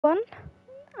One,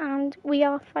 and we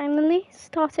are finally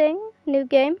starting a new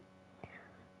game.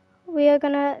 We are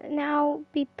gonna now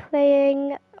be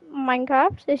playing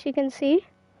Minecraft, as you can see,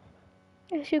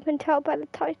 as you can tell by the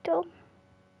title.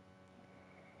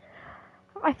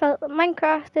 I felt that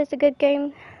Minecraft is a good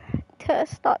game to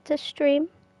start to stream.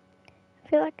 I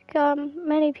feel like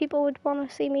many people would want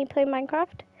to see me play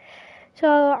Minecraft,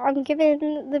 so I'm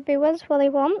giving the viewers what they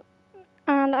want,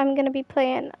 and I'm gonna be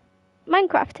playing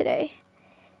Minecraft today.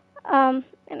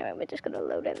 Anyway, we're just gonna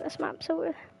load in this map.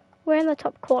 So we're in the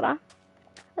top corner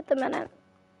at the minute.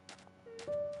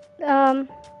 Can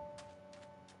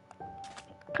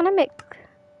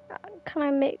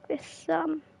I make this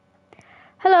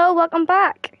hello, welcome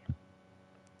back.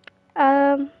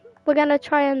 We're gonna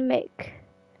try and make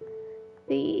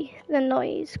the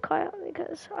noise quiet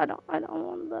because I don't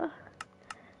want the.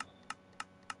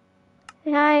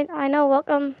 Yeah, I know.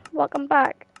 Welcome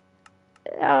back.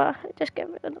 Just get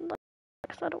rid of the noise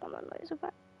because I don't want the noise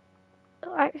effect.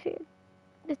 Actually,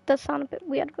 it does sound a bit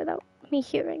weird without me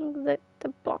hearing the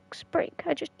blocks break.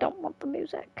 I just don't want the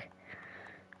music.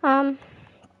 There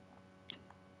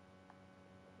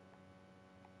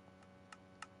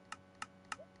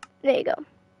you go.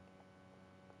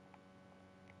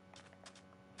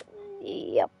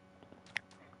 Yep.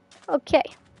 Okay.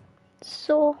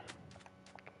 So,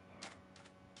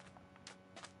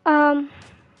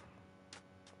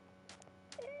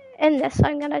 in this,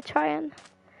 I'm gonna try and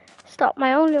start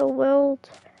my own little world.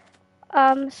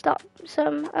 Start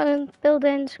some own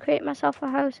buildings, create myself a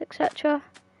house, etc.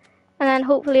 And then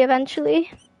hopefully,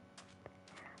 eventually,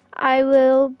 I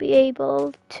will be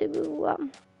able to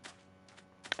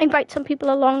invite some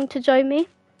people along to join me.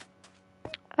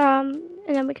 And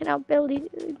then we can help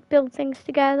build things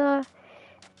together,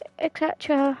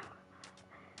 etc.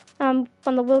 When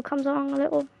the world comes along a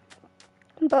little.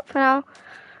 But for now,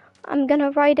 I'm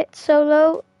gonna ride it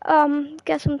solo.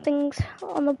 Get some things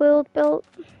on the world built,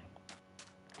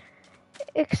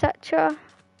 etc.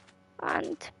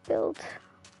 And build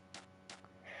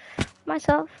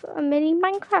myself a mini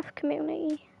Minecraft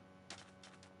community.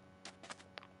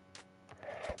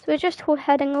 So we're just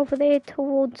heading over there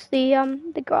towards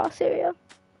the grass area.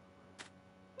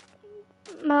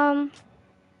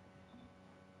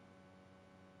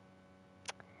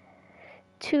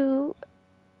 To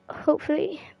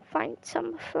hopefully find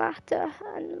some flatter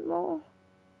and more.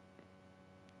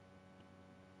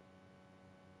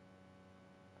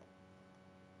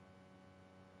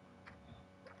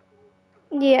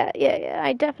 Yeah.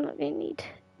 I definitely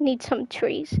need some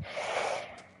trees.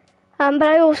 But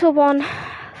I also want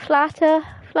flatter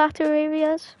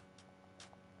areas.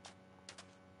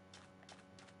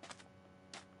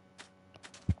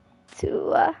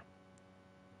 To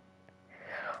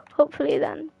hopefully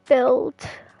then build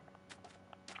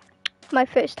my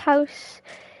first house.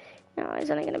 It's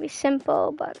only going to be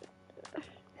simple, but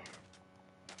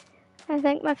I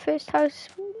think my first house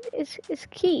is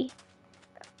key.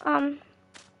 Don't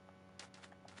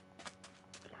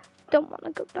want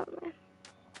to go down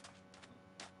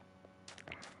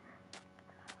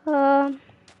there.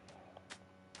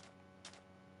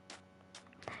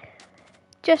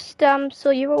 Just so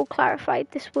you're all clarified,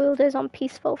 this world is on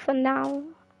peaceful for now.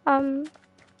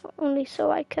 Only so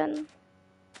I can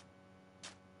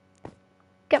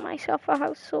get myself a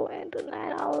house sorted, and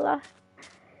then I'll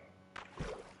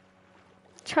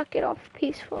chuck it off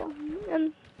peaceful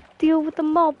and deal with the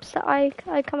mobs that I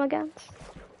come against.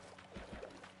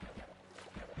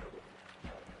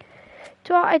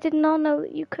 So I did not know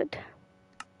that you could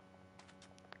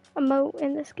emote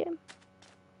in this game.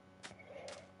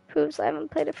 Proves I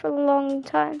haven't played it for a long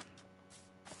time.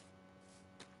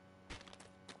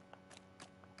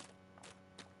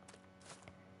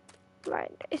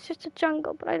 Right, it's just a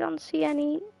jungle, but I don't see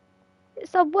any.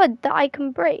 It's a wood that I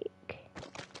can break.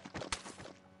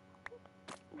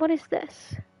 What is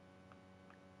this?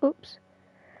 Oops.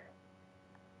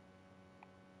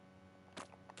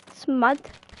 It's mud.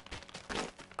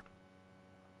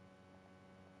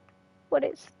 What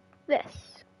is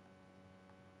this?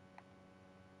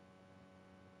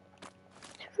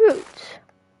 It's roots.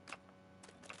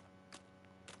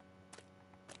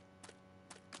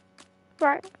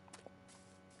 Right.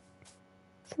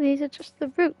 So these are just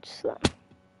the roots then.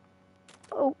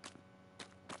 Oh.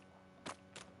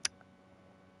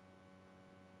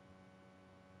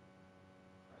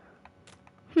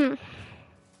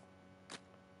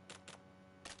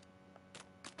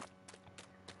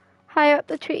 Higher up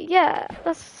the tree. Yeah,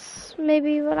 that's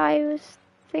maybe what I was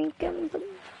thinking, but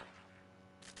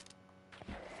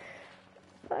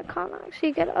I can't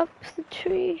actually get up the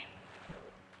tree.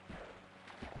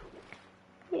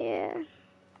 Yeah.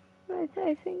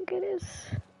 I think it is.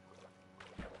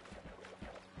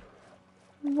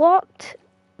 What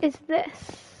is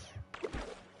this?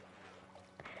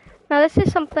 Now this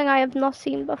is something I have not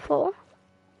seen before.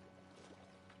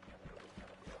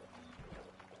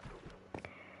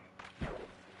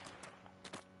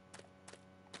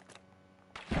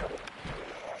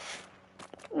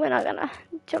 We're not gonna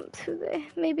jump through there.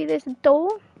 Maybe there's a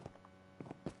door.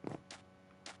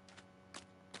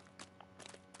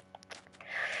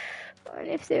 And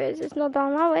if there is, it's not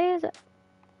down that way, is it?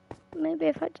 Maybe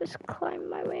if I just climb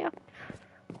my way up.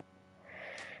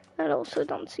 That also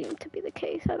don't seem to be the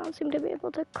case. I don't seem to be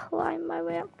able to climb my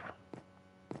way up.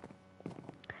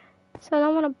 So I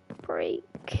don't want to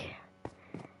break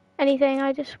anything.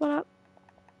 I just want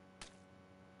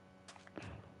to...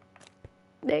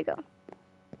 There you go.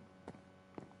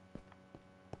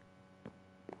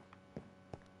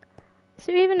 Is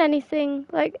there even anything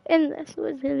like in this? Or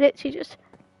is it literally just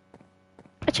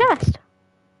a chest?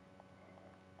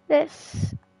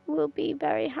 This will be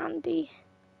very handy.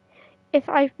 If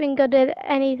I've been good at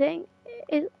anything,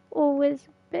 it's always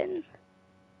been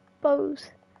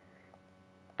bows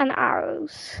and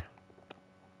arrows.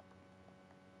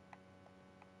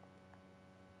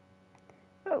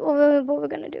 What we're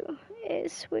gonna do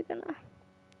is we're gonna...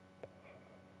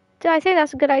 I think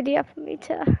that's a good idea for me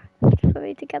to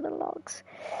get the logs.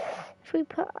 If we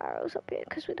put arrows up here,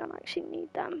 because we don't actually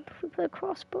need them. If we put a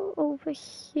crossbow over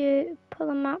here, pull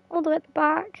them up all the way at the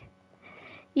back.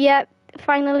 Yep,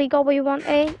 finally got what you want,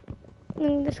 eh?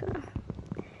 I'm just gonna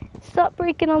stop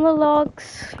breaking all the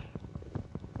logs.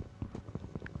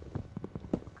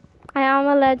 I am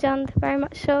a legend, very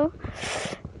much so.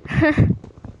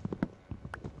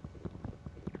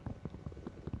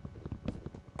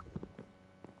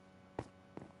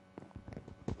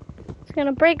 Just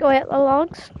gonna break away at the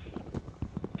logs.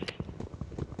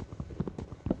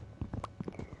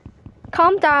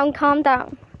 Calm down, calm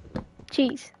down.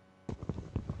 Jeez.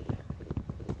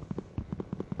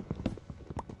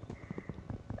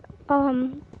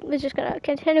 We're just gonna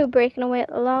continue breaking away at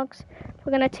the logs.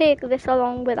 We're gonna take this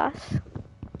along with us.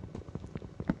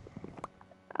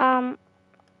 I'm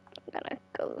gonna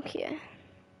go here.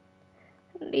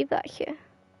 Leave that here.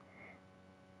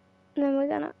 And then we're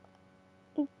gonna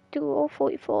do all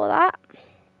 44 of that.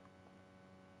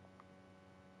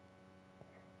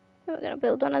 And we're gonna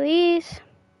build one of these.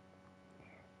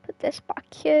 Put this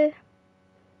back here.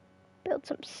 Build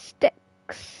some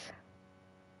sticks.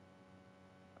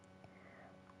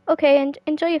 Okay, and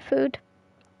enjoy your food.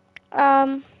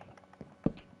 I'm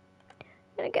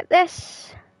gonna get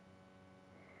this.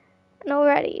 And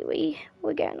already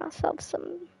we're getting ourselves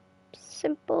some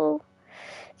simple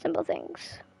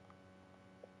things.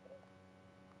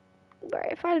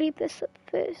 Right, if I leave this up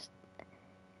first.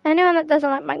 Anyone that doesn't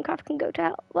like Minecraft can go to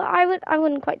hell. Well, I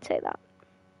wouldn't quite say that.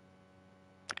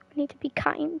 We need to be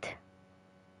kind.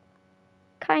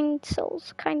 Kind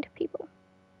souls, kind people.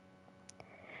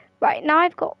 Right, now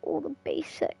I've got all the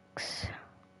basics.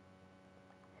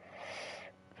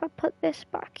 If I put this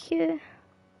back here.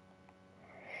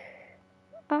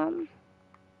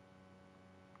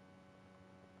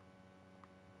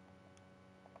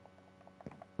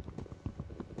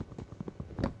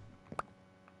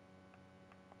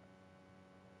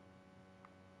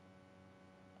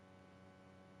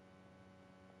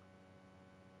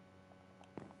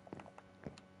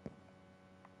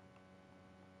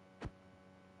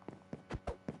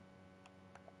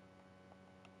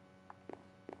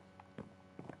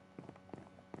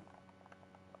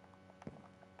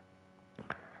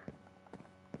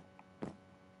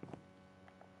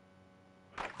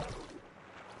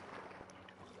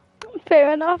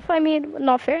 Fair enough. I mean,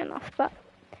 not fair enough, but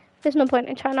there's no point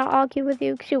in trying to argue with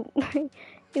you because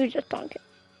you just don't care.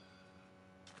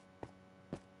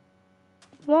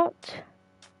 What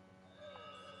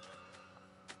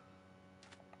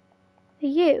are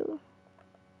you?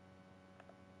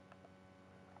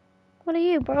 What are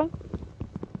you, bro?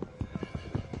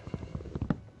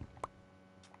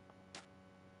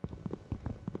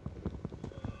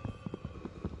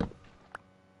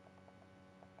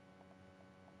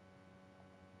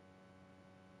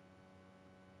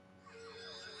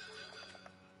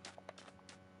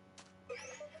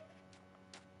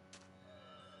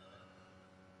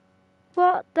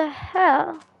 What the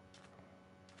hell?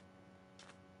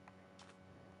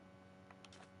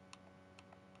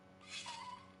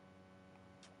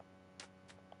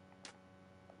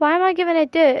 Why am I giving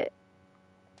it dirt?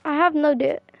 I have no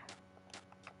dirt.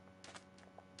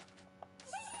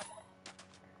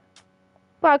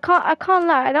 But I can't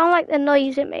lie. I don't like the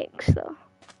noise it makes though.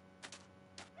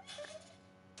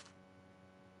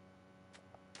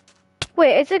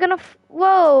 Wait, is it gonna...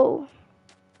 Whoa.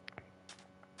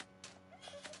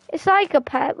 It's like a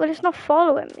pet, but it's not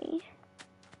following me.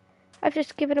 I've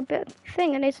just given it a bit of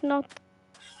thing and it's not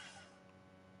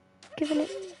giving it...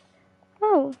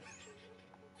 Oh.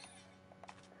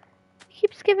 It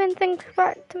keeps giving things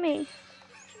back to me.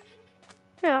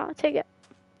 Yeah, I'll take it.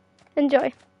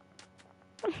 Enjoy.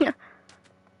 I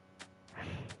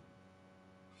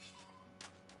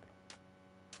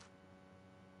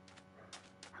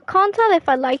can't tell if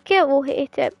I like it or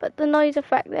hate it, but the noise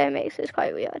effect that it makes is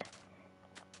quite weird.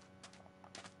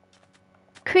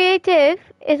 Creative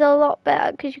is a lot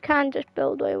better because you can just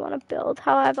build what you want to build.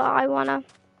 However, I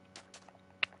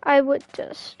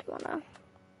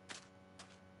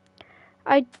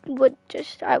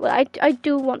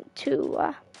do want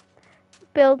to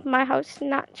build my house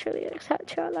naturally,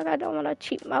 etc. Like, I don't want to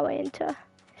cheat my way into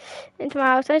my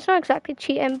house. And it's not exactly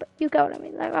cheating, but you get what I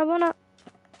mean. Like, I wanna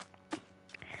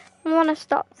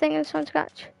start things from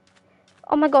scratch.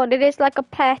 Oh my god, it is like a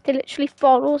pet. It literally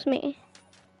follows me.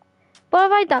 What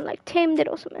have I done? Like, tamed it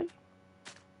or something?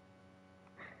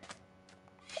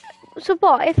 So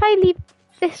what? If I leave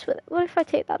this with it, what if I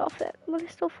take that off it? Will it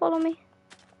still follow me?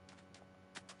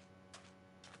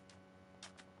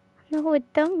 No, it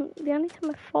don't. The only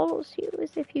time it follows you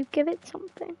is if you give it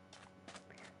something.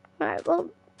 Alright, well,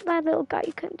 that little guy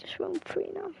can just roam free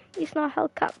now. He's not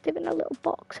held captive in a little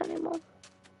box anymore.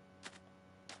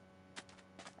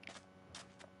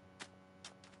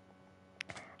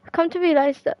 I've come to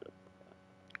realize that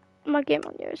my name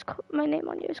on here is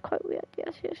quite weird.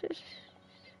 Yes.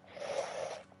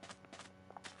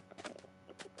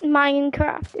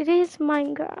 Minecraft. It is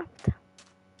Minecraft.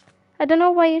 I don't know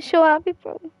why you're so happy,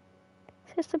 bro.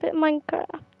 It's just a bit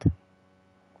Minecraft.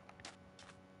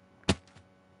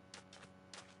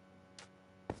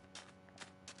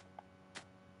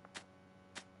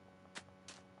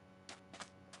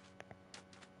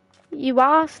 You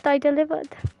asked, I delivered.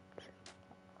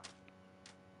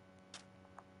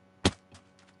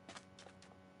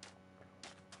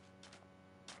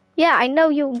 Yeah, I know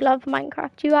you love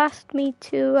Minecraft. You asked me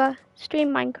to stream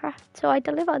Minecraft, so I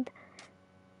delivered.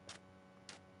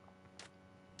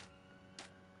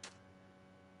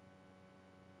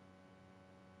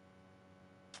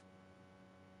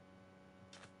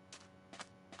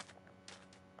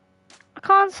 I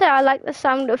can't say I like the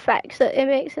sound effects that it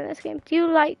makes in this game. Do you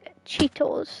like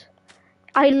Cheetos?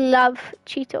 I love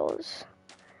Cheetos.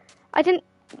 I don't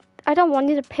want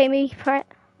you to pay me for it.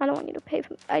 I don't want you to pay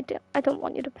for I don't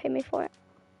want you to pay me for it.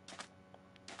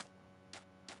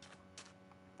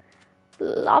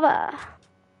 Lava.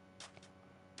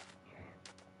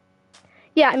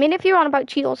 Yeah, I mean, if you're on about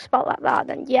Cheetos spelled like that,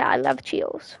 then yeah, I love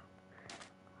Cheetos.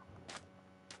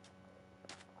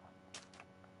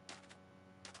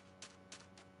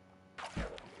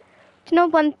 Do you know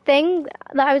one thing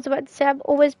that I was about to say? I've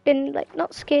always been, like,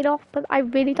 not scared off, but I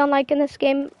really don't like in this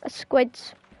game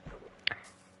squids.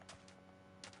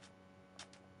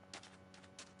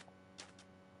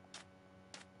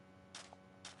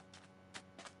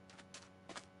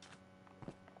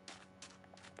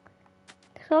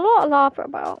 There's a lot of lava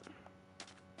about.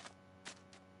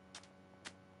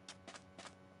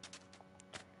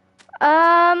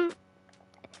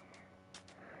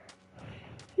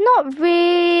 Not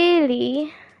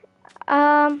really.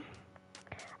 I'm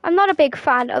not a big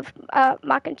fan of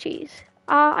mac and cheese.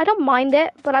 I don't mind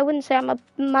it, but I wouldn't say I'm a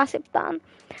massive fan.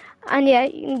 And yeah,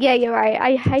 you're right.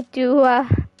 I do. I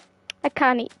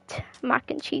can't eat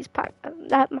mac and cheese pack.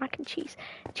 That mac and cheese,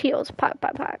 Cheetos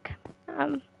pack.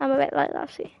 I'm a bit like that.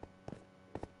 See,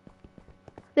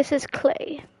 this is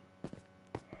clay.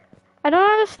 I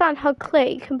don't understand how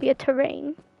clay can be a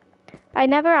terrain. I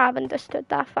never have understood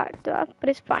that factor, but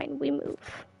it's fine. We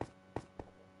move.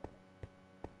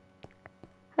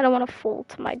 I don't want to fall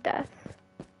to my death.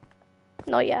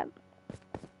 Not yet.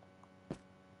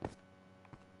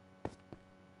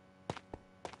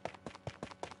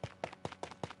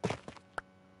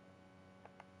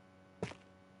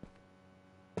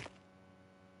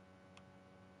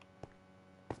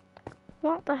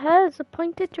 What the hell is a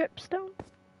pointed dripstone?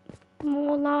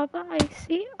 More lava, I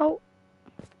see. Oh.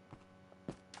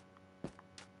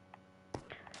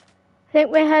 I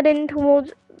think we're heading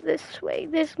towards this way.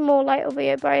 There's more light over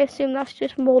here, but I assume that's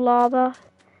just more lava,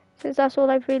 since that's all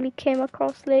I've really came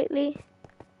across lately.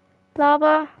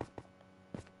 Lava.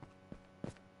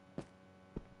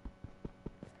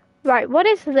 Right, what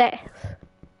is this?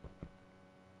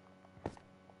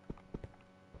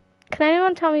 Can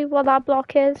anyone tell me what that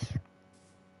block is?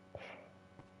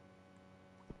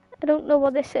 I don't know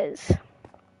what this is.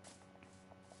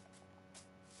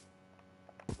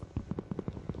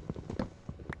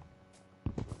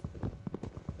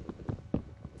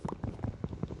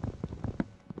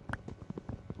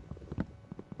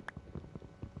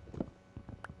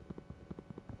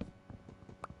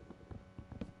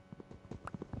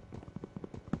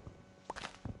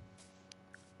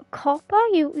 copper?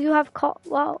 You have copper?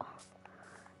 Wow.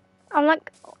 I'm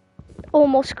like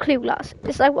almost clueless.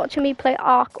 It's like watching me play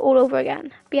Ark all over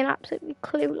again. Being absolutely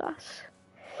clueless.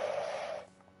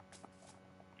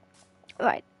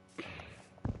 Right.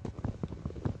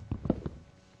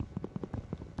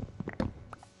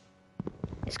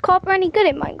 Is copper any good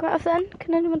in Minecraft then?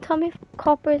 Can anyone tell me if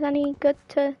copper is any good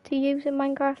to use in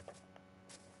Minecraft?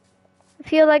 I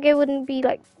feel like it wouldn't be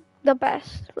like the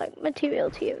best like material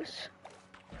to use.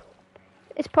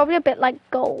 It's probably a bit like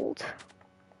gold.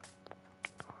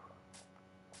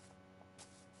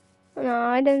 No,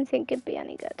 I don't think it'd be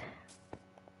any good.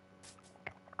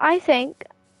 I think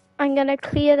I'm gonna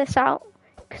clear this out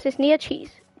because it's near trees,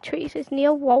 it's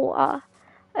near water.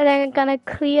 And then I'm gonna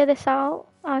clear this out.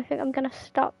 I think I'm gonna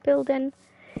start building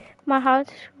my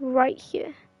house right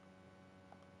here.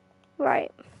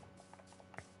 Right.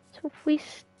 So if we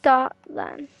start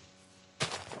then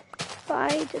by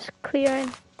just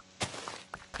clearing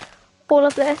all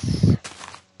of this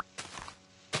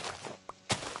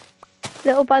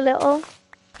little by little.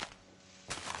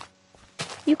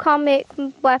 You can't make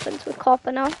weapons with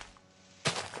copper now.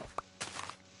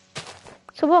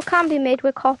 So what can be made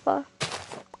with copper?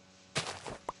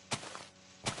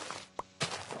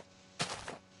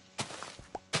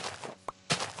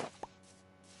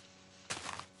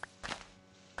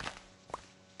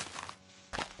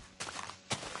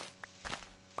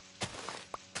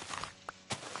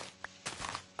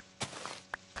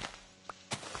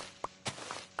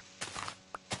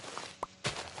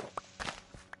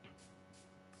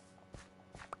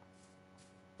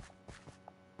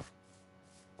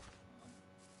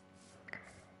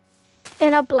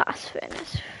 In a blast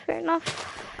furnace, fair enough.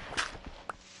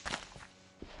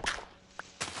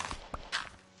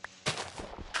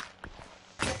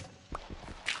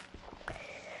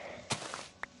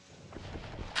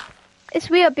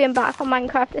 It's weird being back on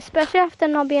Minecraft, especially after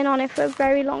not being on it for a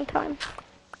very long time.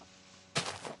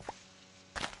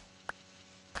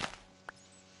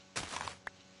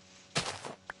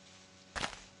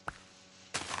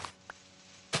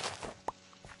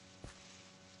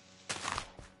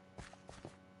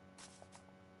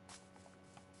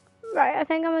 Right, I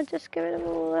think I'm gonna just get rid of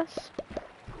all this.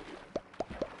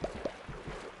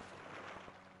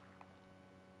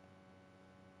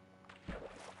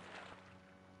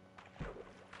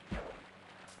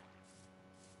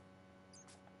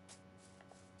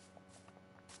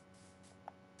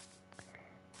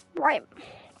 Right.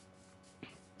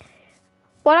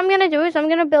 What I'm gonna do is I'm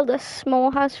gonna build a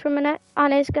small house for a minute,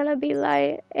 and it's gonna be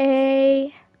like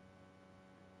a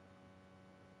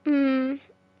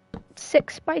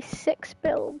 6x6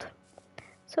 build.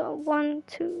 So 1,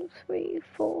 2, 3,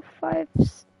 4, 5,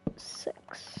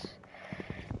 6.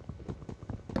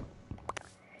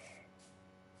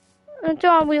 And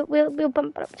John, we'll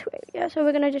bump it up to 8. Yeah, so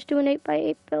we're gonna just do an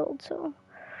 8x8 build. So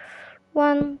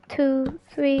 1, 2,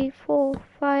 3, 4,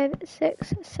 5,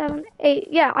 6, 7, 8.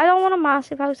 Yeah, I don't want a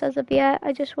massive house as of yet.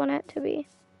 I just want it to be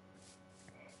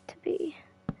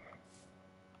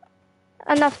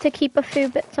enough to keep a few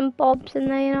bits and bobs in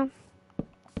there, you know.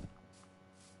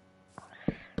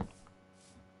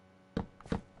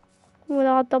 With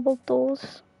our double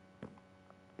doors.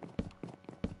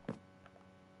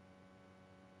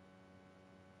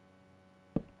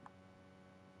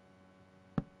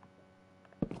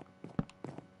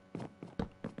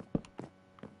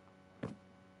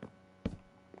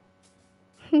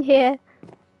 Yeah.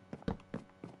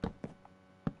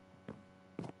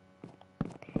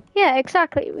 Yeah,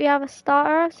 exactly. We have a starter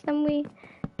house, then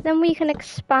we can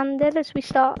expand it as we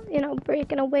start, you know,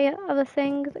 breaking away at other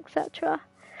things, etc.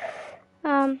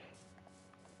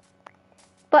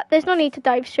 But there's no need to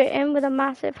dive straight in with a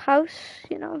massive house,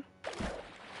 you know.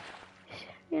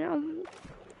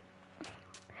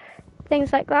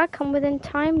 Things like that come within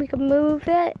time. We can move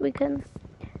it. We can,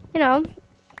 you know.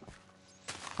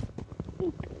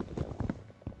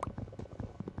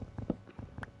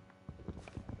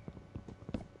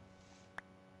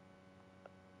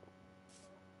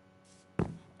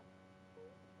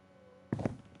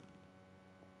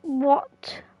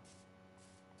 What?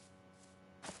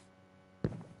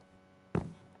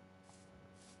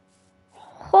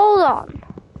 Hold on.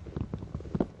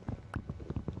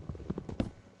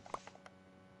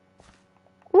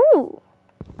 Ooh.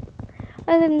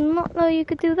 I did not know you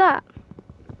could do that.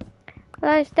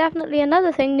 That is definitely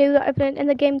another thing new that I've learned in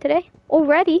the game today.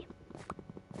 Already.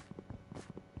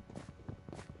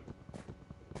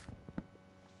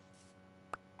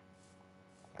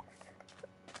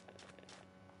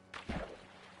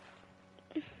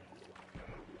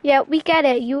 Yeah, we get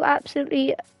it. You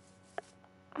absolutely...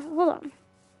 Hold on.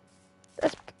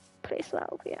 Let's place that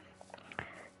over here.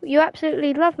 You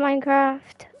absolutely love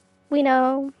Minecraft. We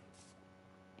know.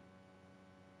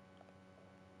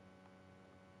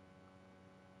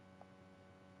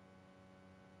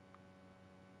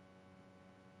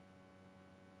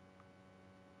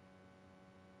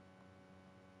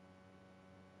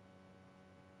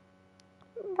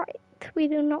 Right, we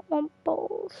do not want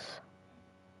balls.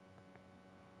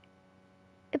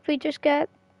 If we just get...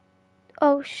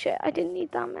 Oh shit, I didn't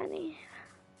need that many.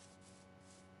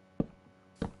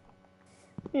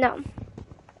 No.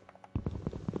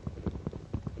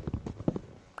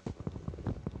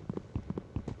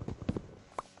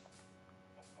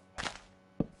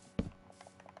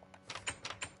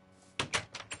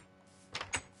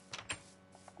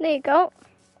 There you go.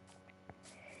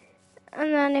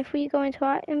 And then if we go into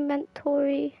our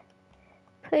inventory,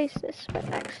 place this right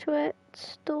next to it,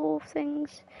 store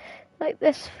things like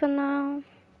this for now.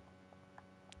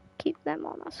 Keep them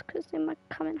on us because they might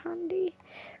come in handy.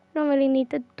 We don't really need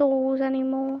the doors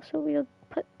anymore, so we'll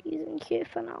put these in here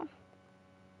for now.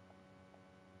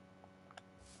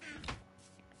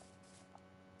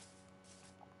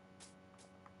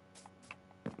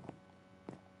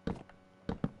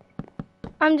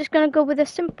 I'm just gonna go with a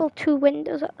simple 2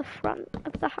 windows at the front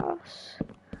of the house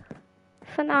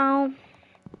for now.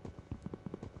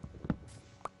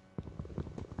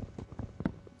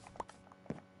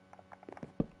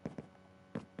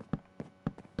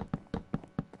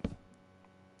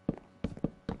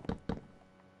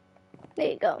 There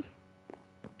you go.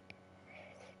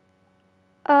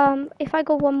 If I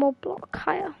go one more block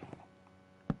higher.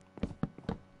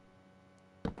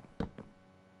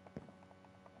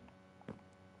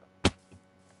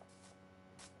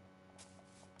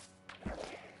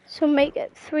 So make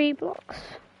it 3 blocks.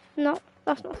 No,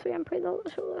 that's not 3, I'm pretty low,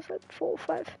 so that's like 4 or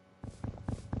 5.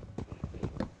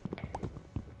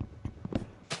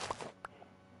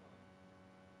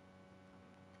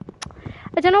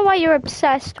 I don't know why you're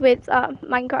obsessed with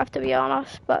Minecraft, to be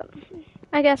honest, but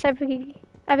I guess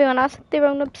everyone has their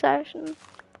own obsession.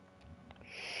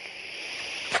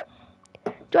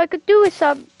 I could do with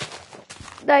some,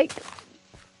 like,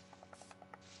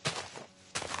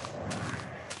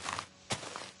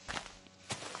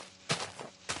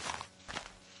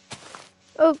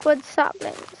 oak wood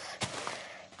saplings.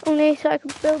 Only so I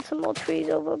could build some more trees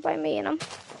over by me, you know.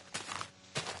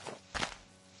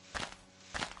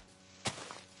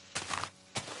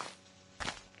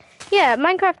 Yeah,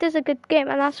 Minecraft is a good game,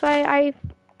 and that's why I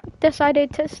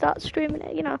decided to start streaming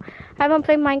it, you know. I haven't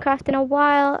played Minecraft in a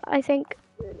while. I think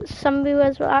some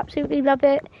viewers will absolutely love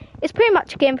it. It's pretty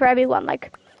much a game for everyone.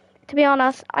 Like, to be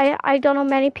honest, I don't know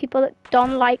many people that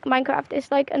don't like Minecraft. It's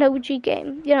like an OG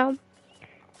game, you know.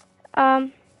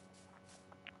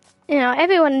 You know,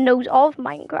 everyone knows of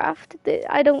Minecraft.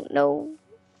 I don't know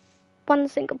one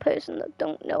single person that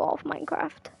don't know of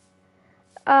Minecraft.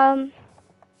 And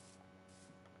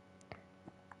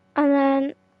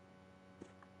then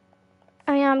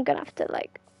I am gonna have to,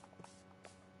 like,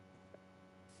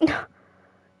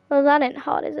 well, that ain't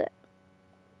hard, is it?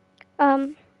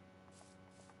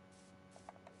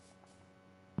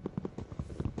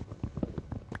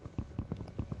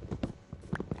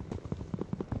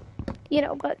 You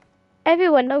know, but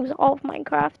everyone knows of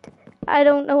Minecraft. I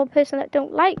don't know a person that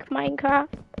don't like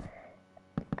Minecraft.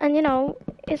 And, you know,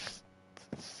 it's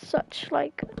such,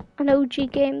 like, an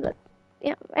OG game that, you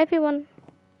know, everyone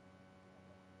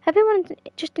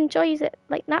just enjoys it,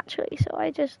 like, naturally. So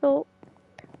I just thought,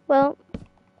 well,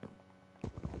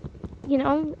 you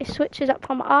know, it switches up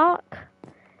from Ark,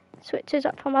 switches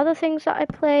up from other things that I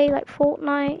play, like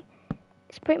Fortnite.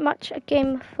 It's pretty much a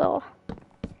game for,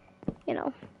 you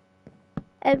know,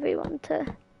 everyone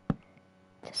to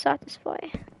satisfy.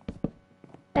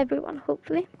 Everyone,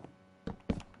 hopefully.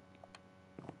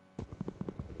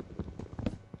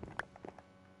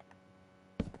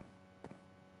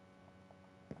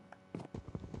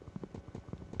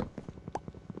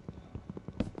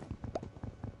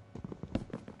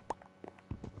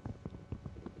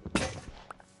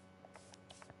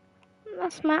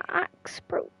 That's my axe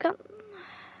broken.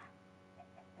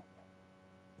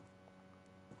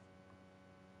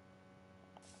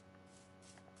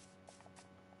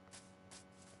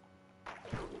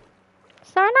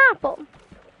 Is there an apple?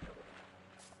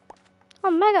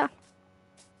 Oh, mega.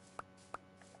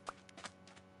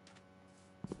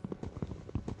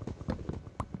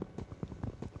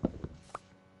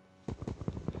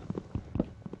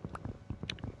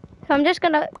 So I'm just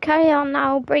gonna carry on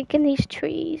now, breaking these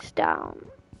trees down,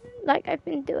 like I've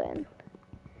been doing.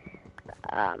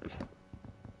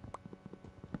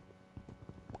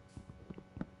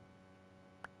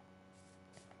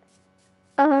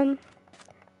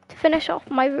 to finish off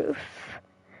my roof,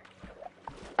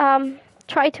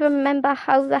 try to remember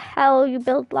how the hell you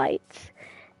build lights.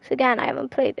 So again, I haven't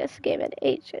played this game in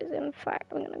ages. In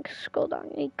fact, I'm gonna scroll down.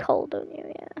 You need coal, don't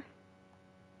you? Yeah.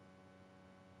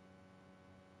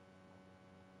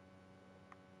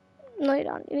 No, you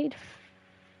don't. You need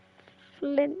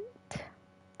flint.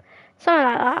 Something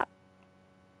like that.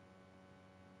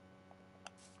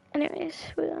 Anyways,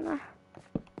 we're gonna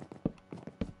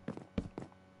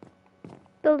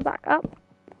build back up.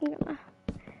 I'm gonna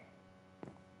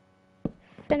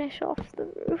finish off the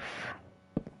roof.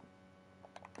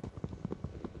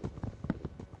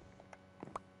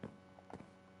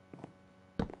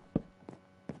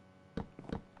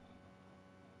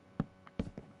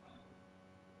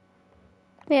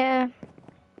 Yeah.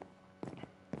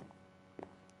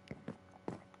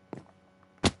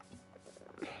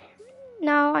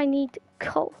 Now I need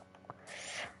coal.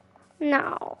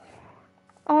 Now,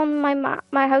 on my map,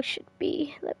 my house should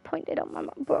be like pointed on my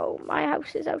map. Bro, my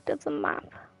house is out of the map.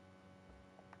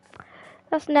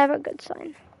 That's never a good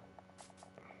sign.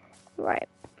 Right.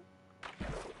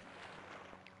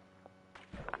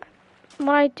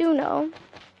 What I do know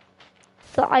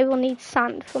is that I will need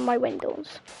sand for my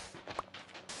windows.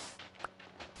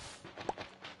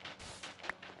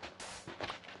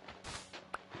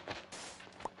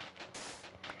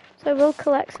 So I will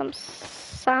collect some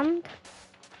sand.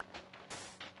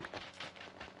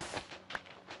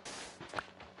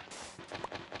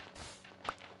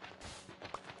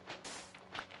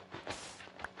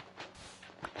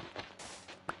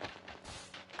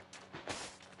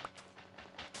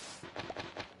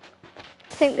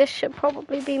 I think this should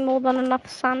probably be more than enough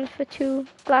sand for 2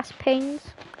 glass panes.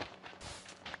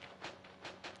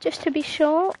 Just to be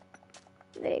sure.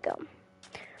 There you go.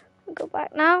 I'll go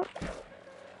back now.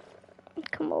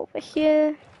 Come over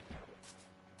here.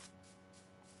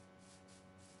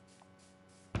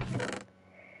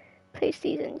 Place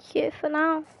these in here for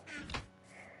now.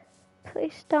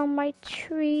 Place down my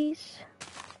trees.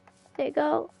 There you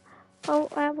go. Oh,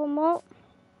 I have one more.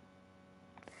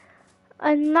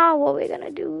 And now what we're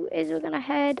gonna do is we're gonna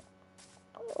head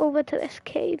over to this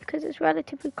cave because it's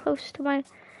relatively close to my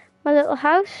little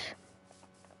house.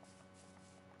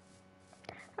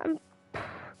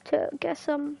 To get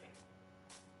some.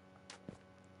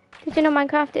 Did you know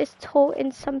Minecraft is taught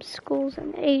in some schools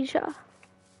in Asia?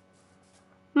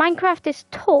 Minecraft is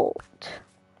taught.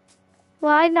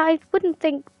 Well, I wouldn't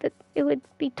think that it would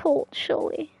be taught,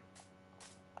 surely.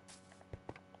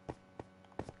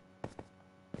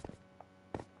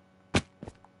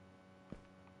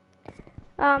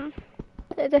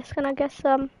 They're just gonna get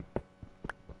some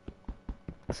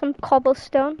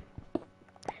cobblestone.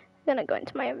 I'm gonna go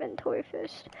into my inventory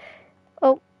first.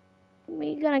 Oh,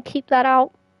 we're gonna keep that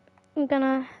out. I'm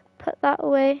gonna put that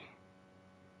away.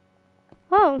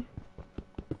 Oh.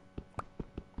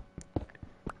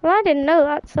 Well, I didn't know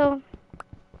that, so.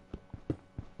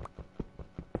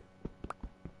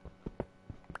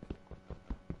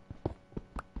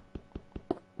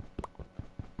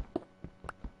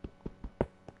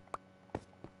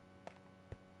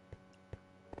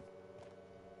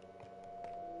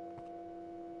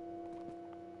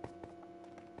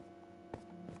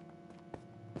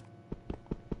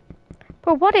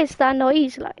 But what is that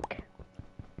noise like?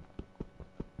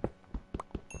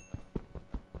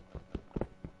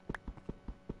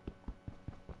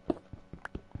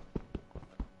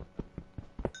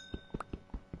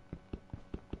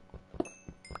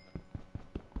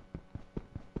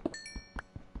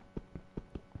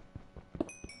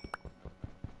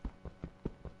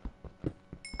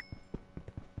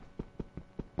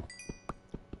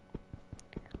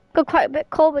 Got quite a bit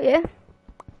cold here.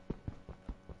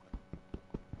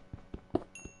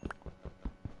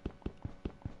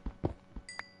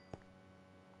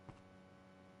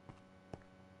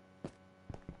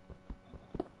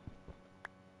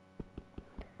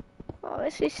 Oh,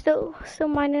 this is still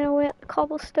mining away at the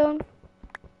cobblestone.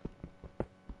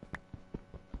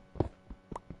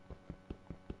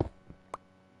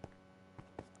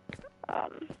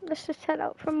 Let's just head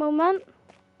out for a moment.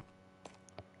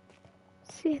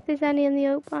 See if there's any in the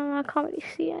open. I can't really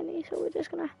see any, so we're just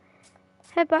gonna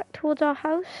head back towards our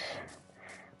house.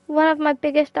 One of my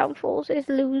biggest downfalls is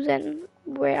losing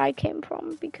where I came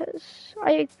from because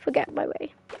I forget my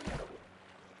way.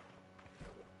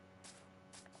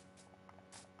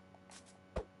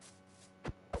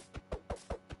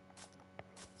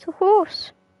 It's a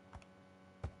horse.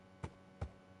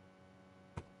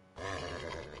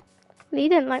 He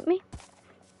didn't like me.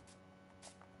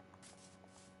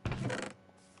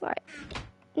 Right.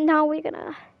 Now we're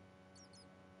gonna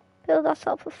build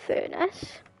ourselves a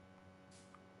furnace.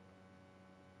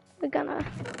 We're gonna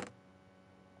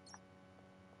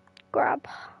grab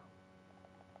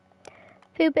a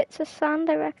few bits of sand.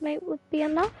 I reckon it would be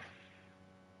enough.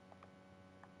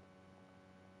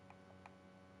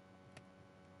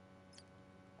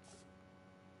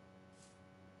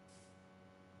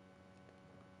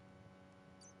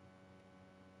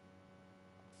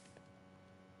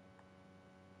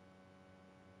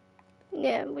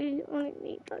 Yeah, we only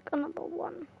need like another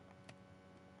one.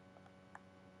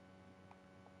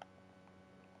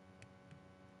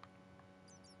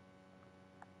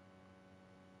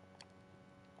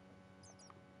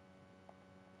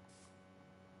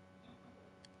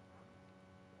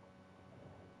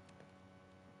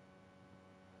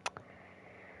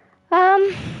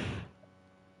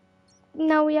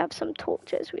 Now we have some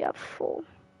torches. We have 4.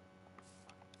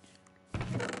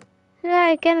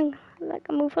 Yeah, again, like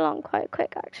I move along quite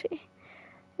quick actually.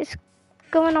 It's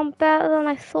going on better than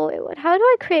I thought it would. How do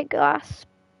I create glass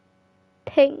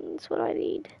panes? What do I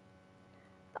need?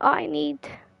 Oh, I need,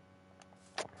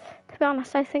 to be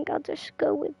honest, I think I'll just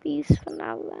go with these for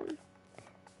now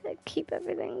then. Keep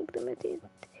everything limited.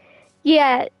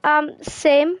 Yeah,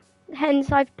 same.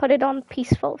 Hence I've put it on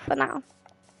peaceful for now.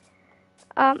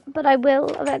 But I will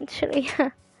eventually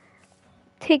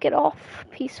take it off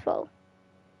peaceful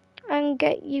and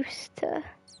get used to.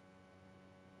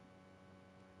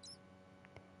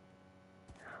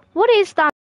 What is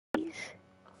that?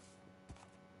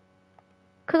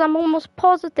 Because I'm almost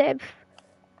positive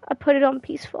I put it on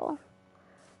peaceful.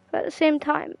 But at the same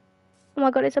time, oh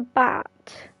my god, it's a bat.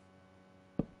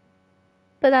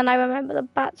 But then I remember the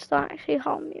bats don't actually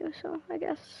harm you, so I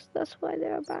guess that's why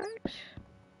they're bats.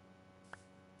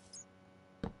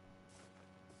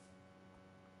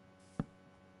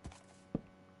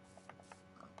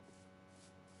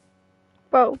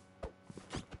 Bro.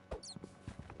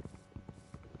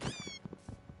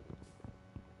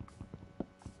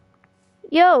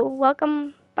 Yo,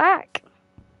 welcome back.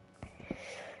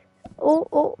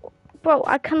 Oh, bro,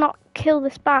 I cannot kill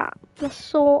this bat. That's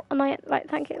so annoying. Right,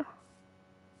 thank you.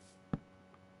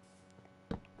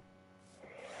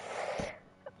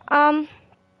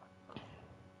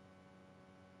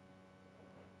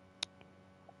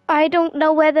 I don't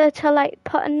know whether to like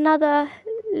put another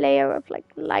layer of like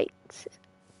lights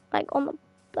like on the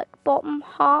like bottom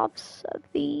halves of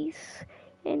these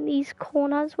in these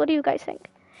corners. What do you guys think?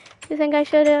 Do you think I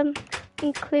should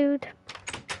include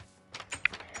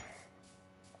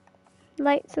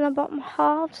lights in the bottom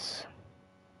halves?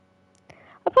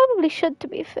 I probably should, to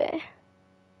be fair.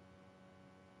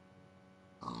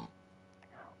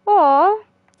 Or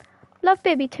love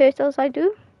baby turtles, I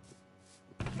do.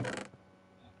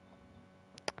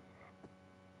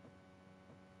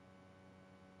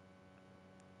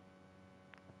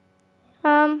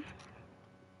 I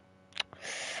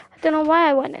don't know why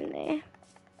I went in there.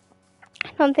 I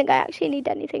don't think I actually need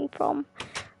anything from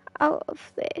out of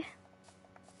there.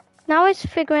 Now it's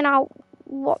figuring out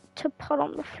what to put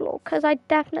on the floor, because I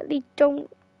definitely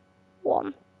don't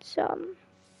want I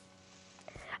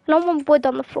don't want wood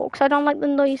on the floor, because I don't like the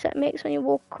noise that it makes when you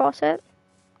walk across it.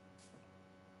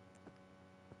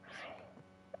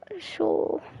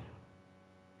 Sure.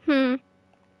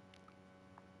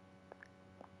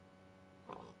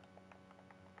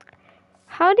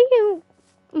 How do you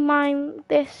mine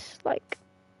this, like,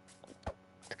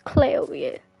 clay over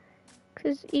here?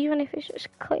 Because even if it's just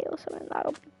clay or something,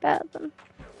 that'll be better than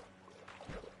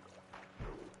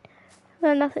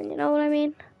nothing, you know what I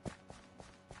mean?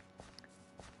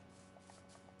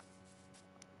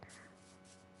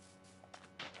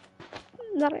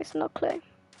 That is not clay.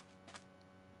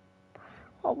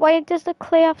 Oh, why does the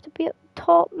clay have to be at the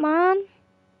top, man?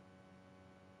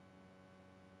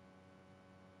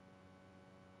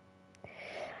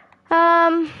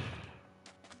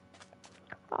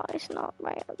 Oh, it's not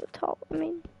right at the top, I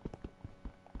mean.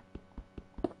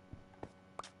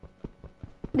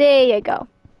 There you go.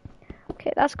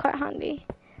 Okay, that's quite handy.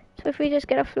 So if we just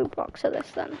get a food box of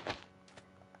this then.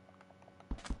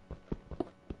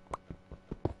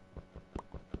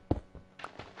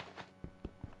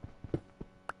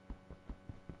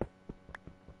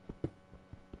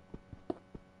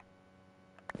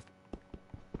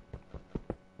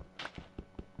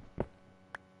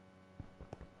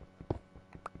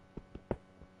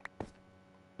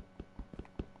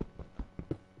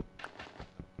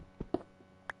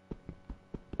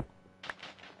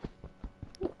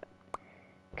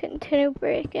 Continue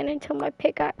breaking until my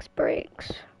pickaxe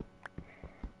breaks.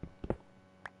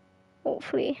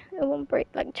 Hopefully it won't break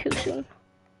like too soon.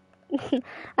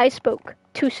 I spoke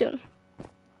too soon.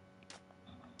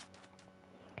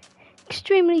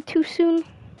 extremely too soon.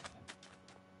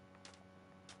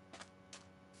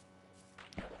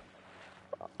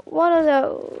 What are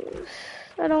those?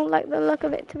 I don't like the look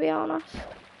of it, to be honest.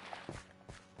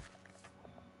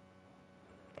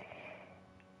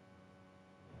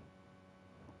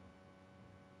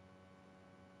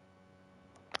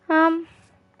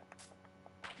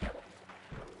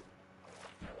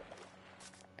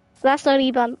 That's not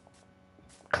even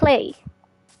clay.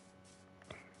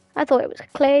 I thought it was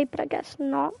clay, but I guess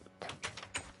not.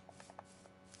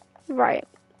 Right.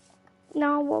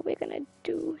 Now what we're gonna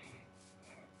do,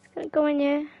 we're gonna go in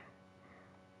here.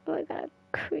 We're gonna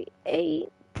create a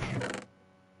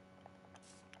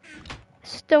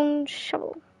stone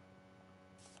shovel.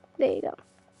 There you go.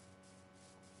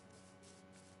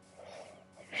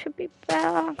 Should be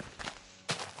better.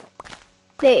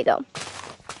 There you go.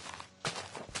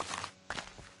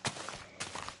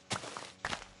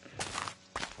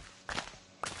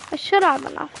 I should have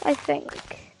enough, I think.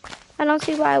 I don't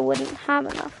see why I wouldn't have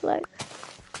enough, like.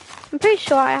 I'm pretty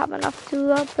sure I have enough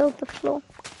to build the floor.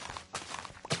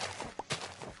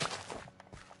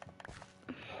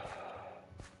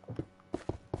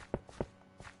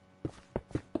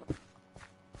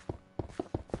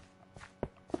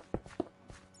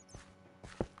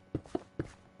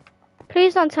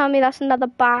 Please don't tell me that's another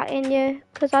bat in you,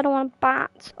 because I don't want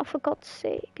bats. Oh, for God's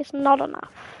sake, it's not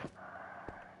enough.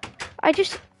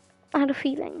 I had a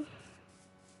feeling.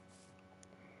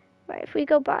 Right, if we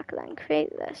go back then, create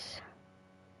this.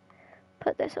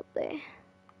 Put this up there.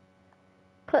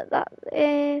 Put that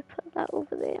there, put that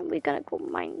over there, and we're gonna go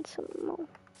mine some more.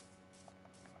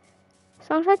 As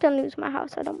long as I don't lose my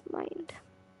house, I don't mind.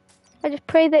 I just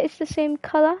pray that it's the same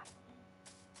color.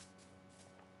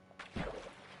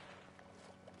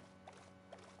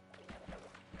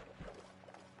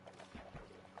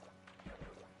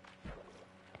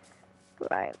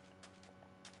 Right.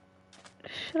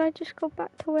 Should I just go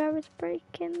back to where I was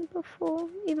breaking before,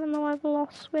 even though I've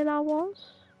lost where that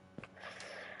was?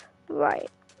 Right.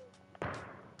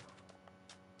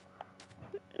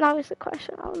 That was the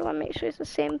question. I want to make sure it's the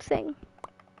same thing.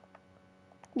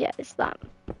 Yeah, it's that.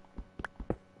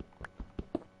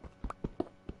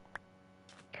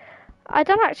 I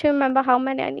don't actually remember how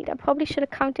many I need. I probably should have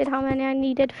counted how many I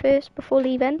needed first before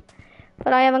leaving,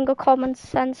 but I haven't got common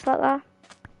sense like that.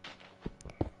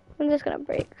 I'm just gonna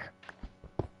break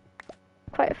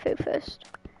quite a few first.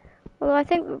 Although I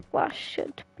think that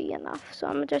should be enough, so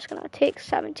I'm just gonna take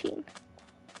 17.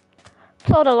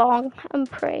 Plod along and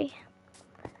pray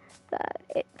that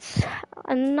it's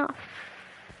enough.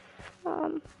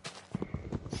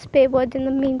 Spare wood in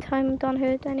the meantime, don't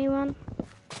hurt anyone.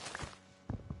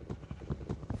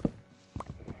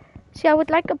 See, I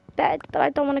would like a bed, but I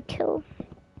don't want to kill.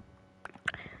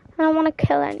 I don't want to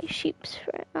kill any sheeps for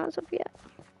it as of yet.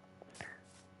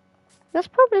 That's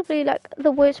probably like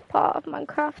the worst part of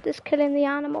Minecraft, is killing the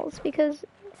animals, because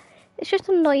it's just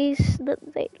a noise that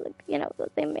they, like, you know,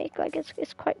 that they make. Like,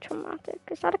 it's quite traumatic.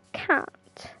 Is that a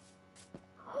cat?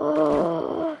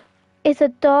 Oh, it's a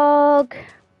dog.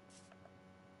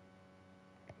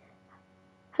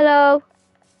 Hello.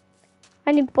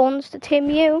 I need bones to tame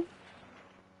you.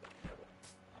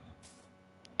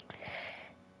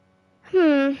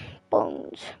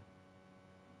 Bones.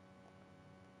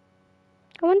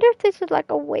 I wonder if this is like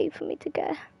a way for me to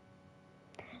get,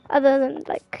 other than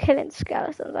like killing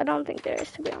skeletons. I don't think there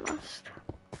is, to be honest.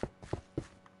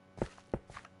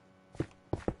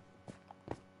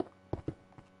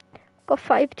 Got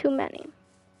 5 too many.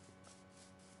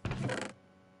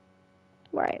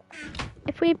 Right.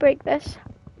 If we break this,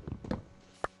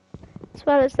 as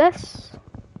well as this,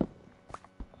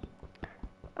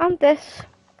 and this,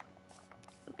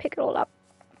 pick it all up.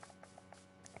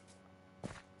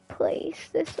 Place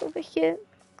this over here.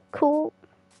 Cool.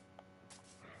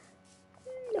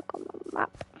 Look on the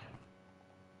map.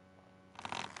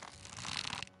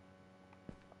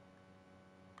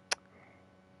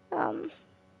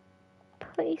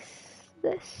 Place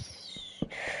this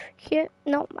here.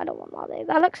 No, I don't want that there.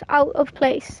 That looks out of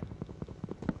place.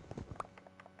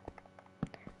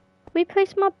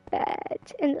 Replace my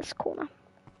bed in this corner.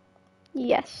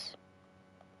 Yes.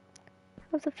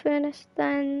 Have the furnace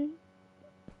then.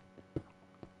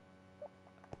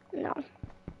 No.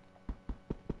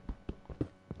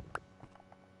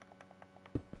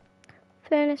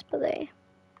 Furnace below.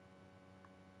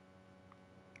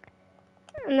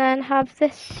 And then have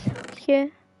this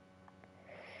here.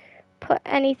 Put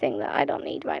anything that I don't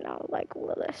need right now, like all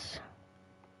of this.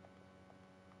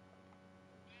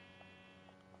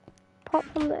 Apart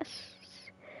from this.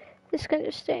 This can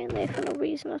just stay in there for no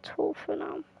reason at all for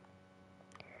now.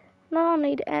 No, I don't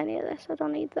need any of this. I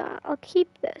don't need that. I'll keep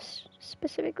this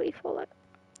specifically for like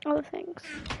other things.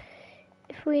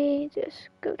 If we just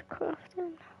go to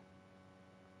crafting,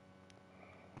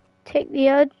 take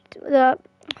the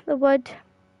wood,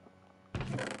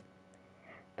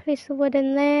 place the wood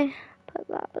in there, put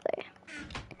that there.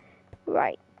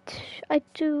 Right, I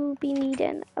do be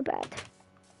needing a bed.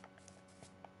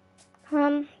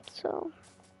 So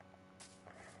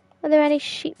are there any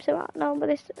sheep around? No, but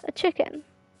there's a chicken.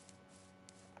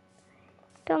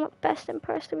 Don't look best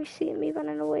impressed to be seeing me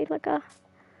running away like a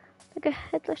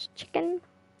headless chicken.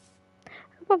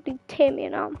 I'll probably tame you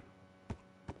now.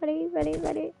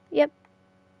 Ready. Yep.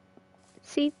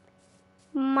 See?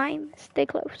 Mine. Stay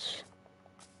close.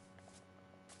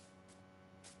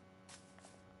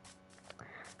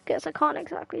 Guess I can't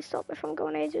exactly stop it from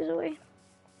going ages away.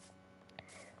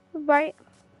 Right.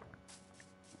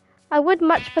 I would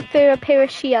much prefer a pair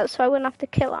of shears so I wouldn't have to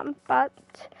kill them, but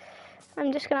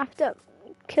I'm just gonna have to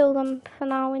kill them for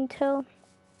now until...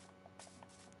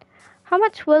 How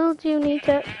much wool do you need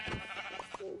to...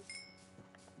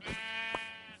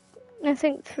 I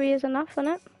think 3 is enough, isn't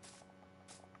it?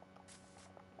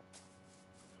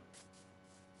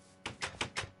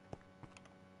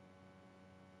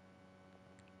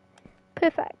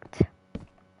 Perfect.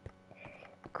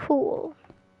 Cool.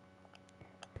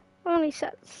 Only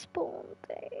set spawn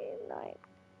day, night.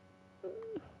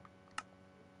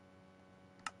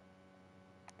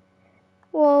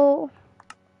 Whoa.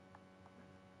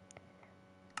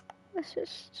 Let's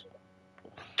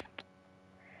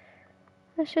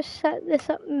just set this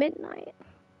up midnight.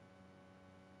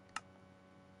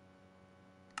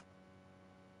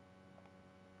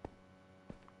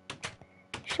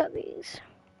 Shut these.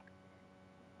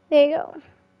 There you go.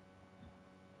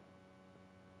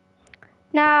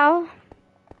 Now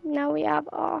we have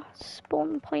our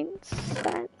spawn points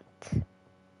set.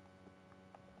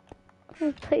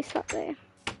 We'll place that there.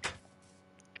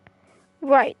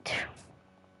 Right.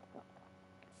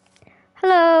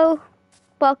 Hello.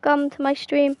 Welcome to my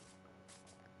stream.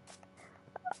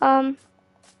 Now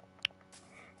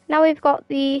we've got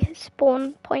the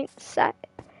spawn points set.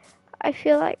 I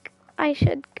feel like I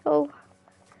should go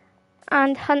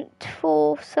and hunt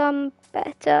for some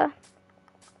better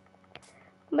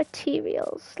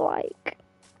materials like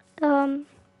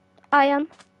iron,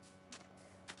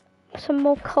 some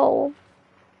more coal,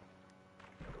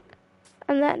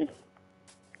 and then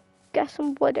get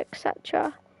some wood,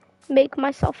 etc. Make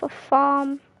myself a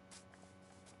farm,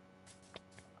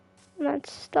 and then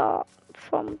start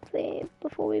from there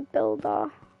before we build our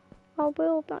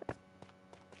world back.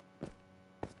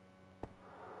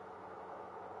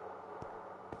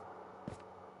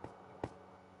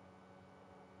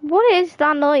 What is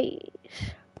that noise?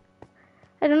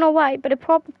 I don't know why, but it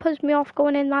probably puts me off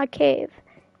going in that cave.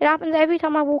 It happens every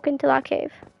time I walk into that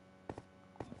cave.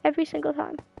 Every single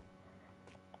time.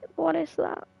 What is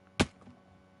that?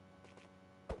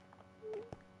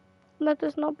 That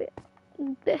does not be...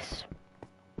 This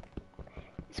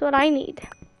is what I need.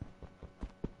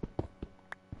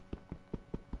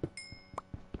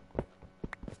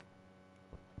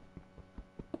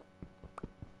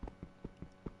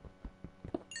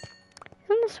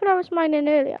 Isn't this what I was mining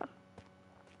earlier?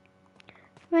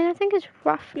 I mean, I think it's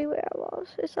roughly where I was.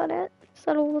 Is that it? Is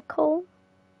that all the coal?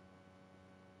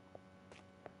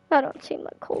 That don't seem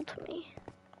like coal to me.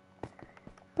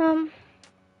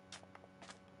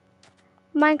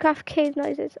 Minecraft cave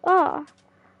noises. Ah,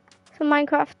 so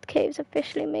Minecraft caves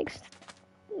officially makes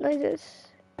noises.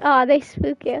 Ah, they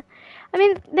spook you. I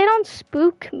mean, they don't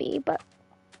spook me, but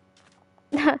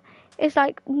it's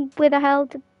like, where the hell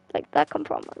did like that come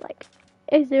from? Like,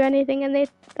 is there anything in there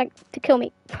like to kill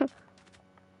me?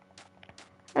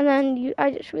 And then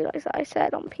I just realized that I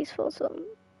said on peaceful, so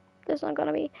there's not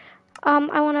gonna be.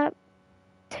 I wanna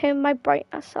turn my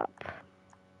brightness up.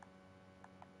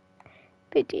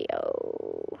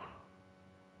 Video.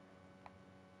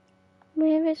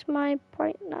 Where is my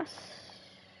brightness?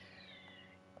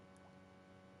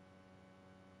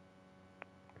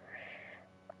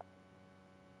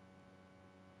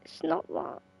 It's not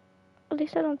that. At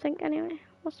least I don't think anyway.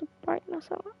 What's the brightness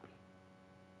of it?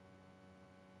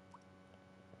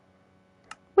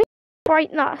 Wait,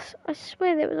 brightness. I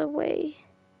swear there was a way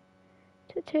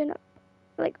to turn up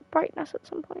like brightness at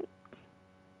some point.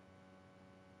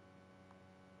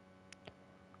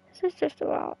 This is just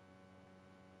about.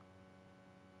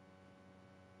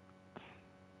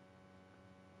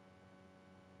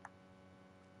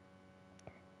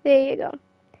 There you go.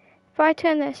 If I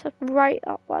turn this up right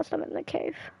up whilst I'm in the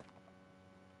cave,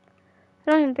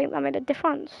 I don't even think that made a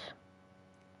difference.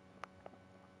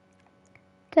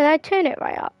 Did I turn it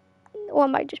right up? Or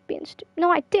am I just being stupid?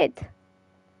 No, I did.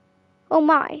 Oh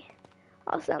my.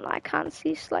 Oh, then I can't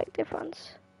see slight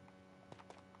difference.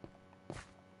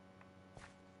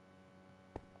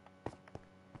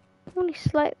 Only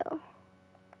slight though.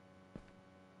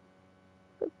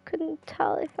 I couldn't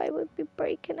tell if I would be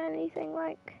breaking anything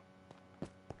like.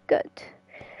 Good.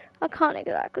 I can't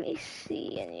exactly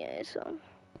see in here, so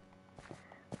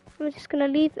I'm just gonna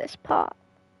leave this part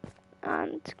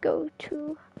and go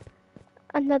to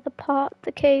another part of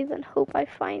the cave and hope I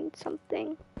find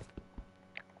something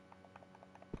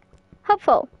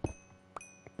helpful.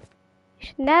 You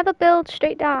should never build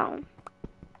straight down.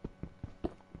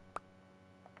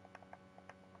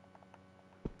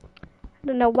 I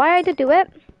don't know why I had to do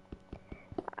it.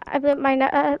 I've learned my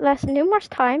lesson numerous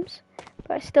times,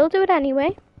 but I still do it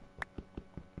anyway.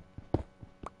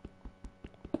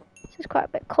 This is quite a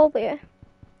bit cold here.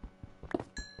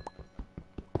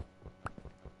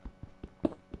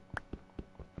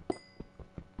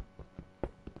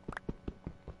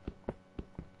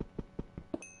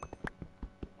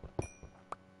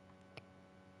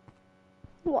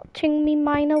 Watching me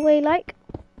mine away like.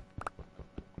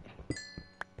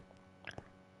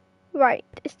 Right,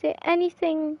 is there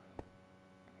anything,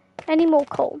 any more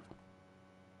coal?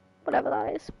 Whatever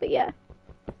that is, but yeah.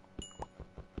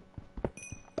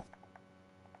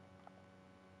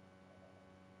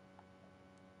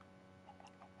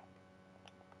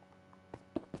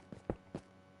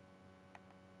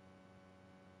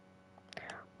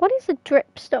 What is a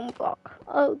dripstone block?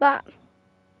 Oh, that.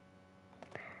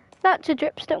 That's a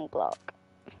dripstone block.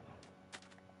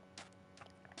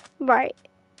 Right.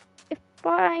 If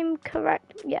I'm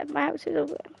correct, yeah, my house is over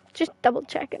there. Just double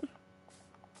checking.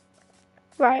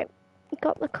 Right.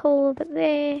 Got the coal over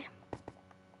there.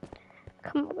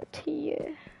 Come over to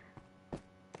you.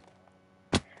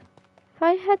 If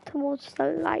I head towards the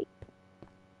light.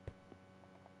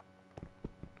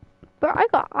 But I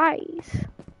got eyes.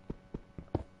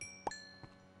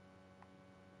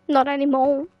 Not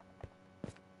anymore.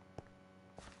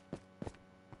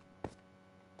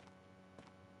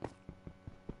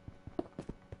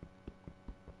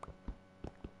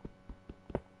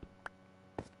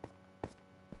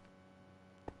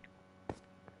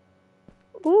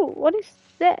 Ooh, what is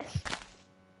this?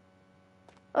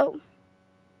 Oh.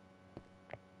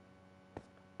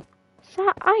 Is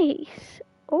that ice?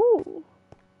 Oh.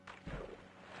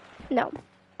 No.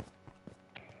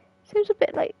 Seems a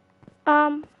bit like,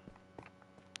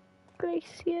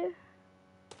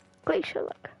 glacier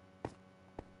look.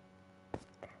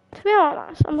 To be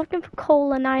honest, I'm looking for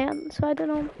coal and iron, so I don't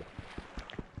know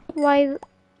why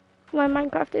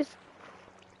Minecraft is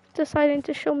deciding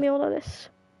to show me all of this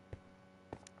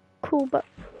cool but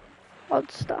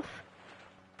odd stuff.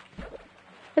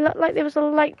 It looked like there was a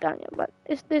light down here, but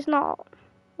there's not.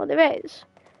 Well, there is.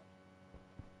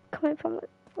 Coming from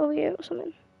over here or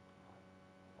something.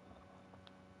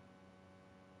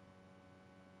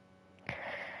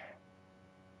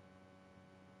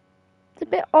 It's a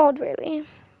bit odd, really.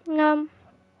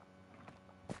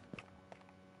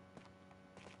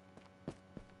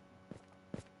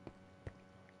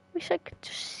 Wish I could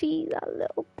just see that a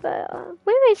little better.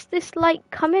 Where is this light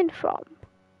coming from?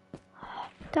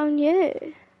 Down here?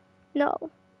 No.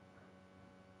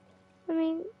 I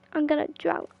mean, I'm gonna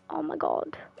drown. Oh my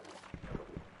god.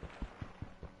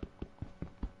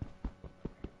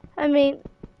 I mean,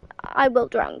 I will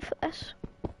drown for this.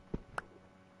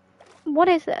 What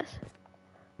is this?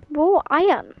 Raw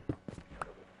iron.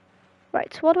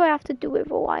 Right, so what do I have to do with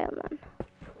raw iron then?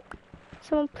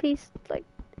 Someone please, like,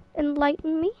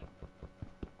 enlighten me?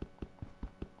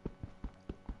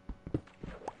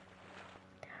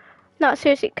 No,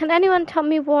 seriously, can anyone tell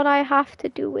me what I have to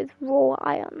do with raw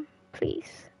iron,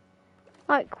 please?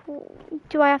 Like,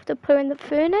 do I have to put in the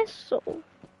furnace, or...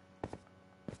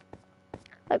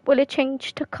 Like, will it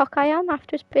change to cock iron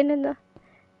after it's been in the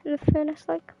furnace,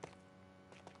 like?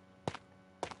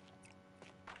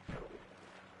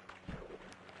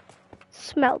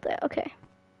 Smelled it, okay.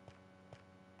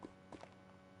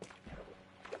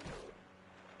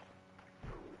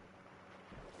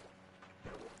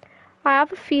 I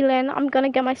have a feeling I'm gonna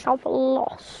get myself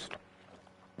lost.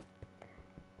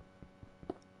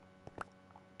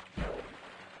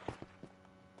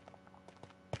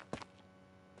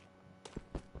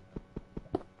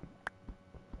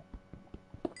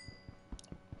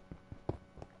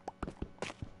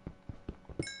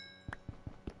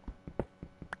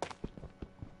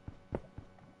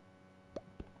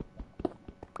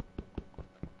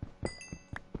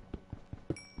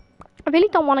 I really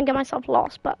don't want to get myself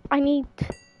lost, but I need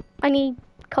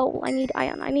coal, I need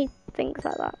iron, I need things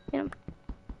like that, you know.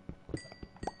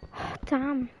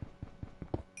 Damn.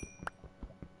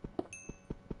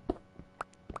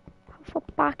 How far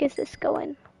back is this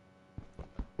going?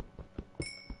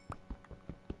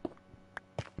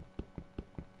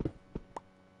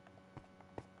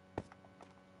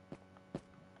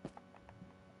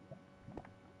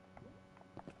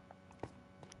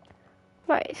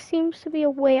 Right, it seems to be a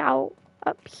way out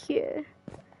up here.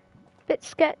 Bit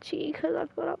sketchy because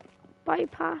I've got to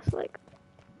bypass like.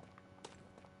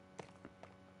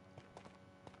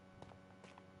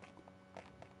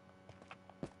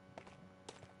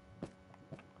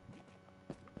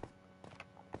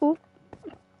 Ooh.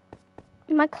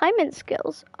 My climbing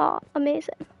skills are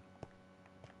amazing.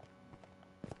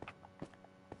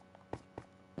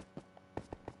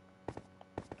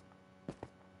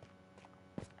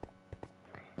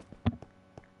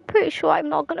 Pretty sure I'm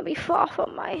not going to be far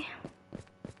from my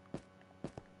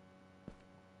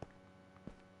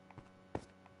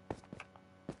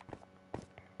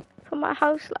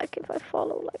house, like if I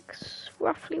follow like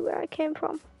roughly where I came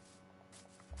from.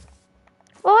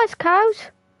 Oh, it's cows.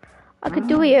 I could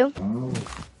do you.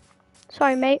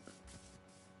 Sorry, mate.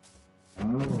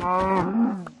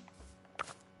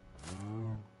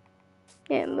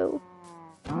 Yeah, moo.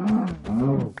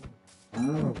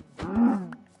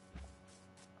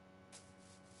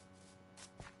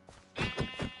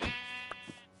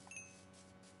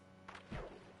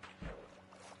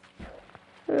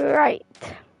 Right.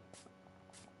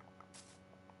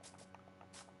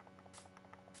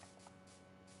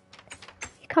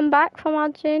 Come back from our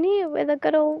journey with a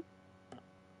good old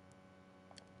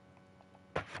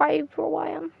 5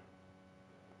 iron.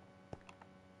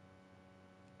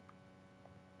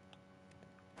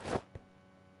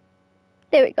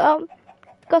 There we go.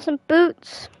 Got some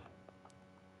boots.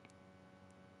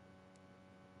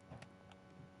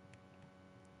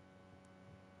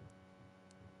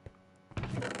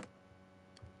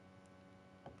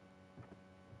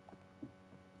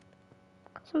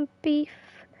 Got some beef.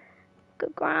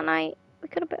 Good granite. We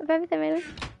got a bit of everything really.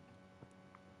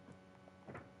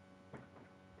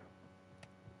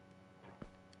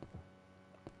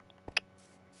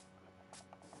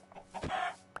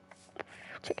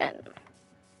 Chicken.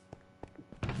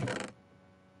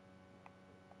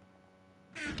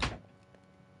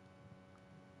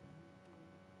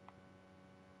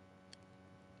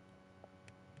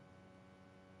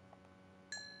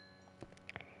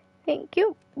 Thank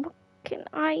you. What can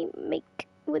I make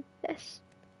with this?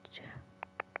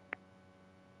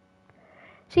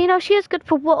 So, you know, she is good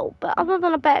for wool, but other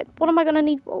than a bed, what am I going to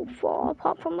need wool for,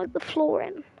 apart from, like, the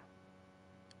flooring?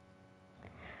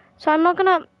 So I'm not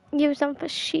going to use them for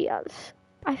shears.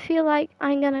 I feel like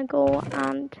I'm going to go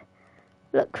and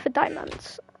look for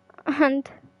diamonds and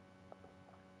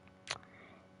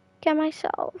get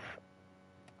myself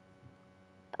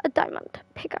a diamond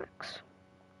pickaxe.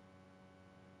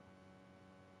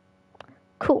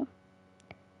 Cool.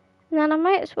 And then I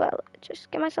might as well just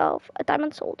get myself a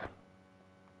diamond sword.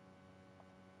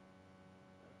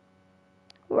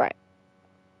 Right.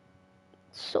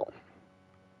 So.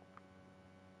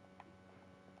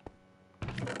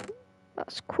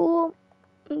 That's cool.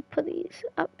 And put these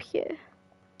up here.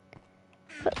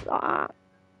 Put that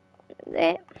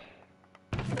there.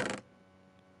 As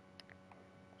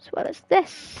well as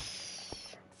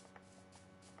this.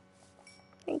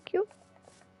 Thank you.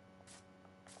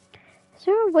 Is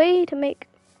there a way to make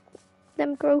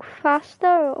them grow faster?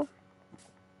 Or?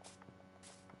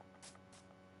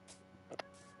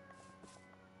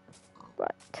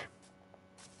 Right.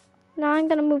 Now I'm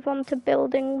going to move on to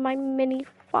building my mini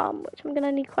farm, which I'm going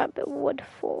to need quite a bit of wood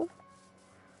for.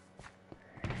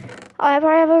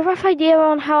 However, I have a rough idea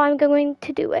on how I'm going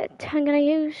to do it. I'm going to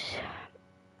use...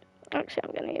 Actually,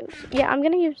 I'm going to use... Yeah, I'm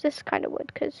going to use this kind of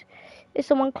wood because it's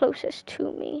the one closest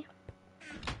to me.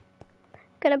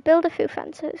 I'm going to build a few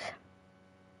fences.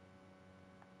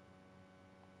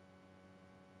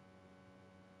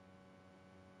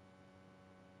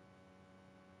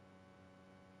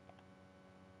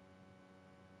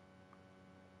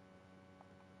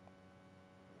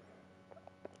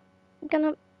 I'm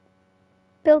going to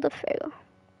build a few.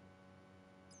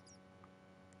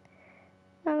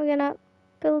 Now we're going to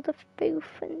build a few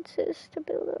fences to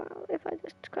build around if I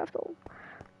just craft all.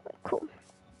 Right, cool.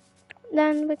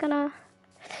 Then we're going to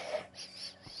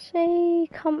say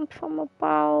come from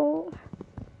about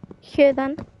here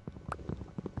then.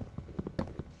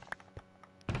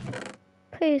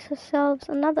 Place ourselves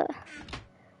another.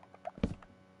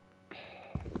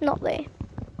 Not there.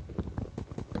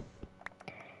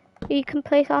 We can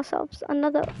place ourselves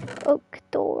another oak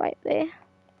door right there.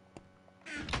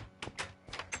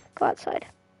 Go outside.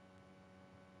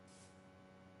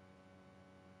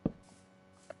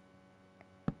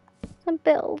 and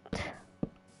build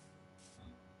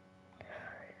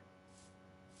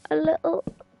a little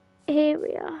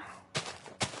area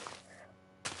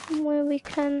where we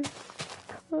can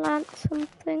plant some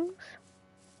things.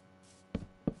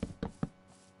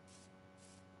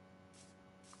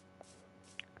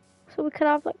 So we could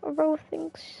have like a row of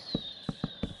things.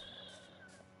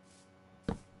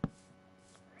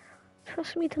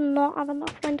 Trust me to not have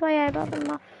enough. When do I ever have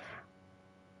enough?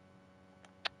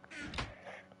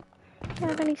 Do I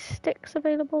have any sticks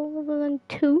available other than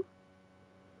 2?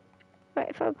 Right,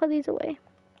 if I put these away,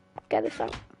 get this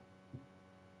out.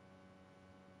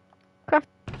 Craft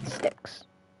sticks.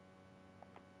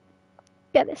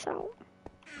 Get this out.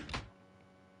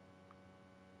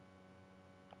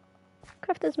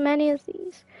 Craft as many as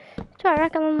these. So I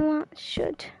reckon that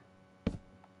should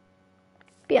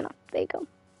be enough. There you go.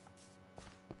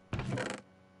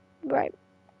 Right.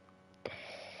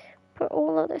 Put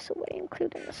all of this away,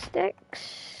 including the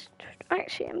sticks.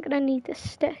 Actually, I'm gonna need the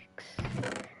sticks.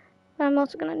 I'm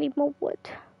also gonna need more wood.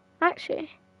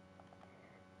 Actually,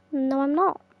 no, I'm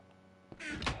not.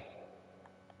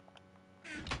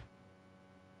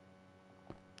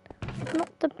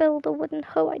 Not to build a wooden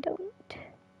hoe, I don't.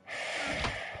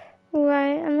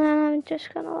 Right, and then I'm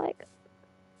just gonna like,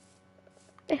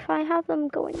 if I have them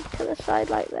going to the side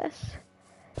like this,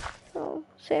 so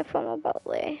say if I'm about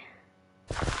there,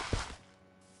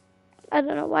 I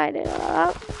don't know why I did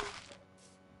that.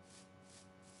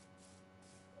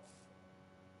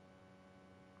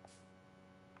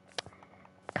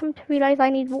 Come to realize I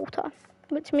need water,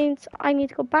 which means I need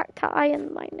to go back to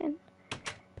iron mining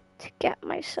to get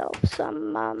myself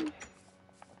some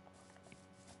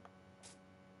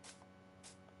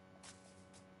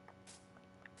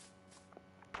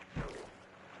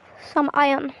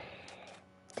iron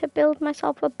to build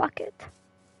myself a bucket.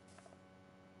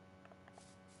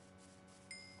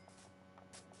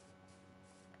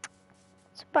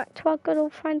 So back to our good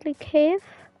old friendly cave,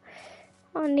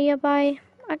 our nearby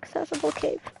accessible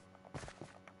cave.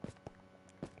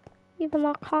 Even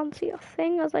though I can't see a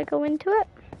thing as I go into it.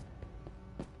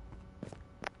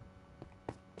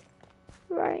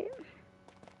 Right.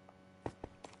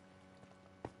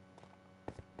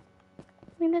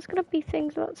 I mean, there's gonna be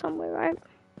things about somewhere, right?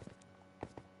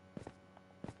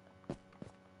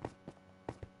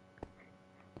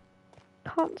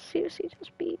 Can't seriously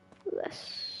just be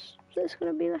this. There's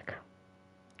gonna be like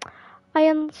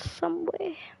iron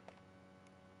somewhere.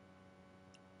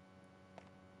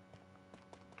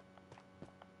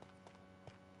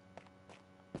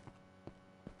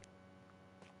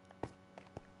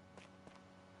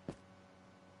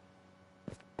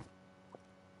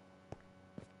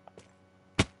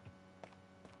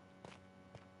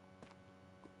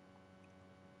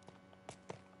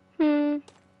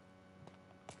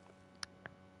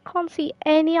 Can't see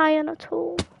any iron at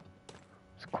all.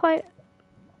 It's quite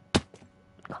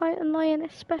annoying,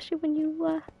 especially when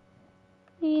you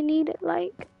need it.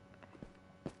 Like,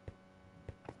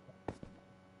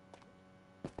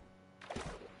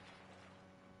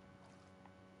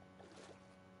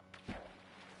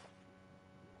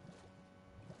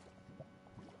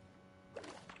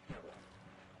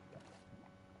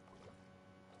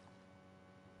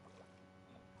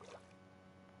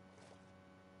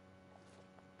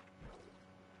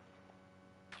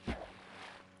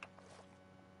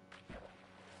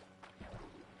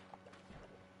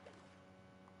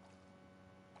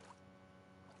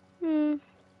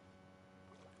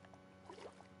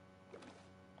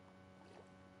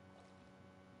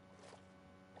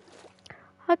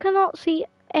 I cannot see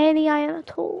any iron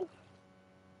at all.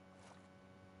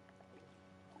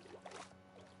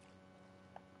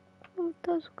 Oh, it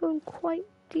does go quite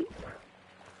deep.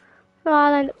 Oh,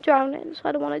 I'll end up drowning, so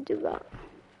I don't want to do that.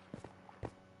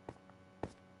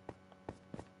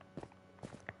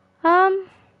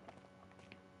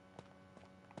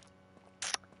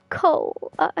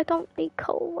 Coal. I don't need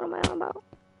coal. What am I on about?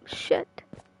 Shit.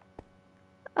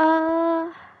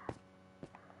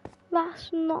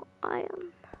 That's not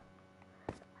iron.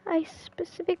 I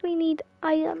specifically need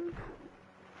iron.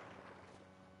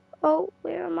 Oh,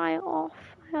 where am I off?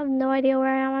 I have no idea where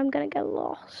I am. I'm gonna get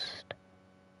lost.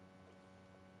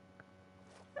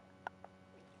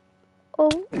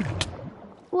 Oh.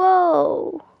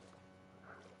 Whoa.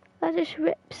 That just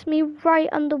rips me right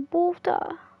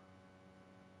underwater.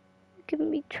 Giving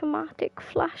me traumatic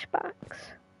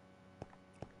flashbacks.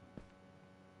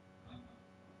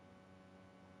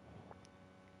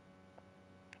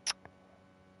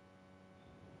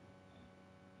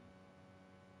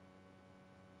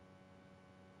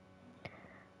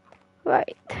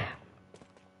 Right.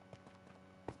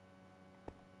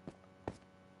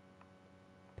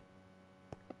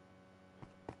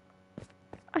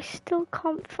 I still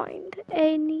can't find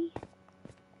any.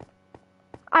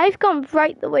 I've gone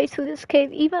right the way through this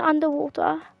cave, even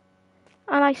underwater,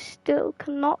 and I still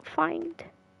cannot find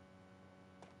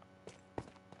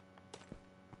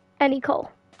any coal.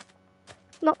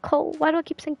 Not coal. Why do I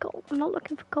keep saying coal? I'm not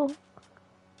looking for coal.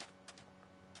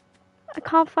 I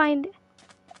can't find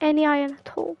any iron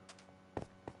at all.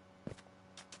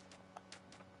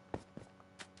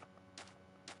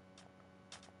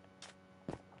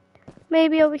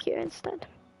 Maybe over here instead.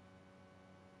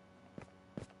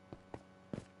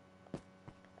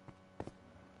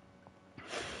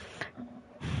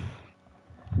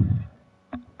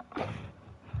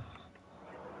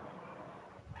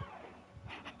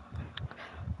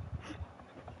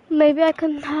 Maybe I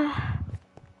can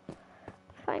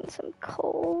find some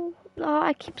coal. No,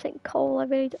 I keep saying coal. I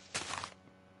really don't.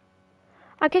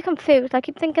 I get confused. I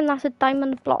keep thinking that's a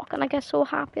diamond block, and I get so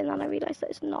happy, and then I realize that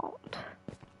it's not.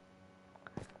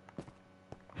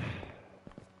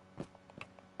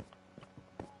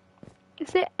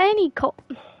 Is there any coal?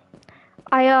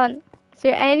 Iron. Is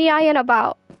there any iron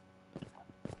about?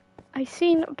 I've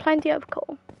seen plenty of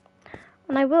coal,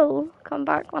 and I will come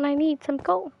back when I need some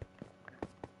coal.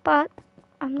 But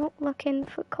I'm not looking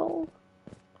for coal.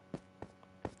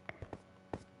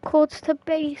 Codes to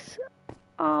base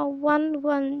are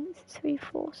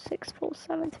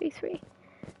 1134647333.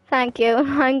 Thank you.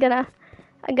 I'm gonna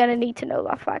need to know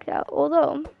that fact out.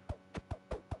 Although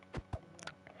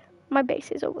my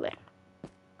base is over there.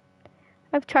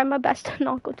 I've tried my best to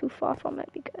not go too far from it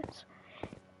because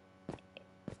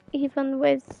even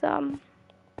with that,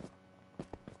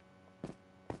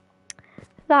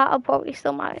 I'll probably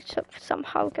still manage to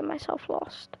somehow get myself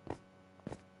lost.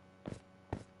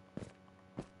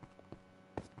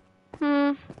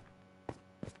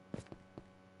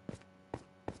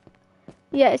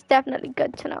 Yeah, it's definitely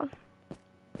good to know.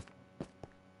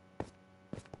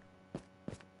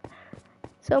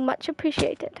 So much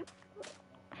appreciated.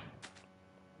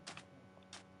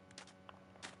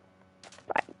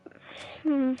 Right.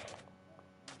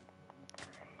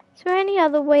 Is there any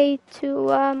other way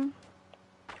to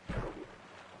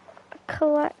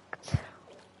collect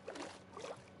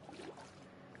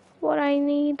what I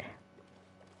need?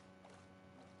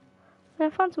 I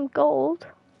found some gold.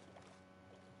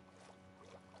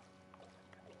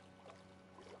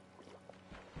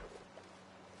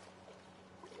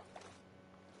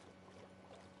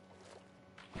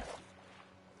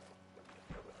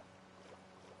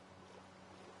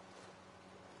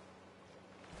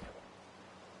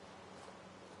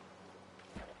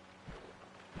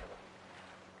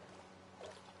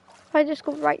 If I just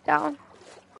go right down.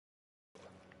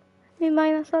 Let me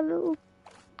minus that little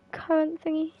current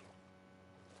thingy.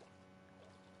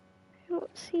 I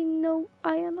don't see no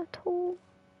iron at all.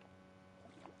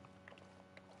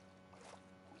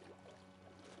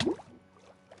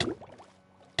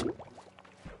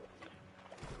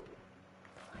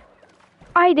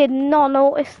 I did not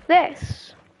notice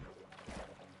this.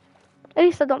 At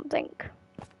least I don't think.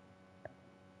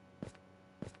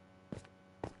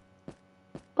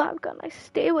 But I've got a nice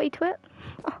stairway to it.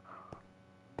 Oh.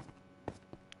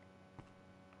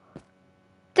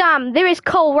 Damn, there is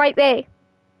coal right there.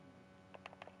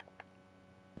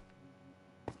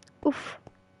 Oof.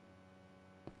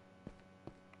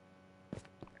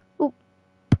 Oop.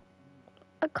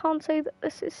 I can't say that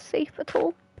this is safe at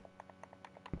all.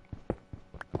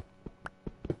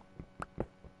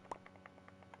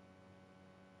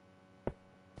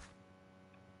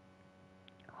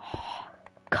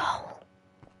 Coal.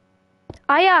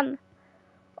 Iron.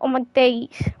 Oh my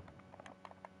days.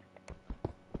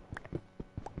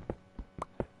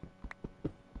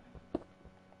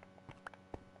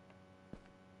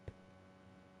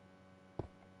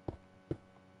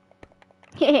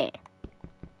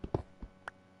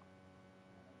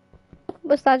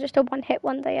 Was that just a one-hit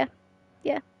one there?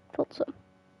 Yeah, thought so.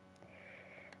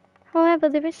 However,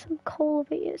 there is some coal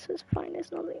over here, so it's fine.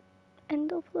 It's not the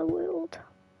end of the world.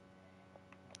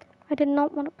 I did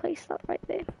not want to place that right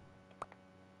there.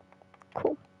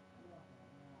 Cool.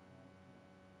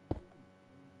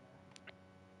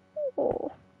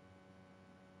 Oh.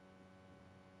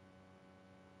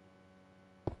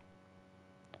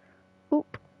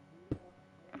 Oop.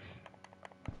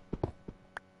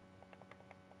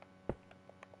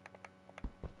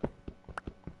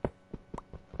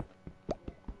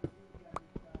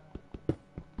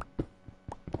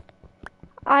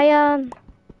 Iron.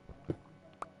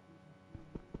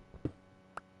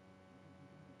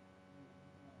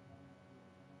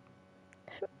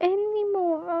 Is there any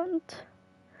more around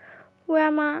where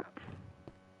I'm at?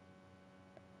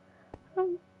 I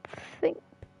don't think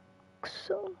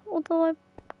so. Although I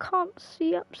can't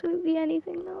see absolutely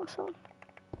anything now, so.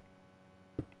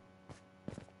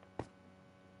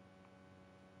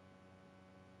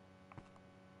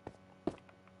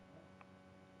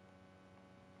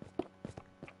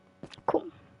 Cool.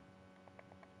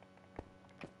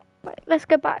 Right, let's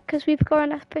get back because we've got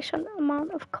an efficient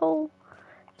amount of coal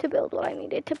to build what I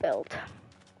needed to build.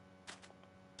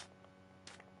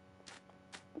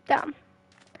 Damn.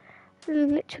 I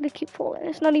literally keep falling.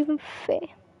 It's not even fair.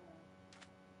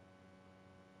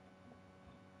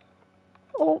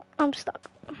 Oh, I'm stuck.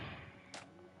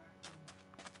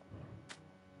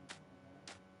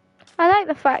 I like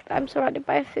the fact that I'm surrounded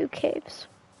by a few caves.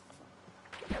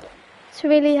 It's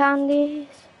really handy.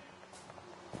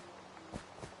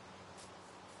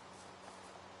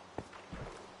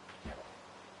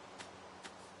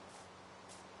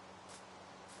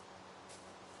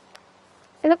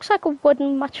 It looks like a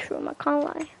wooden mushroom, I can't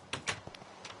lie.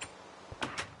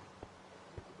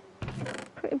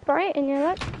 Pretty bright in here,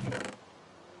 look.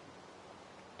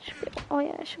 Oh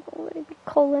yeah, there should already be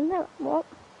coal in there. What?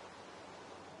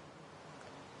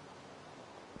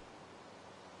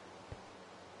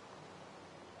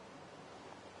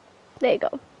 There you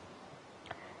go.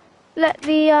 Let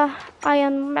the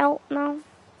iron melt now.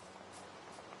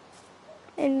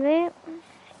 In there.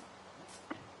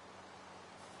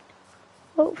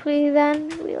 Hopefully then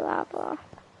we'll have our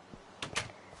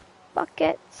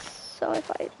buckets. So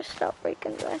if I just start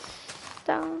breaking this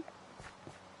down.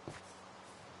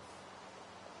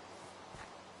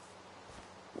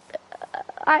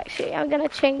 Actually, I'm gonna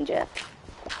change it.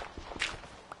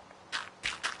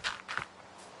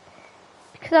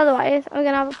 Because otherwise I'm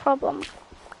gonna have a problem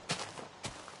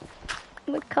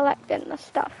with collecting the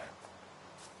stuff.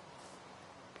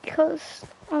 Because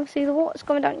obviously the water's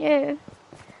coming down here.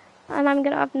 And I'm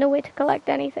gonna have no way to collect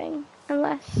anything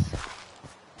unless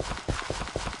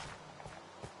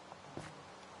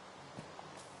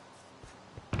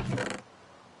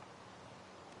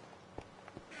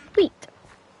wheat.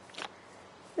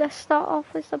 Let's start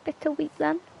off with a bit of wheat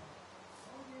then.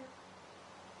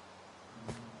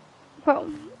 Well,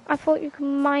 I thought you could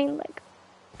mine like,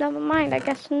 never mind, I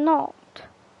guess not.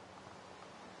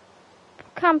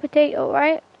 Canned potato,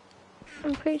 right?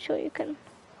 I'm pretty sure you can.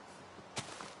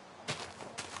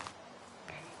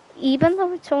 Even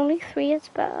though it's only 3, it's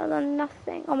better than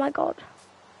nothing. Oh my god.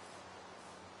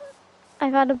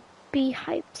 I've had a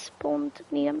beehive spawned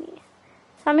near me.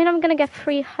 Does that mean I'm gonna get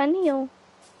free honey or?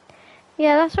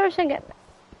 Yeah, that's what I was thinking.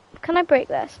 Can I break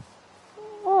this?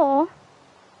 Or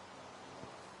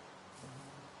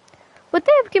would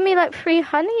they have given me like free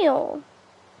honey or?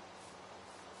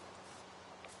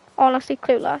 Honestly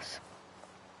clueless.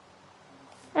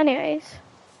 Anyways.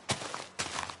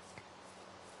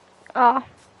 Ah.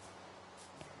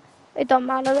 It don't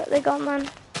matter that they gone then.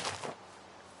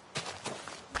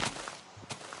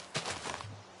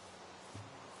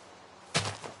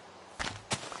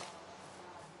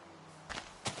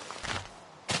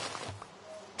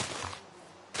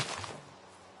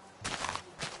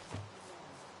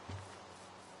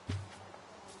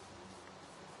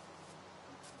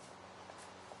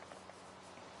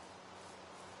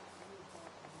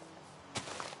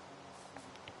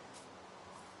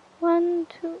 One,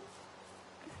 two.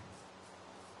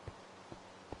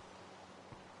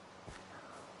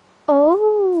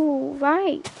 Oh,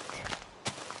 right.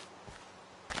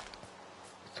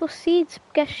 So seeds,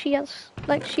 guess she has,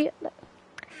 like she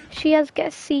has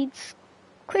get seeds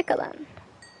quicker then.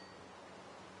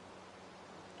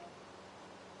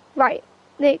 Right,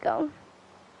 there you go.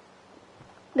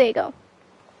 There you go.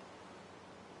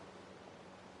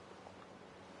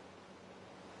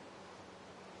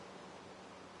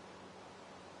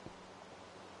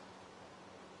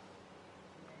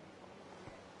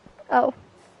 Oh.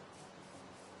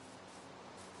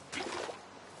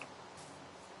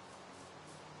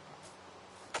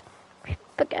 I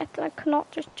forget that I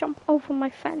cannot just jump over my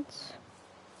fence.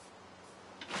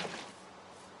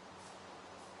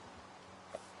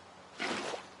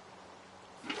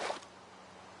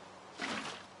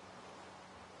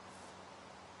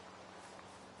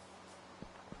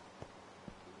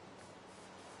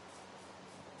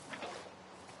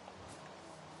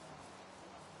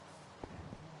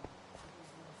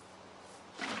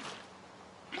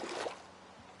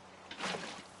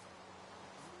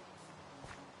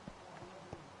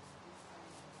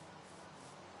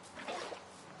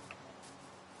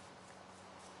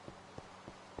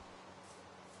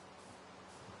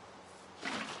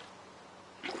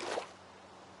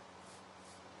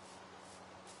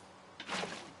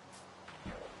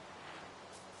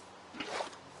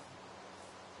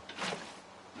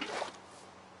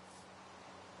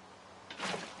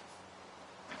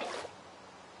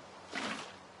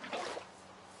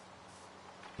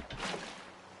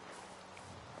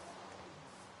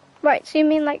 Right, so you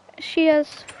mean like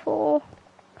shears for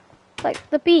like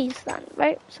the bees then,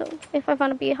 right? So if I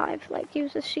found a beehive, like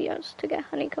use the shears to get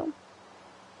honeycomb.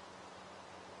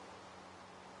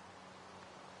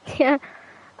 Yeah,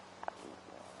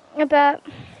 I bet.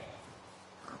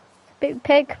 Big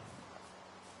pig.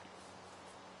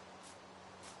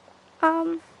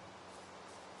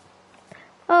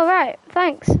 Alright,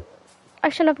 thanks. I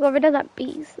shouldn't have got rid of that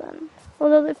bees then.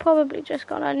 Although they've probably just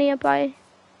gone on a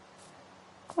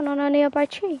nearby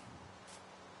tree.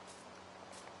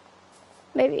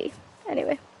 Maybe.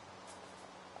 Anyway.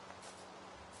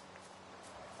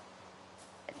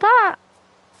 Is that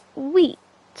wheat?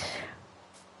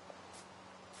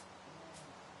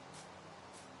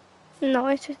 No,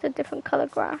 it's just a different colour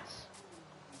grass.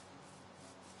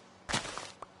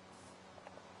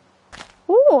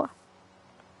 Ooh!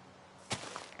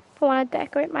 If I want to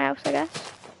decorate my house, I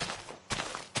guess.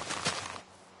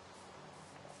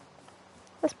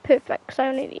 That's perfect, because I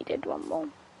only needed one more.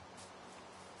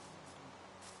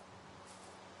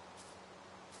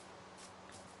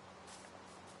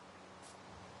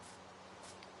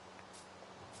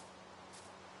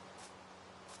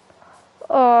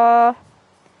 Oh,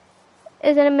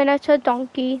 is it a miniature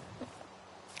donkey?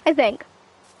 I think.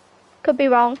 Could be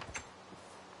wrong.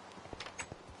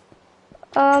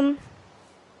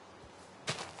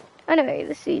 Anyway,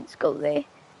 the seeds go there.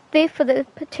 There for the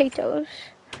potatoes.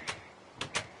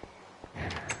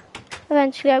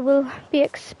 Eventually I will be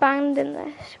expanding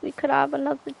this. We could have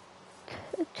another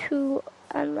 2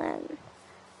 and then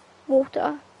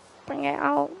water. Bring it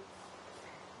out.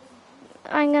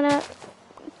 I'm gonna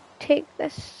take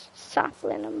this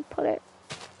sapling and put it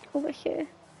over here.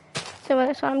 So with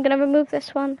this one, I'm gonna remove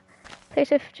this one.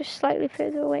 Place it just slightly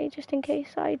further away just in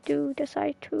case I do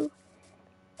decide to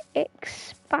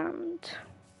expand.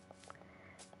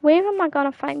 Where am I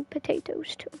gonna find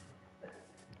potatoes to?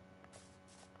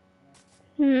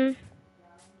 I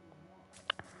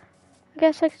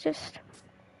guess I could just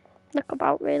look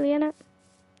about really innit?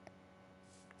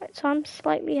 Right, so I'm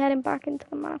slightly heading back into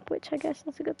the map, which I guess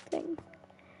is a good thing.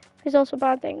 It's also a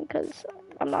bad thing because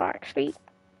I'm not actually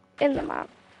in the map.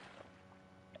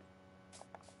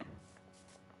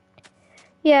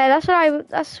 Yeah, that's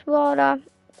what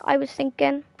I was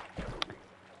thinking.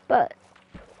 But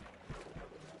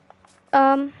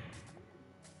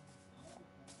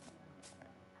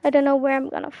I don't know where I'm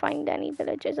gonna find any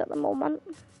villages at the moment.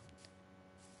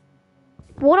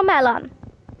 Watermelon.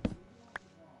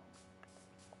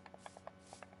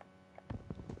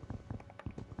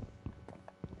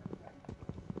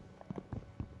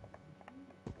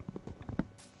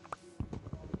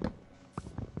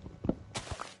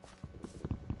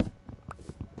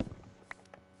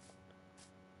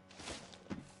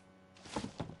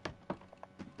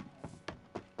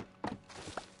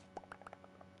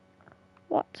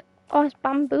 What? Oh, it's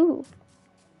bamboo.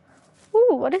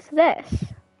 Ooh, what is this?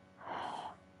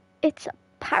 It's a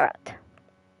parrot.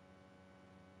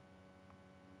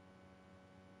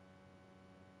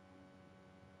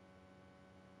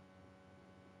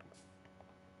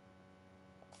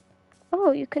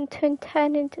 Oh, you can turn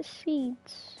 10 into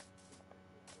seeds.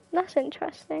 That's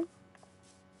interesting.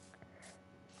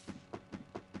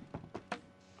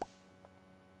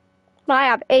 Well, I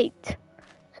have 8, so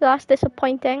that's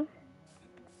disappointing.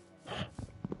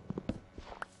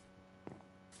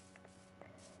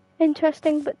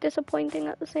 Interesting, but disappointing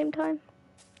at the same time.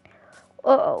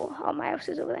 Oh, my house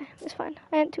is over there. It's fine.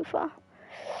 I ain't too far.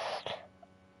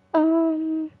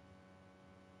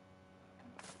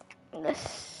 Let's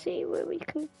see where we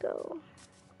can go.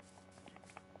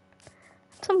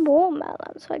 Some more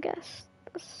melons, I guess.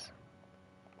 That's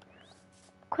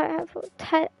quite helpful.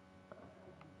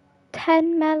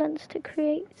 10 melons to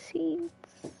create seeds.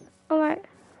 Alright.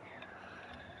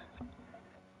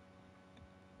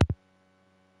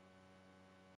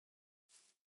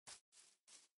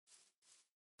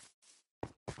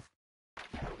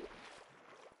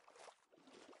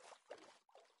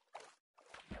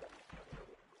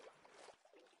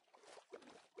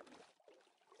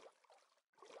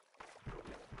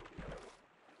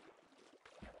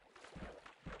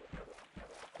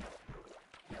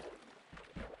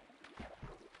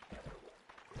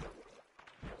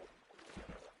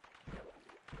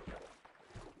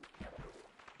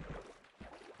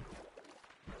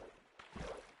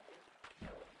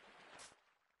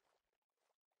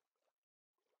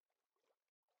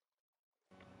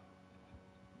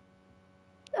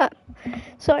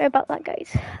 Sorry about that,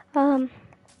 guys. I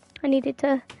needed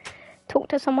to talk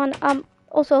to someone.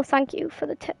 Also, thank you for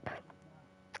the tip,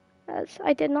 as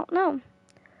I did not know.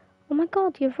 Oh my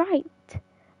god, you're right.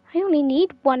 I only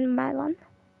need 1 melon.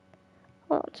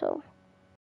 hold on, so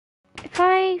if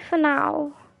I, for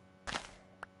now,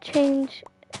 change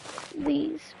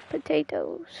these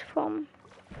potatoes from,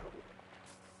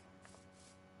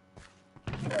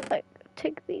 like,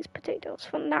 take these potatoes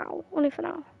for now, only for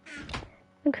now,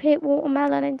 and create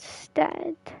watermelon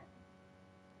instead.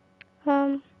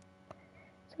 So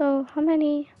how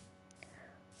many?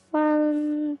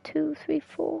 1, 2, 3,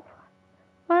 4.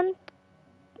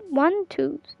 1,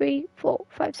 2, 3, 4,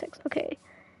 5, 6. Okay,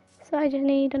 so I just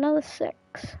need another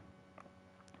 6.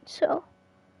 So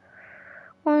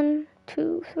 1,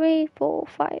 2, 3, 4,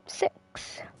 5,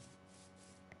 6.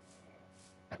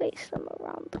 Place them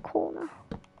around the corner.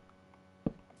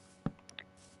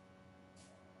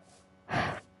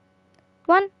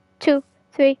 1, 2,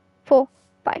 3, 4,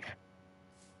 5.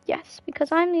 Yes,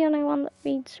 because I'm the only one that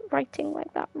reads writing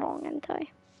like that wrong, ain't I?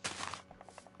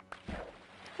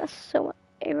 That's so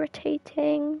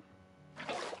irritating.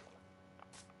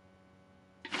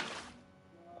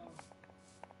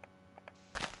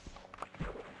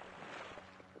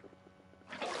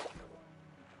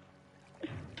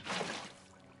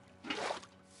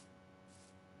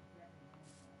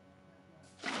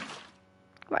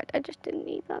 Right, I just didn't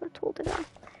need that at all, did I?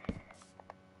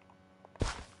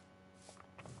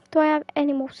 Do I have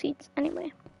any more seeds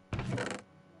anyway?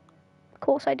 Of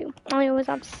course I do. I always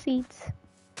have seeds.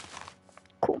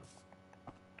 Cool.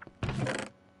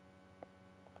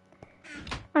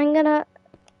 I'm gonna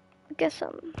get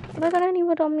some. Have I got any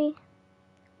wood on me?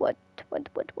 Wood.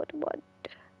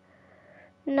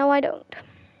 No, I don't.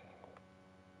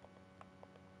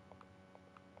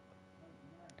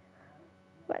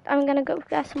 Right, I'm gonna go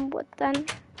get some wood then.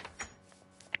 So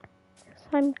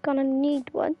I'm gonna need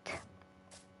wood.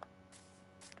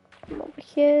 Come over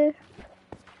here.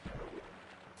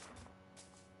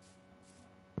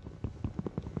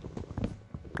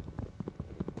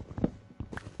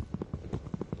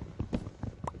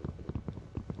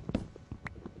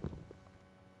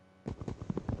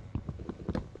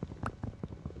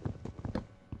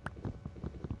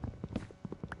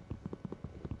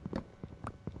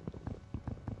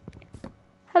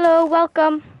 Hello,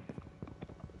 welcome.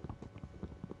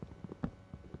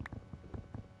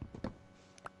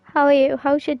 How are you?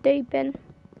 How's your day been?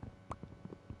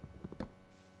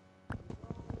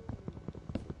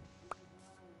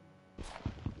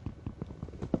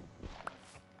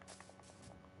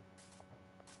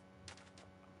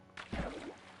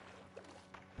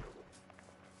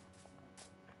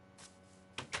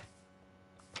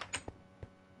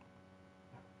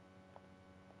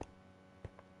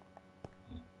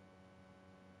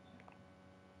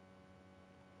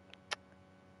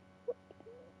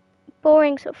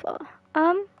 Boring so far.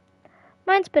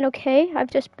 Mine's been okay. I've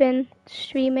just been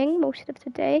streaming most of the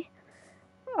day.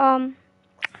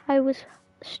 I was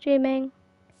streaming.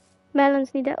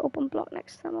 Melons need an open block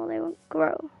next to them or they won't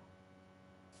grow.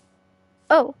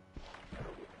 Oh,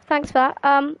 thanks for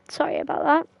that. Sorry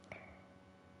about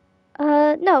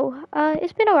that. No,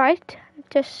 it's been alright. I've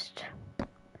just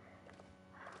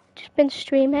been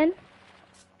streaming.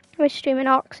 I was streaming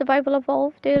Ark Survival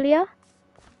Evolved earlier.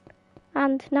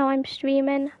 And now I'm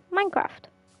streaming Minecraft.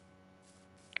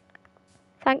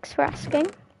 Thanks for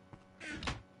asking.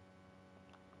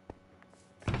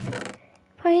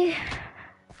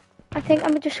 I think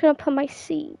I'm just gonna put my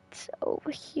seeds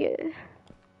over here.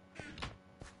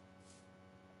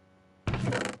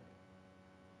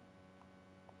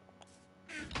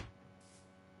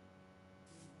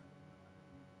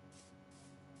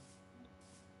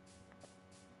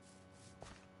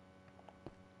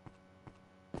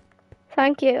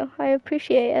 Thank you, I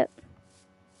appreciate it.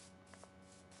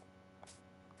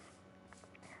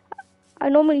 I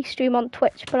normally stream on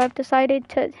Twitch, but I've decided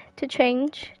to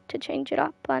change it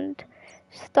up and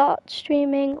start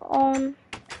streaming on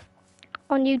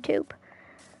YouTube.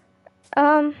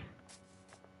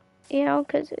 You know,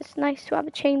 because it's nice to have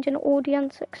a change in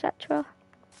audience, etc.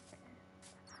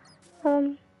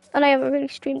 And I haven't really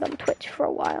streamed on Twitch for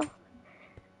a while,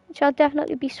 which I'll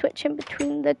definitely be switching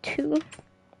between the two.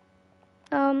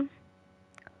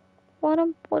 What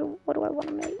do I want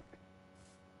to make?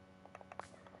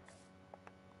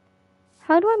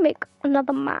 How do I make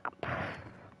another map?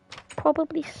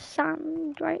 Probably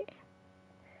sand, right?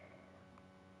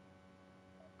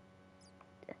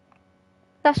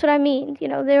 That's what I mean. You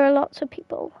know, there are lots of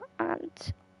people, and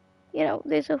you know,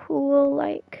 there's a whole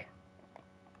like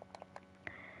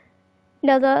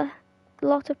another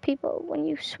lot of people when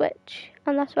you switch,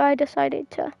 and that's why I decided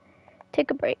to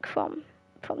take a break from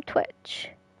Twitch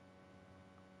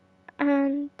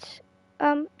and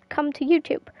come to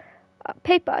YouTube.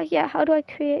 Paper, yeah. How do I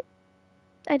create?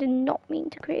 I did not mean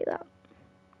to create that.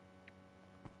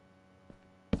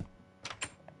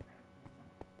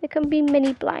 can be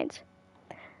mini blinds.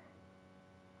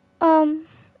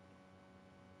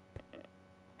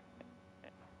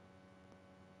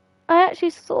 I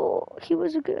actually thought he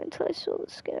was a girl until I saw the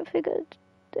skin. I figured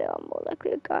they are more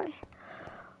likely a guy.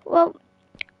 Well,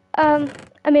 I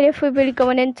mean, if we're really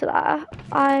going into that,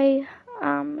 I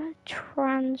am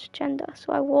transgender,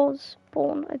 so I was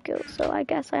born a girl, so I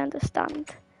guess I understand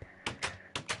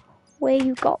where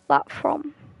you got that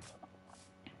from.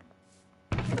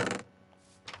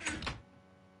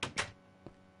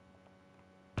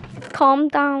 Calm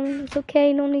down, it's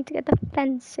okay, no need to get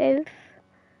defensive.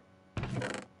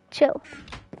 Chill.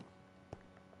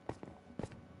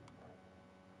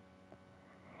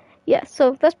 Yeah,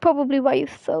 so that's probably why you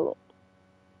thought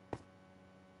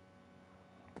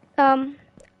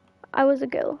I was a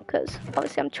girl, because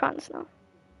obviously I'm trans now.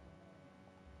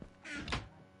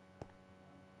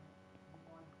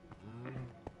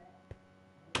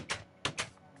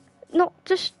 No,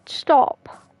 just stop.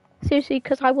 Seriously,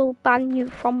 because I will ban you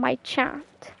from my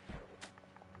chat.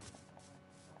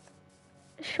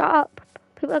 Shut up.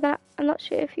 People are gonna... I'm not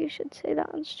sure if you should say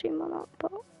that on stream or not,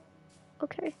 but...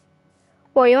 Okay.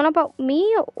 What, are you on about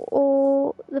me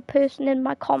or the person in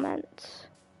my comments?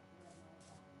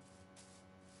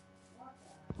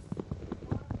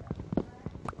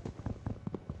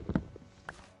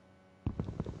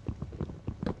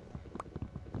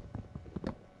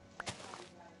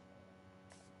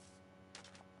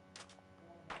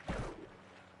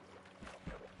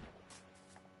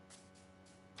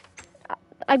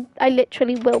 I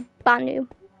literally will ban you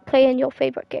playing your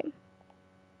favorite game.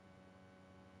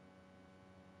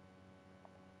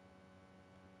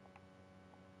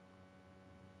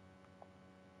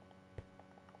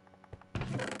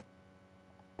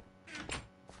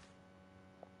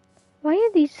 Why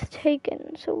are these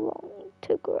taking so long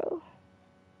to grow?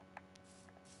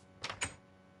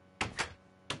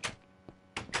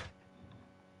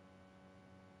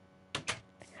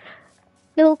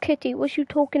 Little Kitty, was you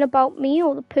talking about me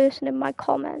or the person in my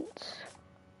comments?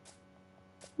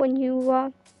 When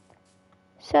you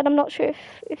said, I'm not sure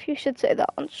if you should say that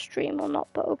on stream or not,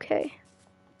 but okay.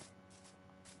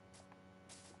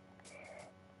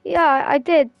 Yeah, I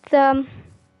did.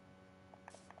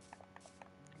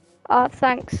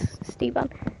 Thanks,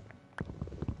 Stephen.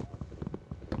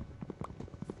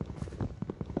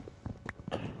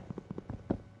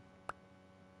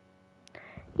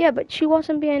 Yeah, but she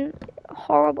wasn't being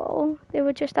horrible. They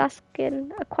were just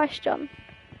asking a question,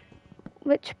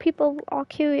 which people are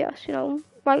curious, you know,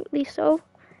 rightly so.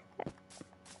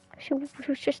 She was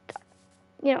just,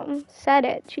 you know, said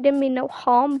it. She didn't mean no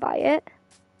harm by it.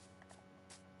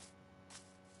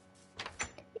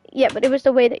 Yeah, but it was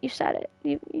the way that you said it.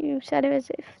 You said it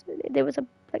as if there was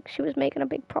like she was making a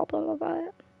big problem about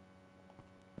it.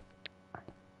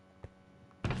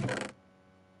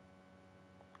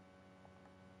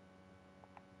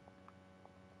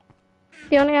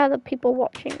 The only other people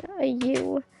watching are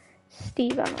you,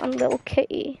 Steven, and Little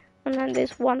Kitty. And then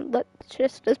there's one that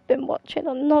just has been watching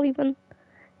and not even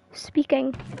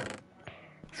speaking.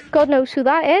 So God knows who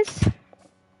that is.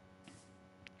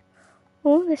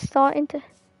 Oh, they're starting to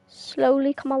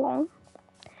slowly come along.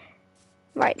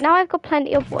 Right, now I've got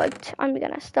plenty of wood. I'm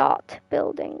gonna start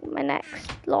building my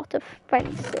next lot of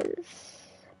fences.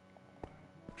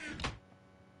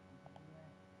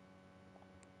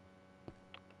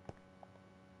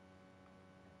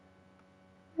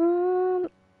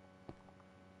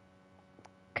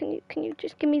 Can you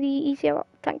just give me the easier?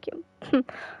 Thank you.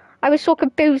 I was so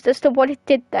confused as to what it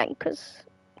did then, because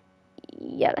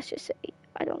yeah, let's just say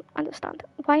I don't understand.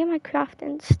 Why am I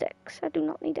crafting sticks? I do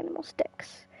not need any more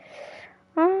sticks.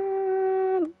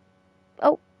 Oh,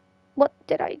 what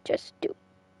did I just do?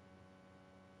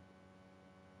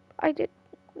 I did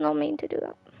not mean to do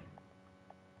that.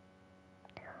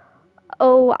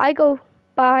 Oh, I go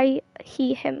by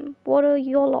he, him. What are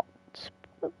your lots?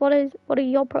 What are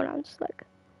your pronouns like?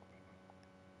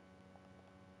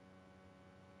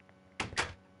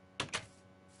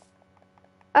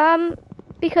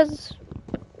 Because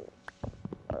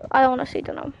I honestly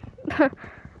don't know.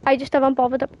 I just haven't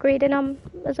bothered upgrading them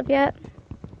as of yet.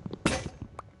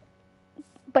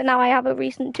 But now I have a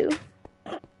reason to.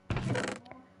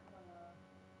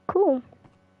 Cool.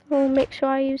 I'll make sure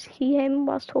I use he, him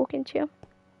whilst talking to you.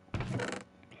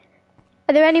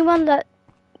 Are there anyone that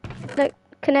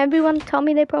can everyone tell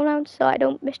me their pronouns so I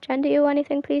don't misgender you or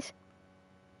anything, please?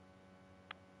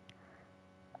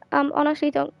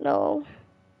 Honestly don't know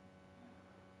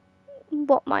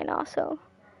what mine are, so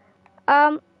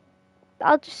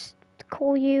I'll just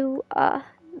call you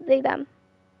they, them,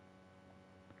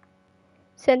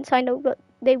 since I know that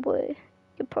they were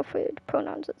your preferred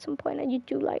pronouns at some point, and you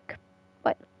do like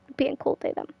being called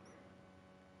they them.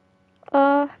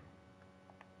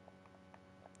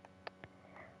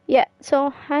 Yeah,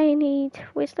 so I need,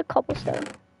 where's the cobblestone?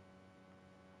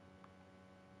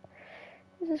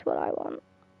 This is what I want.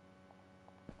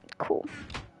 Cool.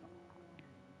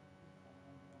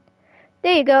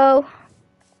 There you go.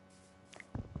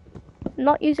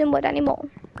 Not using wood anymore.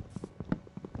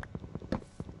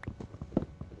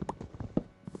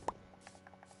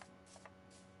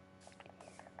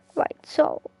 Right,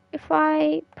 so if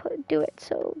I do it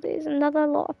so there's another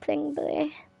lot of thing there.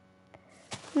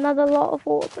 Another lot of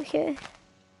water here.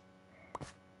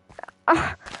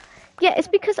 Yeah, it's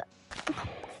because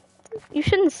you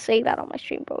shouldn't say that on my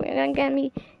stream, bro. You're gonna get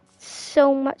me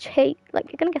so much hate.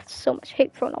 Like, you're gonna get so much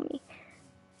hate thrown on me.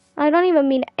 I don't even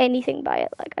mean anything by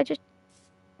it. Like, I just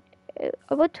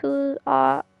about to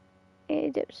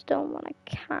dip stone when I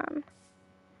can.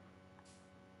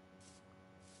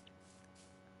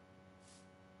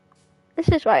 This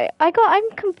is right.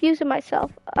 I'm confusing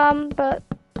myself. But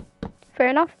fair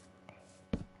enough.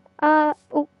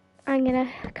 Oh, I'm gonna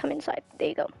come inside. There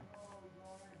you go.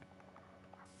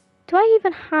 Do I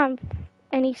even have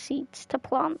any seeds to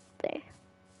plant there?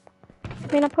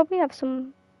 I mean, I probably have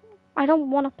some. I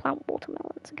don't want to plant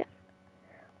watermelons again.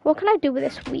 What can I do with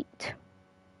this wheat?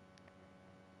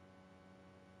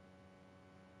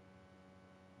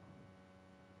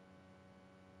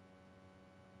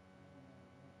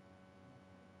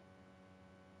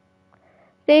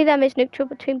 They them is neutral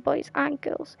between boys and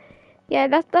girls. Yeah,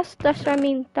 that's what I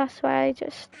mean. That's why I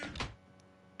just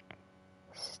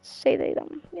say they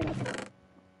them. You know.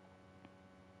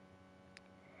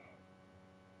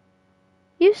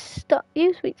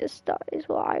 Use wheat to start is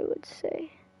what I would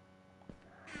say.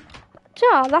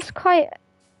 Yeah, that's quite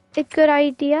a good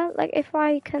idea. Like, if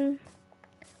I can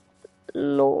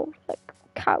lure like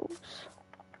cows.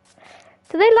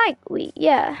 Do they like wheat?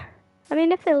 Yeah. I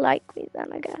mean, if they like wheat,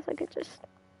 then I guess I could just.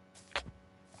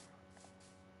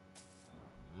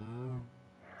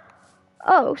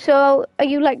 Oh, so are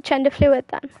you like gender fluid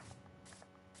then?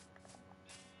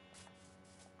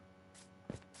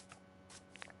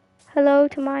 Hello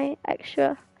to my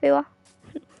extra viewer.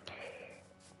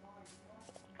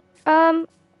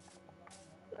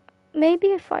 Maybe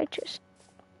if I just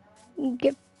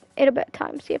give it a bit of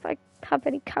time, see if I have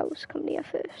any cows come near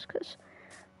first, because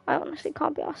I honestly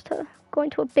can't be asked to go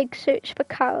into a big search for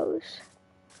cows.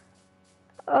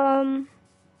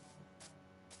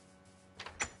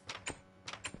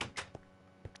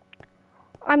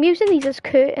 I'm using these as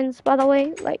curtains, by the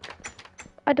way. Like,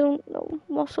 I don't know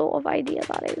what sort of idea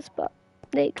that is, but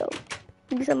there you go.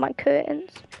 These are my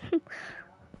curtains.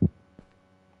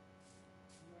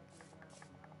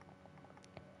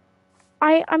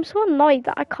 I'm so annoyed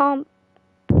that I can't,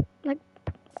 like,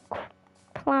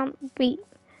 plant wheat.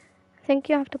 I think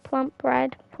you have to plant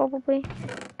bread, probably.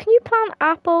 Can you plant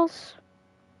apples?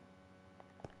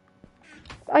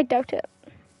 I doubt it.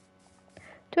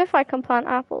 Do if I can plant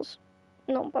apples?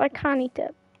 No, but I can't eat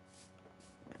it.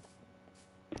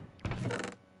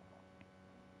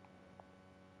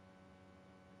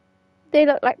 They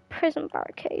look like prison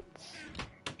barricades.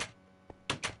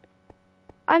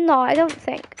 I don't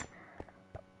think.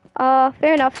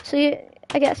 Fair enough. So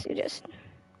I guess you just.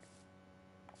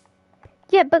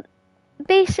 Yeah, but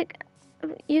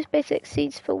use basic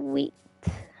seeds for wheat.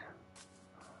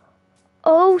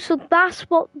 Oh, so that's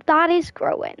what that is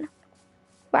growing.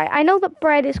 Right, I know that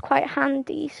bread is quite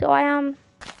handy, so I am,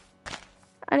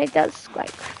 and it does like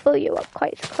fill you up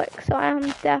quite quick, so I am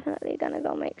definitely gonna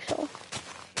go make sure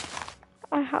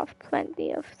I have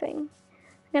plenty of things.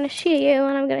 I'm gonna shear you,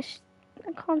 and I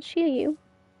can't shear you.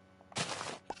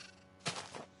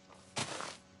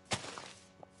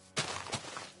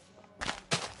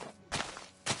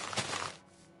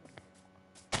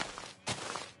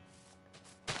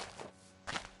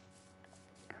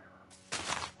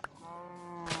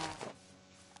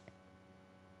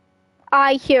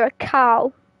 I hear a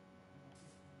cow.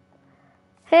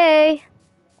 Hey,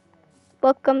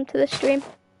 welcome to the stream.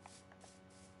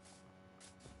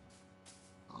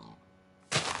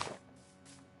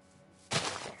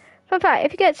 Fun fact,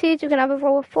 if you get seeds, you can have a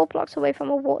row of 4 blocks away from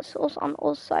a water source on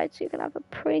all sides, so you can have a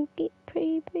pretty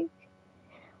big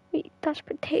dashed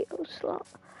potato slot.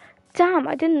 Damn,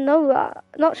 I didn't know that.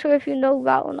 Not sure if you know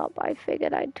that or not, but I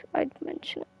figured I'd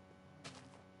mention it.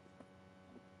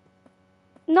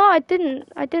 No, I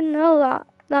didn't. I didn't know that.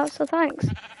 No, so thanks.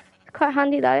 It's quite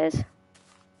handy, that is.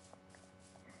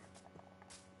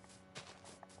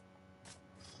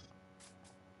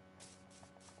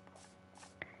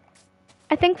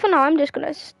 I think for now I'm just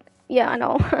gonna. Yeah, I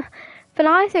know. For For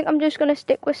now, I think I'm just gonna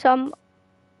stick with some.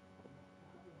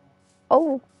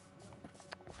 Oh.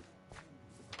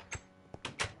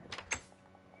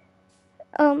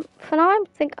 For now, I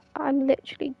think I'm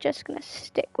literally just gonna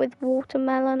stick with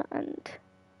watermelon and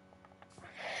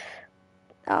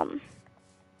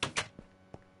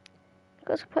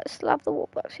because I put a slab of the wall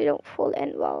back so you don't fall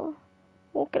in while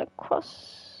walking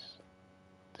across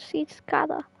the seeds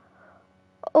gather.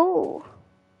 Oh.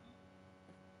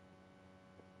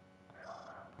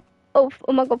 Oh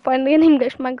my god, finally an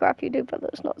English Minecraft YouTuber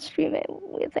that's not streaming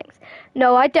weird things.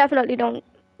 No, I definitely don't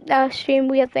stream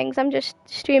weird things. I'm just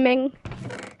streaming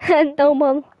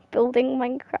normal building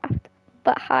Minecraft.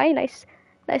 But hi, nice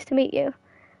to meet you.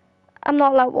 I'm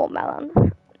not allowed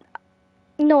watermelon.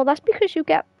 No, that's because you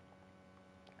get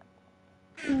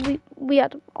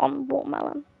weird on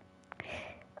watermelon.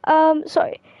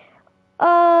 Sorry.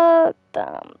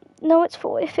 Damn. No, it's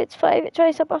 4. If it's 5, it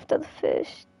dries up after the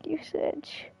first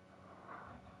usage.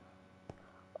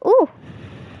 Ooh,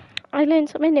 I learn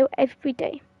something new every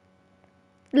day.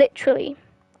 Literally.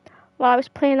 While I was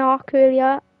playing Ark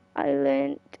earlier, I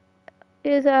learned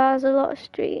there's a lot of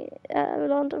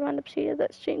random studio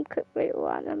that stream clickbait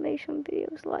or animation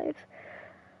videos live.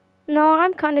 No,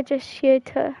 I'm kind of just here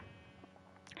to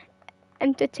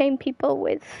entertain people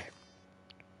with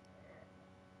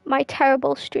my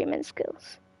terrible streaming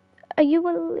skills. Are you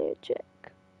allergic?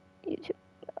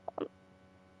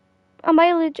 Am I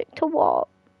allergic to what?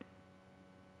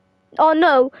 Oh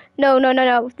no.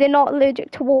 They're not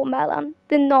allergic to watermelon.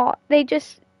 They're not. They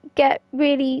just get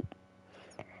really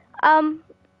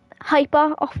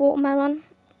hyper off watermelon.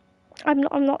 I'm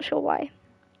not sure why.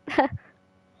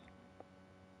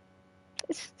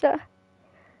 It's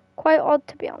quite odd,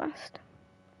 to be honest.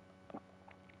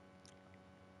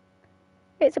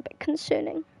 It's a bit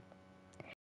concerning.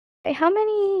 Okay, how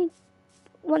many?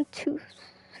 1, 2,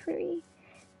 3.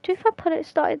 Do if I put it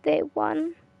started there?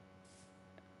 1,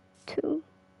 2,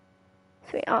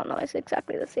 3. Oh no, it's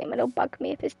exactly the same. It'll bug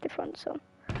me if it's different. So,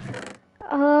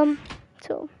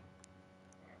 so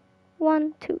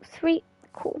 1, 2, 3.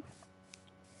 Cool.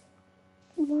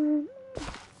 1.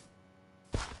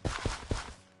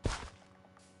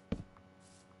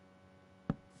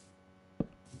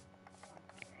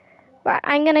 Right,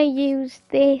 I'm gonna use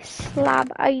this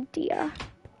slab idea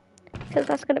because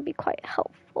that's gonna be quite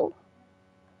helpful.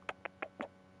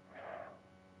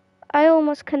 I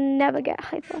almost can never get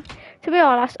hyper. To be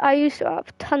honest, I used to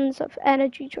have tons of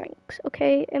energy drinks,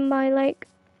 okay, in my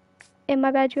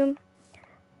bedroom.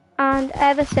 And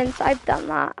ever since I've done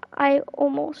that, I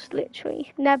almost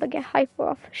literally never get hyper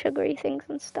off sugary things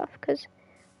and stuff because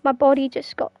my body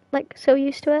just got so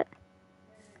used to it.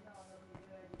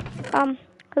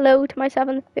 Hello to my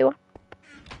 7th viewer.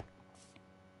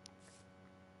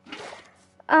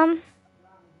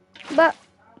 But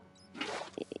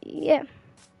yeah.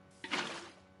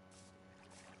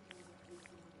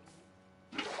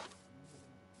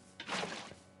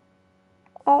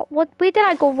 Oh, where did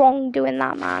I go wrong doing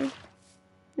that, man?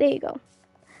 There you go.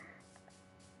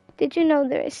 Did you know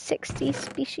there is 60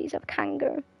 species of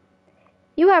kangaroo?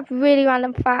 You have really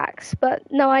random facts,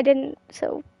 but no, I didn't.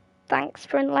 So thanks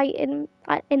for enlightening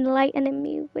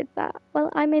me with that. Well,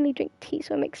 I mainly drink tea,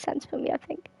 so it makes sense for me, I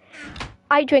think.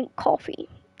 I drink coffee,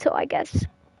 so I guess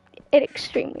it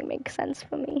extremely makes sense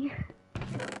for me.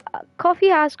 Coffee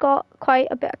has got quite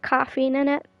a bit of caffeine in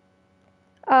it.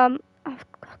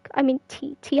 I mean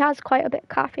tea. Tea has quite a bit of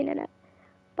caffeine in it.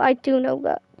 But I do know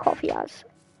that coffee has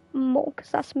more,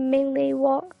 because that's mainly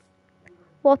what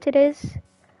it is.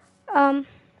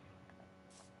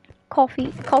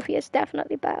 Coffee is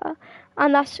definitely better.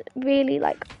 And that's really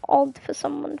odd for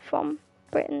someone from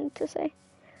Britain to say.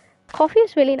 Coffee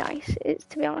is really nice.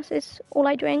 To be honest, it's all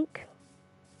I drink.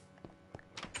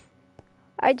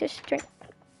 I just drink.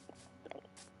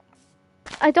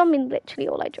 I don't mean literally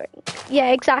all I drink.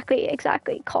 Yeah, exactly.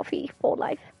 Coffee for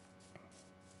life.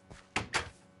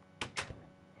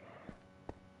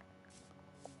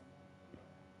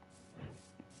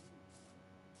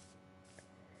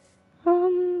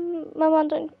 My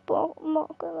wandering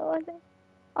mark, I think.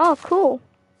 Oh, cool.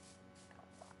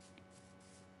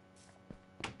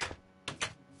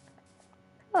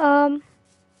 How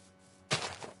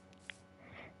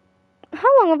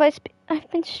long have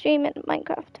I've been streaming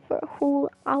Minecraft for a whole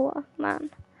hour, man.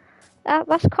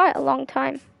 That's quite a long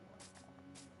time.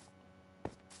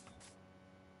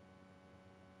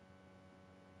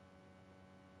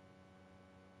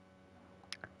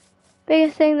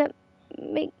 Biggest thing that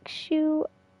makes you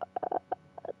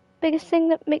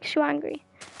angry.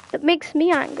 That makes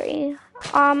me angry.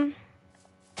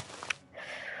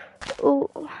 Ooh.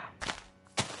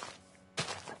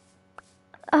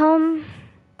 To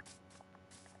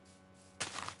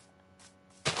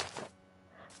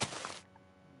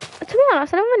be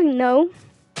honest, I don't really know.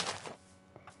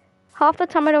 Half the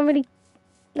time I don't really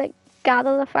like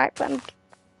gather the fact that I'm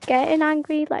getting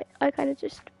angry. Like, I kind of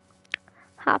just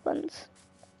happens.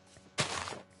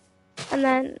 And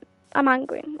then I'm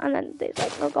angry, and then there's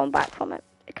like no going back from it.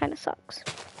 It kind of sucks.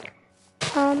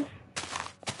 But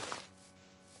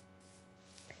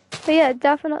yeah,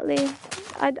 definitely,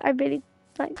 I really,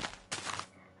 like,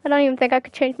 I don't even think I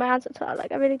could change my answer to that.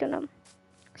 Like, I really don't know.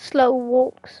 Slow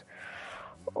walks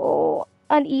or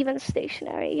uneven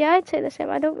stationary. Yeah, I'd say the same.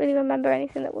 I don't really remember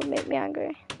anything that would make me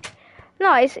angry.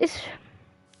 No, it's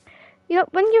you know,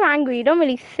 when you're angry, you don't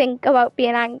really think about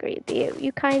being angry, do you?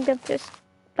 You kind of just,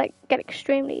 like, get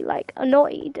extremely, like,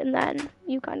 annoyed, and then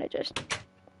you kind of just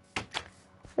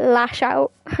lash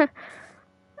out.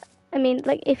 I mean,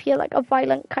 like, if you're, like, a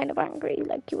violent kind of angry,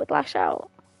 like, you would lash out.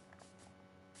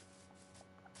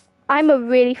 I'm a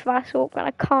really fast walker, and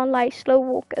I can't lie, slow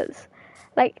walkers.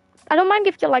 Like, I don't mind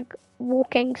if you're, like,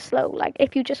 walking slow, like,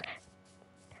 if you just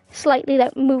slightly,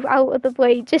 like, move out of the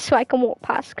way just so I can walk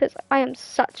past, because I am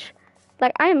such,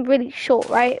 like, I am really short,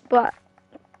 right? But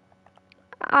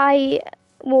I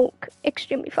walk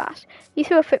extremely fast. You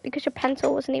threw a fit because your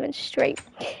pencil wasn't even straight.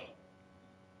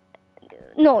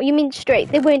 No, you mean straight.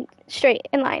 They weren't straight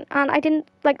in line. And I didn't,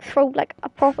 like, throw, like, a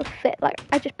proper fit. Like,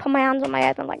 I just put my hands on my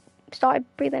head and, like, started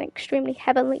breathing extremely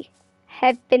heavily.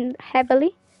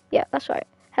 Heavily? Yeah, that's right.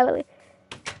 Heavily.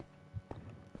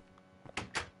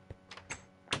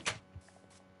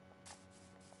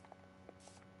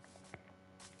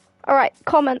 Alright,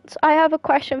 comments. I have a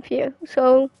question for you.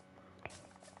 So,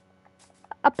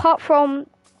 apart from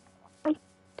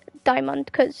Diamond,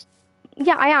 because,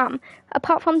 yeah, I am.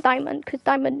 Apart from Diamond, because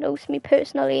Diamond knows me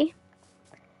personally,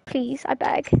 please, I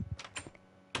beg,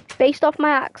 based off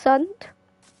my accent,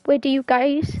 where do you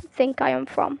guys think I am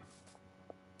from?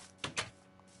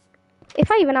 If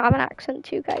I even have an accent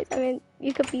to you guys, I mean,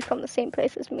 you could be from the same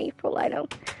place as me, for all I know.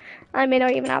 I may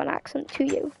not even have an accent to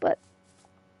you, but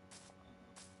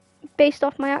based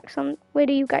off my accent, where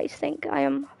do you guys think I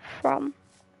am from?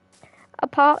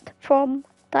 Apart from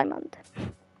Diamond.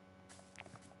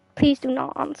 Please do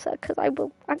not answer, because I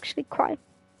will actually cry.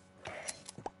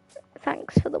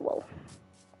 Thanks for the wool.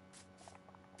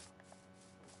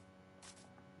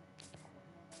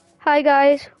 Hi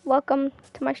guys, welcome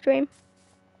to my stream.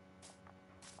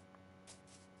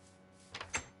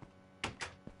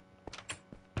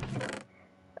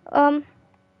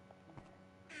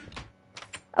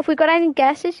 Have we got any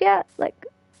guesses yet? Like,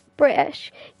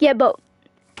 British? Yeah, but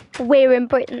we're in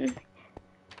Britain.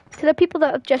 To the people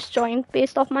that have just joined,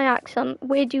 based off my accent,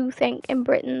 where do you think in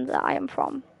Britain that I am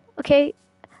from? Okay?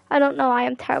 I don't know, I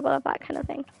am terrible at that kind of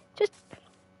thing. Just,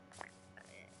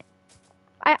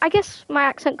 I guess my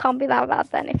accent can't be that bad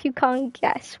then, if you can't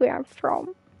guess where I'm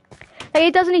from. Like,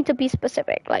 it doesn't need to be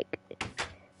specific, like,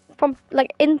 from,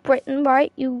 like, in Britain,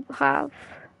 right, you have,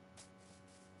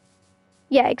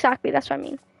 yeah, exactly, that's what I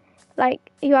mean.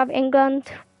 Like, you have England,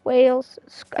 Wales,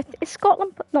 is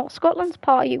Scotland, no, Scotland's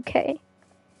part of UK.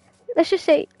 Let's just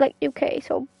say, like, UK,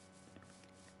 so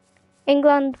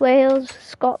England, Wales,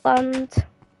 Scotland,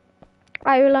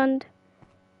 Ireland,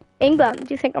 England.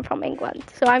 Do you think I'm from England?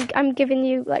 So I'm giving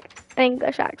you, like, an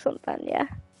English accent then, yeah?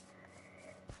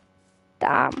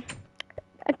 Damn.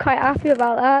 I'm quite happy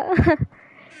about that.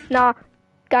 Nah,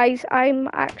 guys, I'm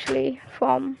actually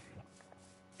from,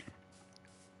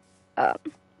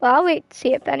 well, I'll wait to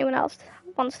see if anyone else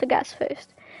wants to guess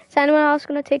first. Is anyone else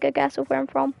going to take a guess of where I'm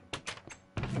from?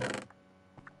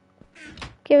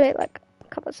 Give it, like, a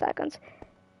couple of seconds.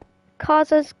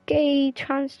 Karza's gay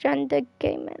transgender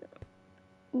gaming.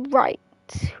 Right.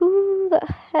 Who the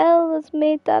hell has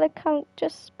made that account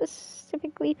just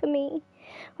specifically for me?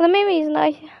 Well, the main reason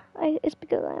is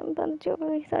because I am banned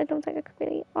geography, so I don't think I could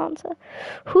really answer.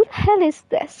 Who the hell is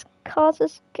this?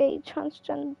 Karza's gay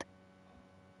transgender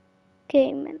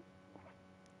gaming.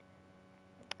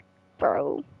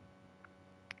 Bro.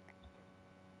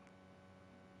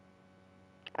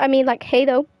 I mean, like, hey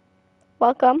though.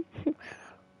 Welcome.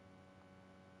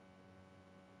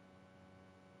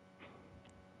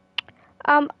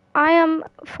 I am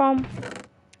from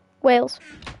Wales.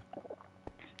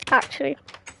 Actually.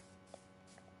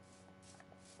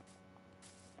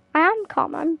 I am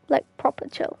calm, I'm, like, proper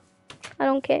chill. I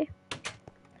don't care.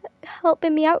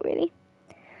 Helping me out, really.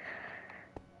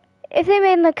 If they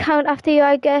made an account after you,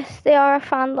 I guess they are a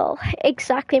fan, lol.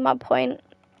 Exactly my point.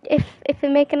 If they're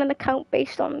making an account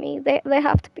based on me, they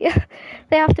have to be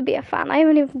a fan. I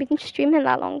haven't even been streaming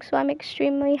that long, so I'm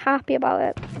extremely happy about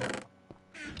it.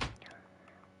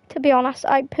 To be honest,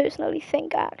 I personally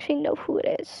think I actually know who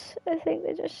it is. I think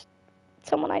they're just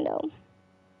someone I know.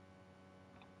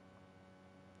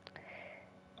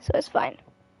 So it's fine.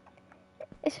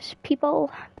 It's just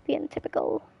people being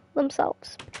typical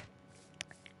themselves.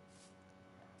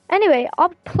 Anyway, our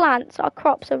plants, our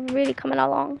crops are really coming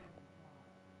along.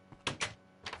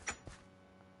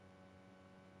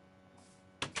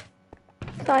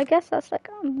 So I guess that's like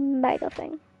a mega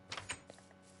thing.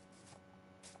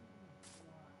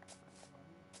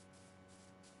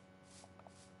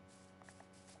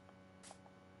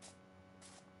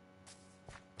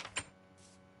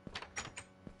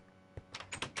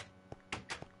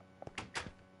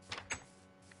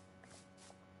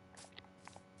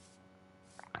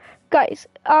 Guys,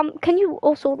 can you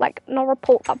also like not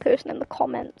report that person in the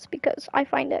comments, because I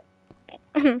find it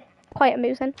quite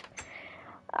amusing.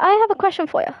 I have a question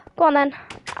for you. Go on then,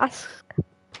 ask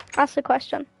the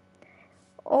question.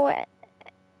 Or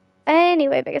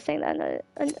anyway, biggest thing that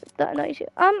annoys you.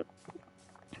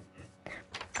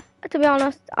 To be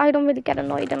honest, I don't really get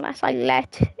annoyed unless I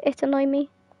let it annoy me.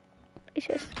 It's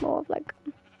just more of like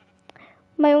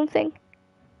my own thing.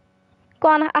 Go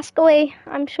on, ask away.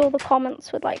 I'm sure the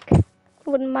comments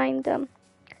wouldn't mind a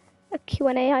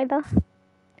Q&A either.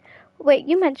 Wait,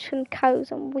 you mentioned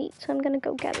cows and wheat, so I'm gonna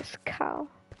go get this cow.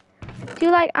 Do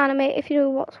you like anime? If you do,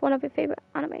 what's one of your favorite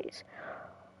animes?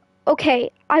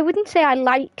 Okay, I wouldn't say I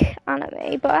like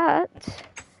anime, but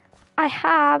I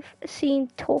have seen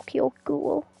Tokyo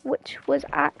Ghoul, which was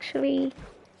actually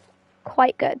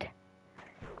quite good.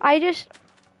 I just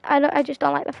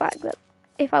don't like the fact that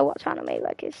if I watch anime,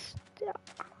 like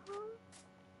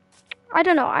I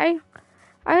don't know.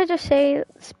 I would just say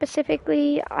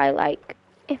specifically I like,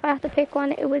 if I have to pick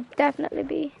one, it would definitely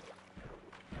be.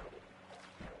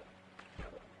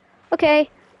 Okay,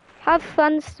 have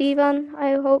fun, Steven.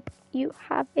 I hope you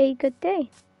have a good day.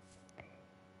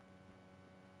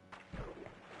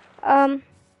 Are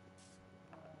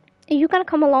you gonna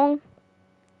come along?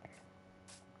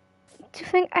 Do you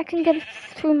think I can get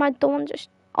through my door and just...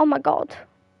 Oh my god.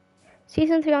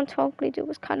 Season 3 on Tokyo Ghoul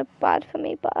was kind of bad for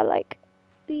me, but I like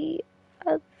the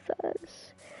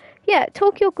others. Yeah,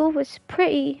 Tokyo Ghoul was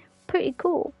pretty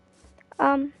cool.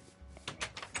 But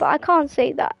I can't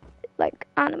say that like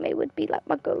anime would be like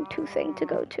my go-to thing to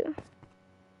go to.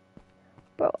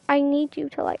 Bro, I need you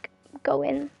to like go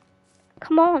in.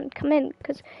 Come on, come in,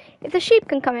 because if the sheep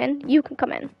can come in, you can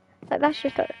come in. Like that's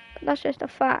just a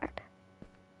fact.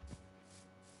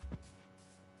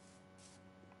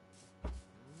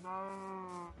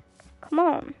 Come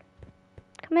on.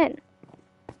 Come in.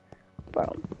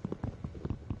 Bro.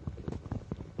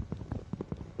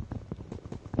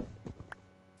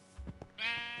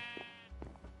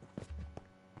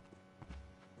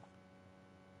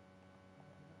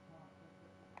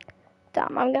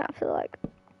 Damn, I'm gonna have to like...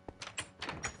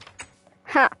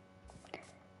 Ha!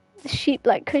 The sheep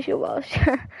like, cause you're Welsh.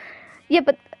 Yeah,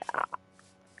 but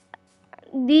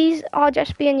these are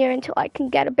just being here until I can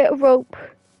get a bit of rope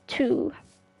to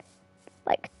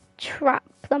like trap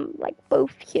them like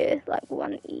both here, like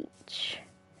one each.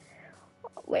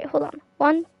 Wait, hold on.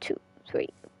 1, 2, 3,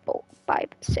 4, 5,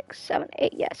 6, 7,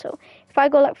 8. Yeah, so if I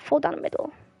go like 4 down the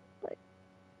middle, like,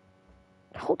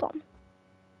 hold on.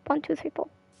 1, 2, 3, 4.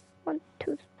 1,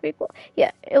 2, 3, 4.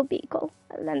 Yeah, it'll be equal.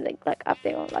 And then they like up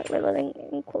there on like little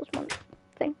equals one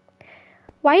thing.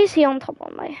 Why is he on top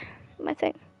of my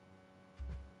thing?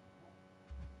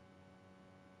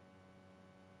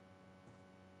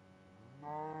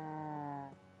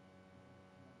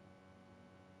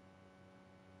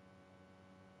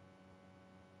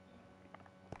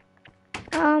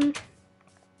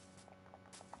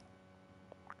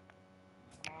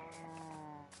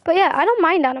 But yeah, I don't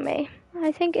mind anime.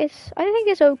 I think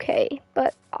it's okay.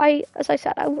 But as I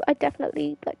said, I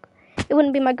definitely like, it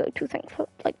wouldn't be my go-to thing for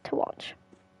like to watch.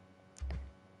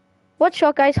 What's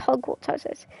your guys' Hogwarts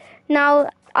houses?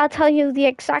 Now I'll tell you the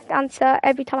exact answer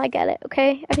every time I get it.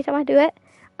 Okay, every time I do it,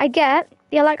 I get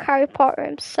like Harry Potter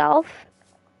himself.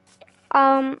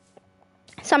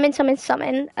 Summon,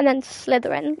 and then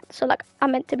Slytherin. So like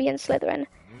I'm meant to be in Slytherin.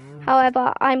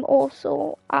 However, I'm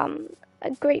also a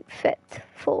great fit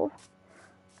for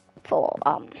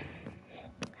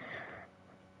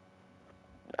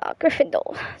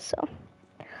Gryffindor. So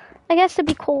I guess to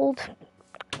be called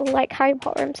like Harry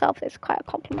Potter himself is quite a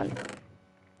compliment,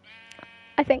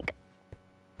 I think.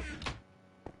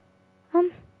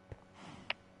 Can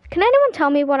anyone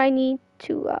tell me what I need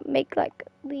to make like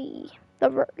the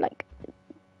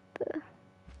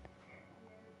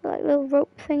little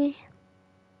rope thingy?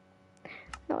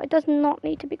 No, it does not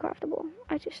need to be craftable.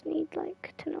 I just need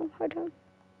like to know how to.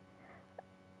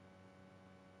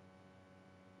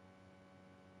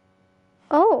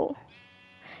 Oh.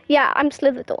 Yeah, I'm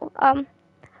Slither. Yeah,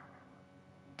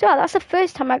 that's the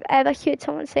first time I've ever heard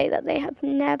someone say that they have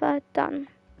never done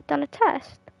a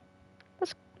test.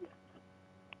 That's...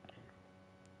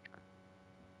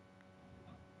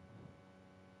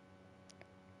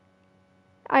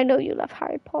 I know you love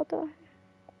Harry Potter.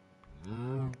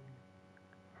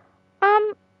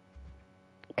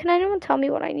 Can anyone tell me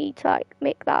what I need to like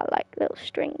make that like little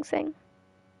string thing?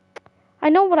 I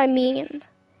know what I mean.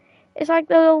 It's like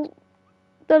the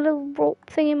little rope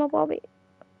thingy, my bobby.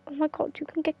 Oh my god, you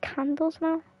can get candles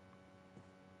now.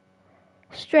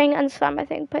 String and slime, I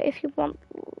think. But if you want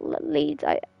leads,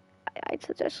 I'd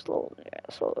suggest slow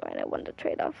and I want to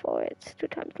trade off for it's 2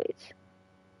 times leads.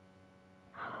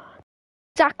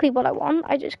 Exactly what I want.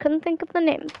 I just couldn't think of the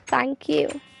name. Thank you.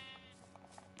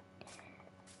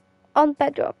 On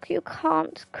bedrock, you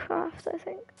can't craft, I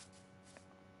think.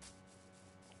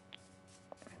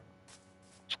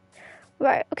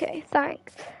 Right, okay,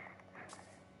 thanks.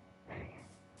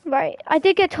 Right, I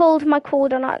did get told my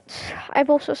coordinates. I've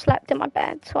also slept in my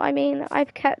bed, so I mean,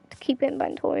 I've keep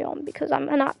inventory on because I'm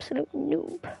an absolute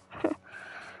noob.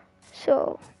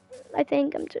 So, I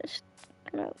think I'm just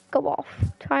gonna go off,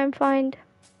 try and find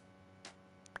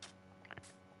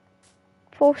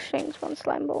 4 strings, 1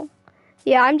 slime ball.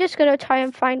 Yeah, I'm just gonna try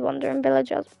and find wandering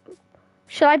villagers.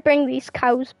 Should I bring these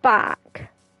cows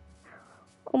back?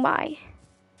 Oh my.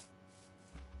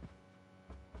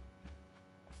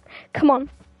 Come on.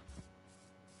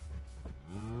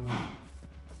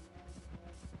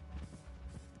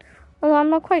 Well,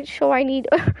 I'm not quite sure I need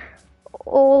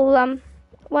all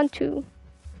 1, 2,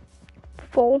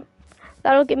 4.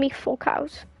 That'll give me 4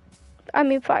 cows. I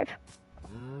mean 5.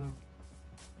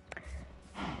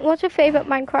 What's your favorite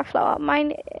Minecraft flower?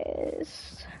 Mine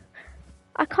is...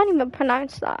 I can't even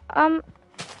pronounce that.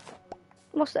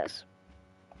 What's this?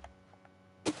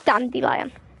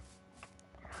 Dandelion.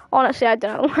 Honestly, I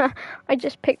don't know. I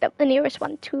just picked up the nearest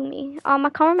one to me. I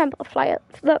can't remember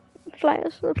the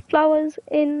flowers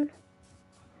in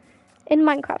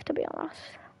Minecraft, to be honest.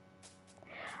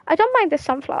 I don't mind the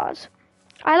sunflowers.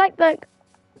 I like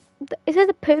is it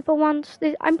the purple ones?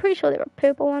 I'm pretty sure there are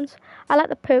purple ones. I like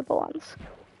the purple ones.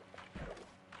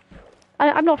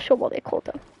 I'm not sure what they're called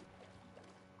though.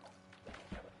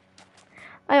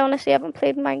 I honestly haven't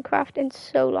played Minecraft in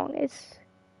so long.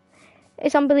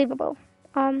 It's unbelievable.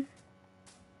 I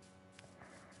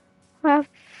have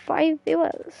 5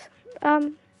 viewers.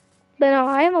 But no,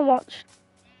 I haven't watched.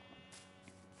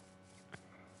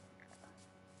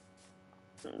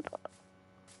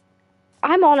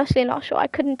 I'm honestly not sure. I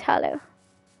couldn't tell you.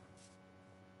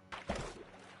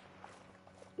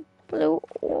 Blue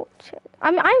Orchard.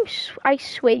 I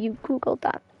swear you googled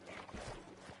that.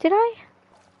 Did I?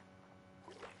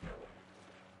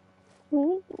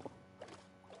 Ooh.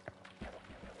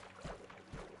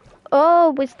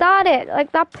 Oh, was that it?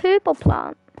 Like that purple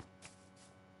plant?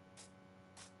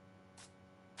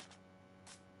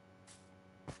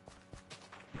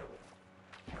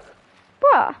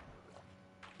 Bruh.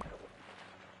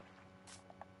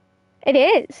 It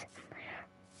is.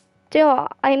 Do you know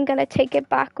what? I'm gonna take it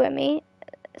back with me,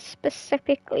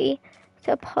 specifically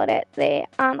to put it there,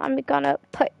 and I'm gonna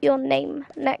put your name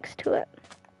next to it.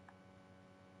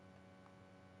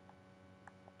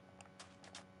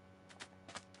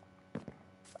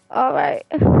 Alright.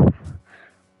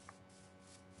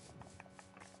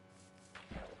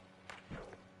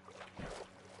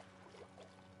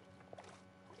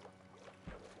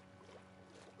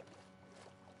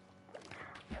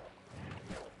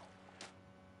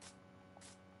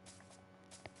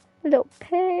 Little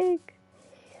pig.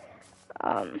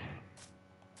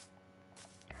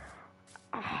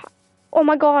 Oh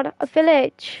my god, a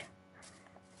village.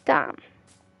 Damn.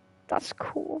 That's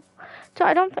cool. So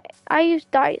I use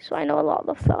dice, so I know a lot of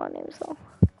the flower names though.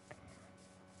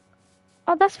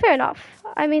 Oh, that's fair enough.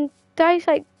 I mean, dice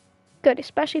like good,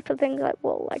 especially for things like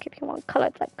wool. Like if you want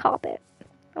colored like carpet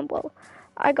and wool.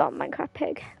 I got Minecraft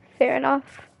pig. Fair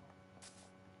enough.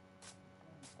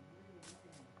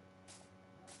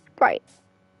 Right.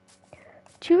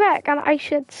 Do you reckon I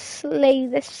should slay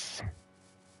this?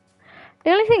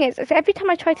 The only thing is every time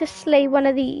I try to slay one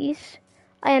of these,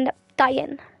 I end up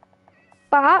dying.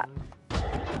 But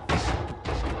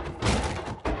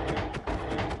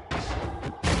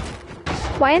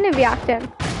why isn't it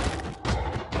reacting?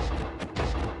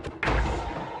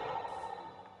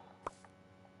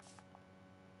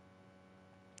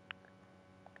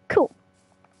 Cool.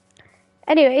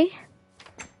 Anyway,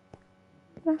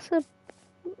 that's a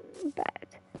bad.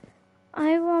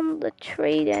 I want the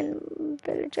trade-in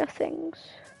villager things.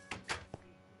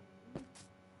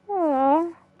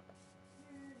 Aww.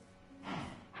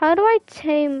 How do I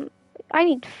tame? I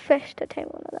need fish to tame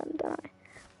one of them, don't I?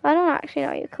 I don't actually know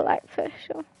how you collect fish,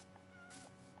 so.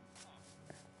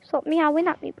 Stop meowing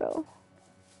at me, bro.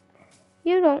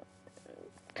 You don't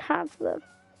have the...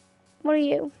 What are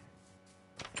you?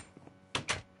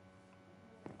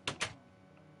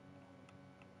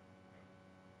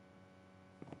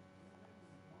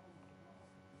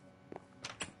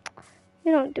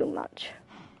 You don't do much.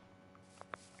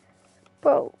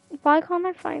 Bro, why can't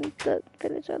I find the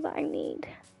villager that I need?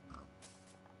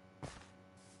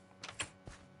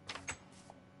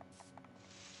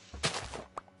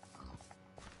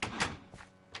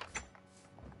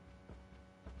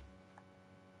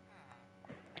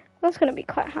 That's gonna be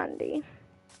quite handy.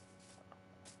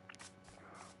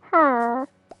 Huh.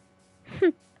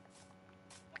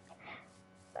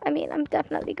 I mean, I'm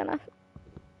definitely gonna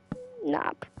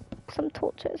nab some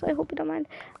torches. I hope you don't mind.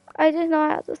 I just know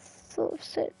how this sort of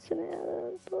sits in it.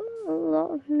 A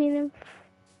lot of meaning.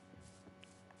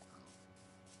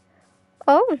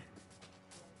 Oh.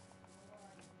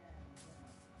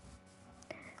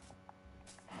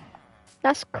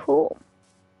 That's cool.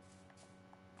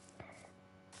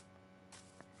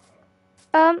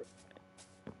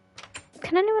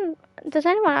 Does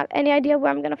anyone have any idea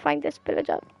where I'm gonna find this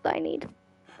villager that I need?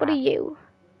 What are you?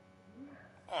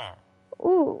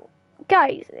 Ooh,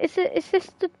 guys, is this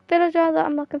the villager that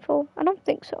I'm looking for? I don't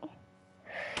think so.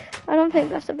 I don't think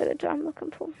that's the villager I'm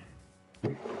looking for.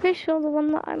 Pretty sure the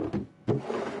one that I'm...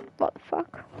 What the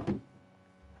fuck?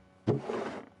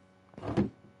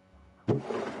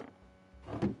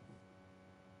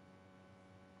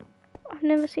 I've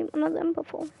never seen one of them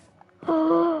before.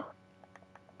 Oh!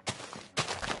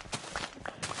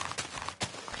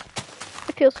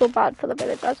 I feel so bad for the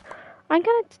villagers. I'm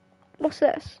gonna... What's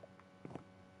this?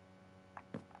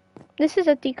 This is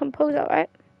a decomposer, right?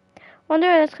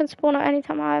 Wanderers can spawn at any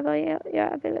time, however, you're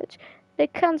at a village. They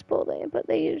can spawn there, but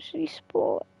they usually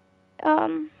spawn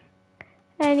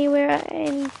anywhere at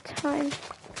any time.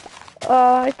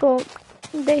 I thought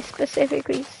they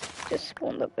specifically just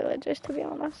spawned the villagers, to be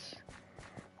honest.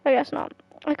 I guess not.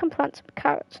 I can plant some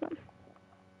carrots now.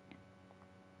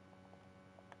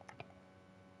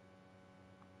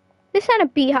 This ain't a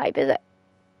beehive, is it?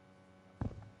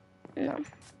 No.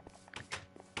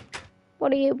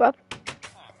 What are you, bruv?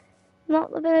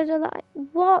 Not the villager that I...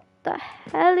 What the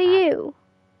hell are you?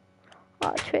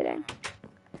 Oh, trading.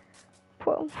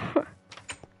 Pro.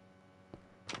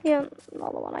 Yeah,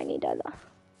 not the one I need either.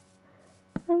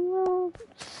 I will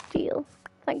steal.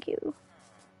 Thank you.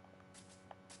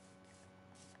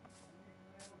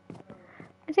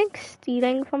 I think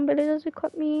stealing from villagers is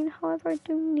quite mean, however I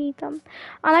do need them.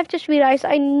 And I've just realised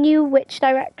I knew which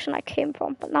direction I came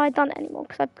from, but now I don't anymore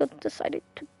because I've decided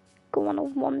to go on a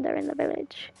wander in the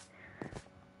village.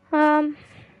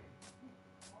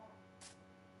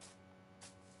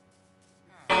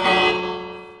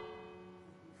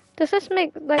 Does this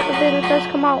make like the villagers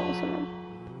come out or something?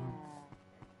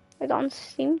 They don't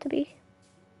seem to be.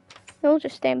 They all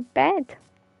just stay in bed.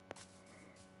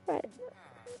 Right.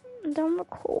 I don't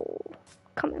recall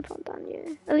coming from down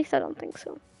here. At least I don't think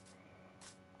so.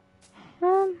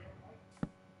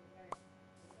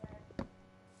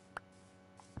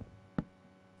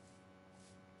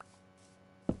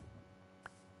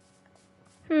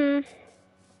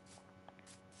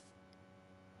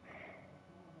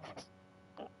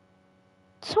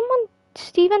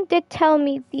 Steven did tell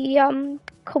me the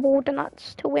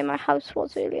coordinates to where my house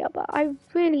was earlier, but I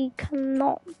really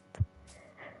cannot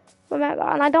remember.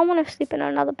 And I don't want to sleep in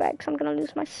another bed because I'm going to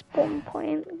lose my spawn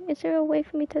point. Is there a way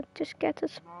for me to just get a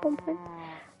spawn point?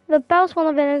 The bells warn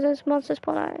the villagers monsters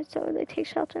spawn out, so they take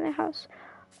shelter in their house.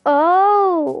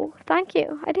 Oh, thank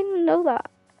you. I didn't know that.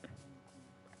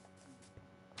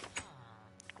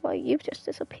 Well, you've just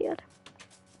disappeared.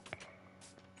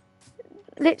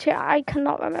 Literally, I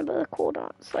cannot remember the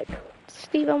coordinates. Like,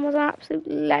 Steven was an absolute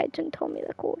legend and told me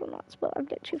the coordinates, but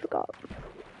I've literally forgot.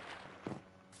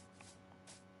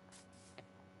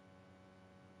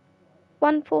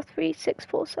 One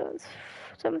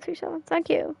 143647737. Thank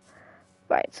you.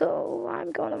 Right, so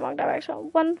I'm going the wrong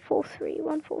direction. 143,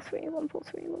 143,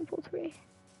 143, 143.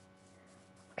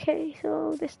 Okay,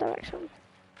 so this direction.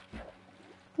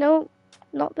 No,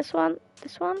 not this one.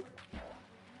 This one.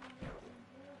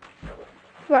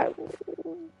 Right.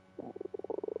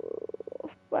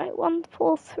 Right,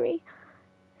 143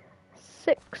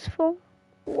 64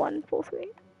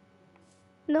 143.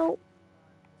 No.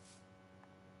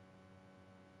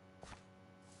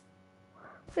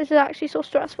 This is actually so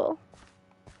stressful.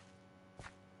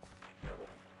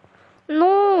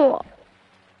 No.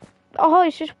 Oh,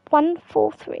 it's just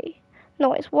 143.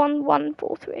 No, it's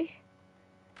 1143.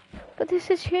 But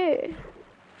this is here.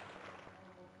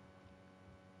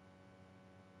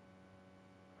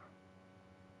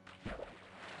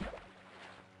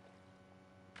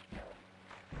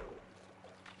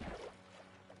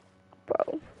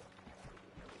 Bro.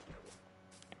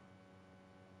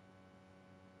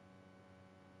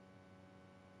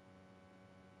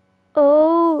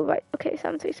 Oh, right. Okay,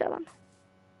 737.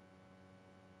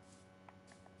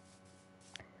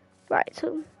 Right,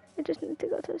 so I just need to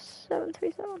go to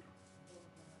 737.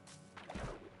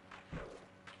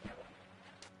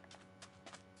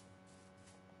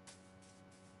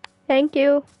 Thank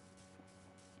you.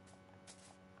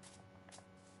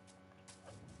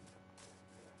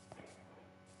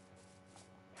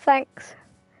 Thanks.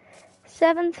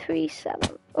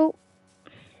 737. Oh.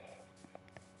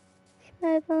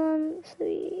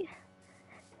 737.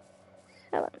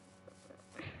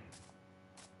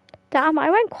 Damn, I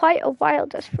went quite a while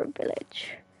just for a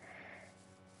village.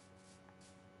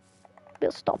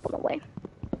 We'll stop on the way.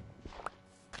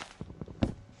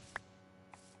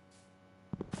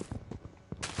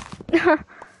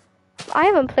 I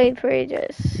haven't played for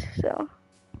ages, so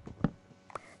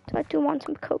I do want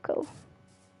some cocoa.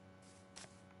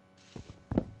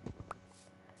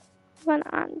 And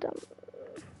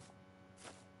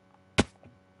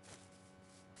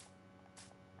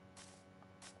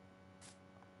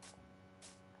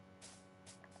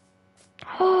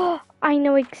oh, I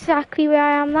know exactly where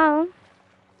I am now.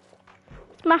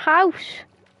 It's my house.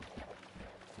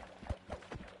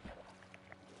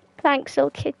 Thanks, little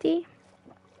kitty.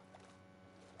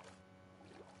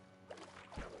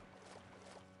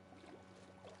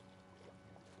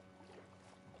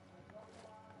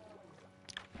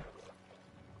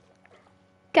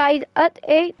 Guys, at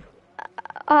 8,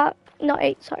 not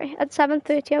 8, sorry, at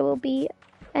 7:30 I will be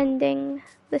ending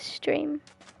the stream.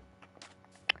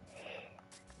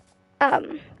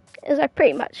 As I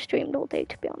pretty much streamed all day,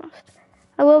 to be honest.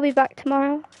 I will be back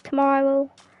tomorrow.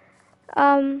 Tomorrow I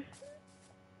will,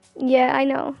 yeah, I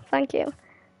know, thank you.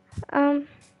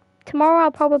 Tomorrow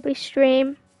I'll probably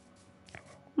stream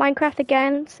Minecraft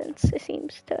again, since it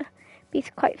seems to be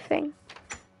quite a thing.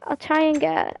 I'll try and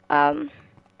get, to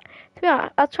be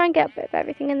honest, I'll try and get a bit of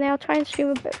everything in there. I'll try and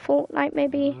stream a bit of Fortnite,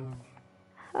 maybe.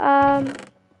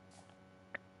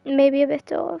 Maybe a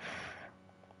bit of,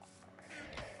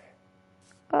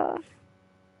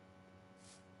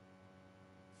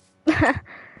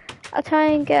 I'll try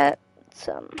and get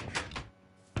some.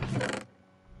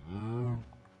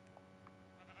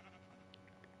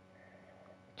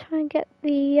 Try and get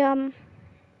the,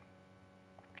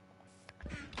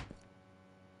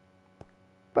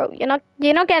 bro, you're not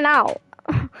getting out.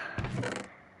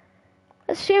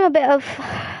 Let's stream a bit of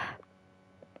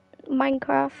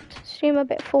Minecraft, stream a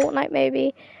bit of Fortnite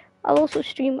maybe. I'll also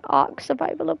stream Ark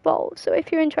Survival Evolved, so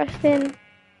if you're interested in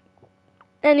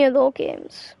any of those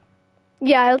games,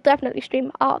 yeah, I'll definitely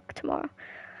stream Ark tomorrow.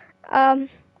 I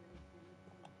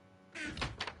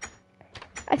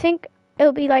think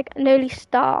it'll be like an early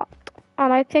start,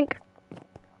 and I think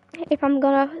if I'm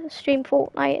gonna stream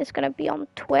Fortnite, it's gonna be on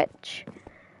Twitch.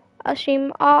 I'll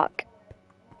stream Ark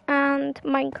and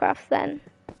Minecraft then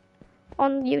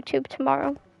on YouTube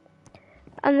tomorrow,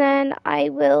 and then I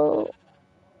will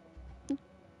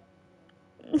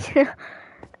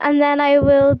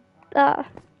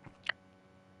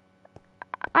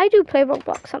I do play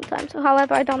Roblox sometimes,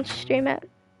 however I don't stream it.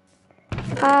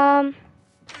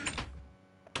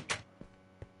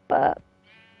 But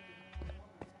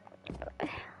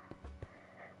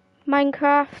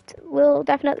Minecraft will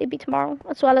definitely be tomorrow,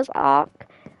 as well as Ark.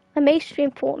 I may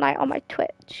stream Fortnite on my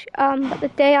Twitch, but the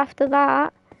day after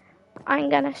that, I'm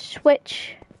gonna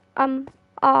switch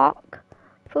Ark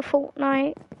for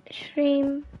Fortnite,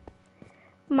 stream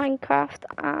Minecraft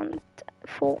and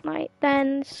Fortnite,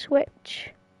 then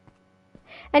switch.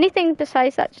 Anything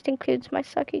besides that just includes my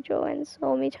sucky drawings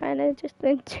or me trying to just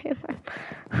think too much.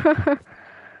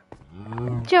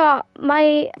 Joe,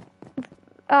 my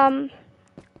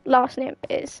last name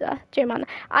is J-Man.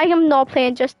 I am not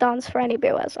playing Just Dance for any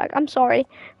viewers. Like, I'm sorry,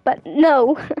 but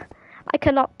no, I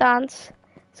cannot dance,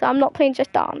 so I'm not playing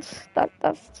Just Dance.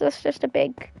 That's just a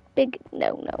big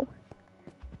no.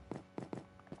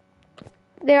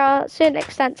 There are certain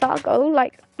extents I'll go,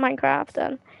 like Minecraft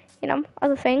and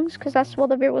other things, because that's what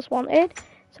the viewers wanted.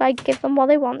 So I give them what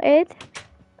they wanted.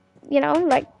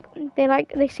 Like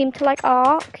they seem to like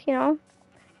Ark.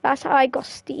 That's how I got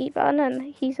Steven,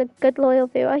 and he's a good loyal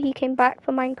viewer. He came back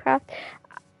for Minecraft,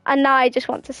 and now I just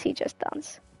want to see Just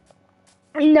Dance.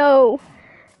 No,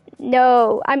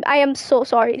 I am so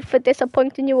sorry for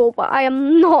disappointing you all, but I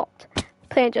am not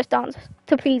playing Just Dance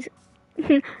to please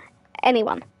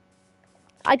anyone.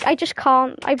 I just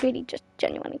can't. I really just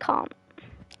genuinely can't.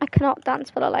 I cannot dance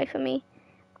for the life of me.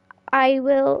 I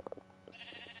will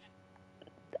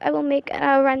make an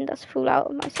horrendous fool out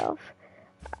of myself.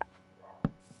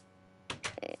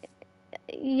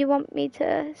 You want me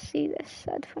to see this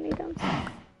sad funny dance?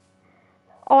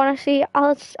 Honestly,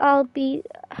 I'll be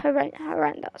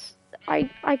horrendous.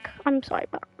 I'm sorry,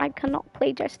 but I cannot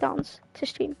play Just Dance to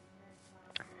stream.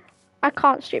 I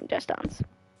can't stream Just Dance.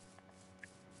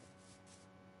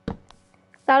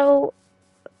 That'll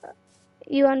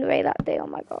you underrate that day. Oh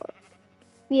my god.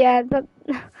 Yeah, but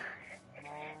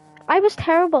I was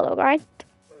terrible, though, right?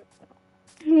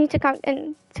 You need to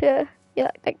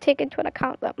take into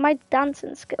account that my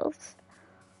dancing skills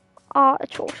are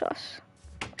atrocious.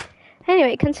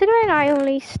 Anyway, considering I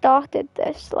only started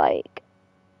this like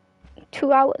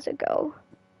 2 hours ago,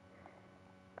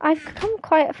 I've come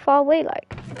quite a far way.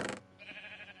 Like,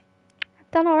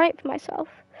 I've done all right for myself.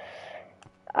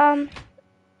 I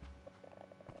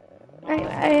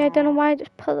don't know why I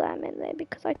just put them in there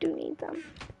because I do need them.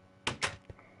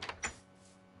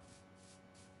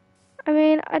 I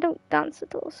mean, I don't dance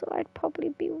at all, so I'd probably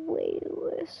be way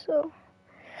worse. So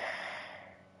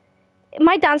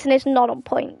my dancing is not on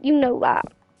point. You know that.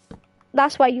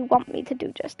 That's why you want me to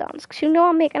do Just Dance, because you know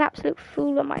I'll make an absolute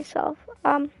fool of myself.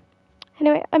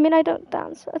 Anyway, I mean, I don't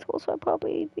dance at all, so I'd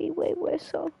probably be way worse.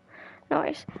 So, no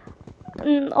worries.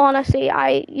 Honestly,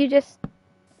 you just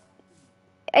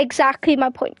exactly my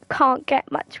point. Can't get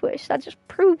much worse. That just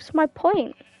proves my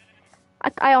point.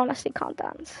 I honestly can't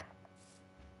dance.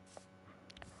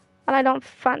 And I don't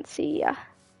fancy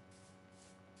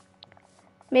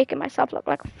making myself look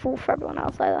like a fool for everyone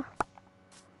else either.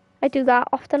 I do that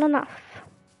often enough.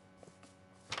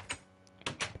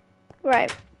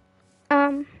 Right.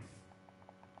 I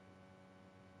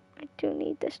do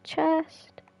need this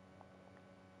chest.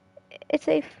 It's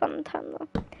a fun time though.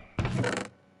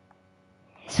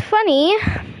 It's funny,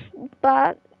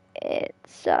 but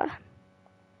it's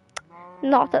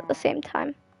not at the same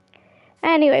time.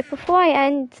 Anyway, before I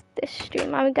end this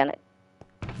stream, I'm gonna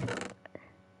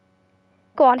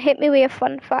go on, hit me with a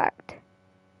fun fact.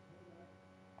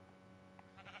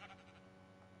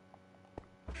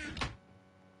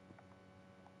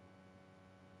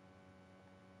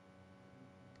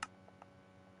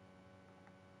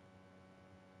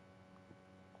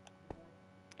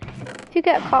 If you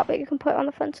get a carpet, you can put it on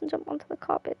the fence and jump onto the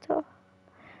carpet to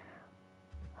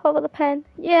hover the pen.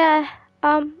 Yeah.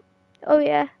 Oh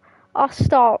yeah. Oh,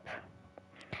 stop.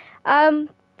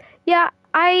 Yeah.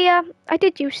 I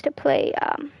did used to play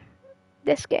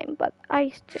this game, but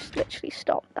I just literally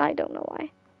stopped. I don't know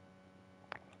why.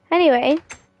 Anyway,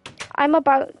 I'm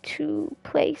about to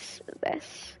place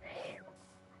this.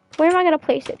 Where am I gonna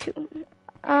place it to?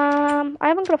 I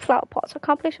haven't got a flower pot, so I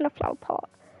can't place it in a flower pot.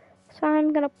 So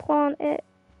I'm gonna plant it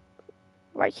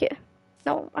right here.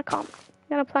 No, I can't. I'm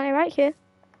gonna plant it right here.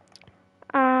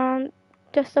 And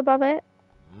just above it,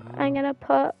 I'm gonna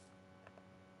put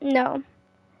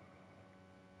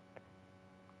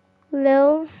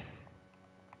little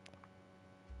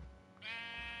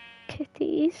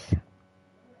kitties.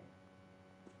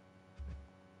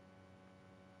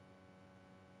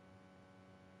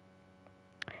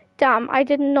 Damn, I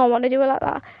did not want to do it like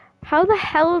that. How the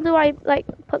hell do I like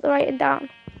put the writing down?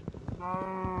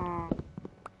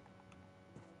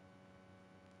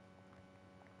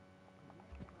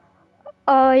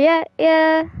 Oh yeah,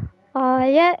 yeah. Oh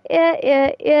yeah, yeah,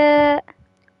 yeah, yeah.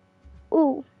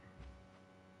 Ooh.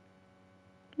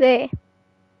 There.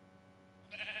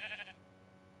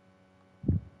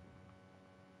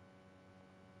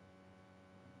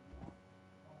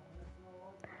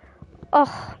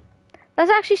 Oh,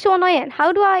 that's actually so annoying.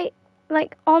 How do I,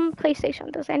 like, on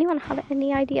PlayStation, does anyone have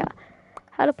any idea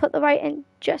how to put the writing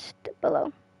just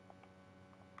below?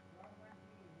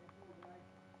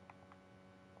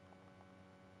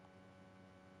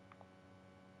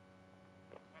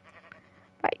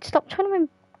 Right, stop trying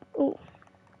to, ooh.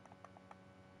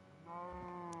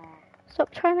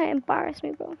 Stop trying to embarrass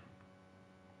me, bro.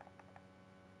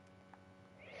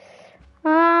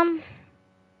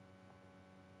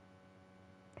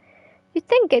 You'd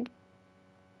think it'd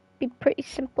be pretty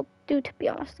simple to do, to be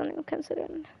honest, don't even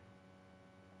considering.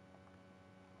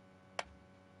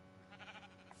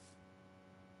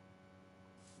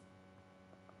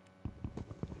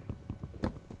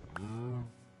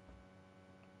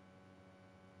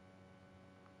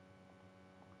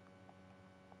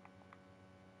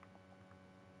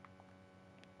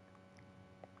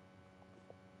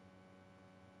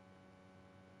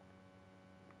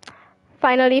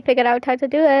 Finally figured out how to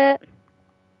do it.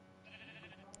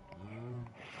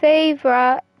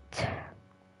 Favorite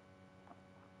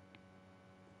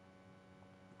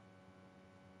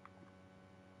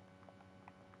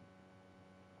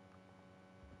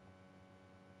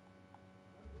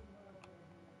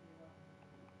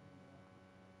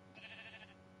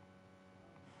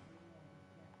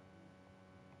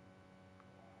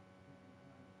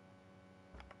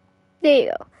There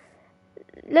you go.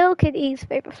 Little kid eats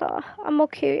favorite flower. I'm more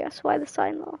curious why the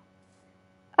sign low.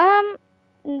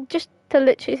 Just to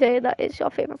literally say that is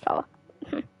your favorite flower.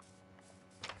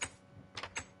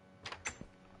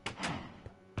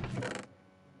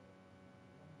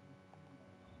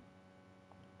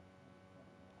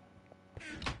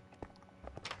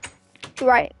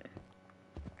 Right.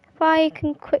 If I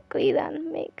can quickly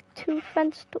then make 2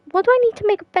 fence. What do I need to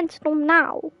make a fence storm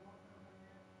now?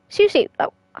 Seriously,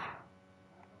 oh.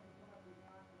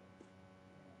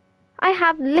 I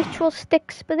have literal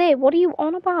sticks for there. What are you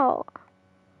on about?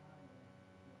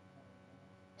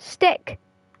 Stick.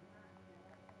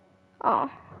 Oh.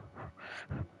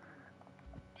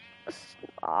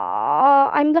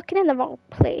 I'm looking in the wrong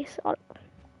place.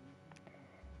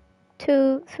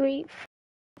 2, 3, 4.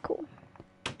 Cool.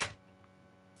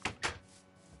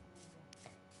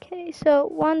 Okay, so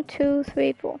 1, 2,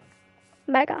 3, 4.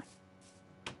 Mega.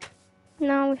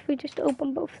 Now if we just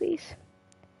open both these.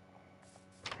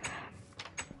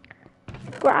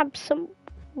 Grab some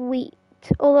wheat.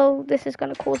 Although this is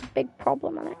going to cause a big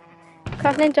problem on it.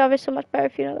 Crafting Java is so much better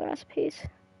if you know the recipes.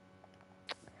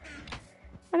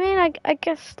 I mean, I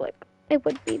guess, like, it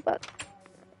would be, but...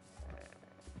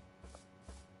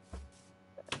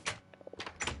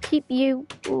 keep you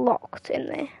locked in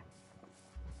there.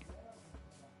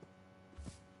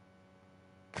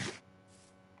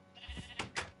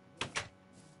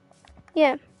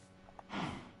 Yeah.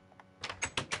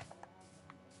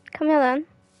 Come here then.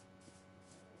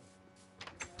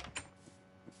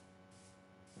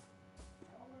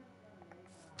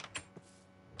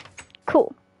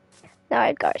 Cool. Now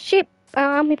I've got a sheep.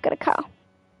 We've got a cow.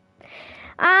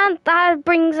 And that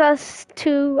brings us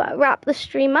to wrap the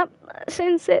stream up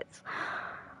since it's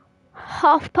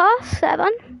 7:30.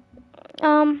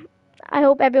 I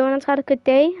hope everyone has had a good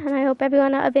day, and I hope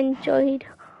everyone have enjoyed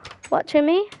watching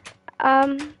me.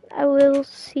 I will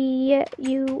see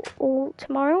you all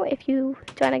tomorrow if you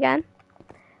join again.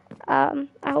 I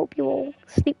hope you all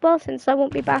sleep well since I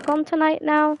won't be back on tonight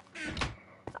now.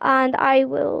 And I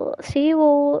will see you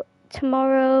all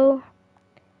tomorrow.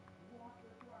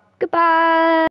 Goodbye.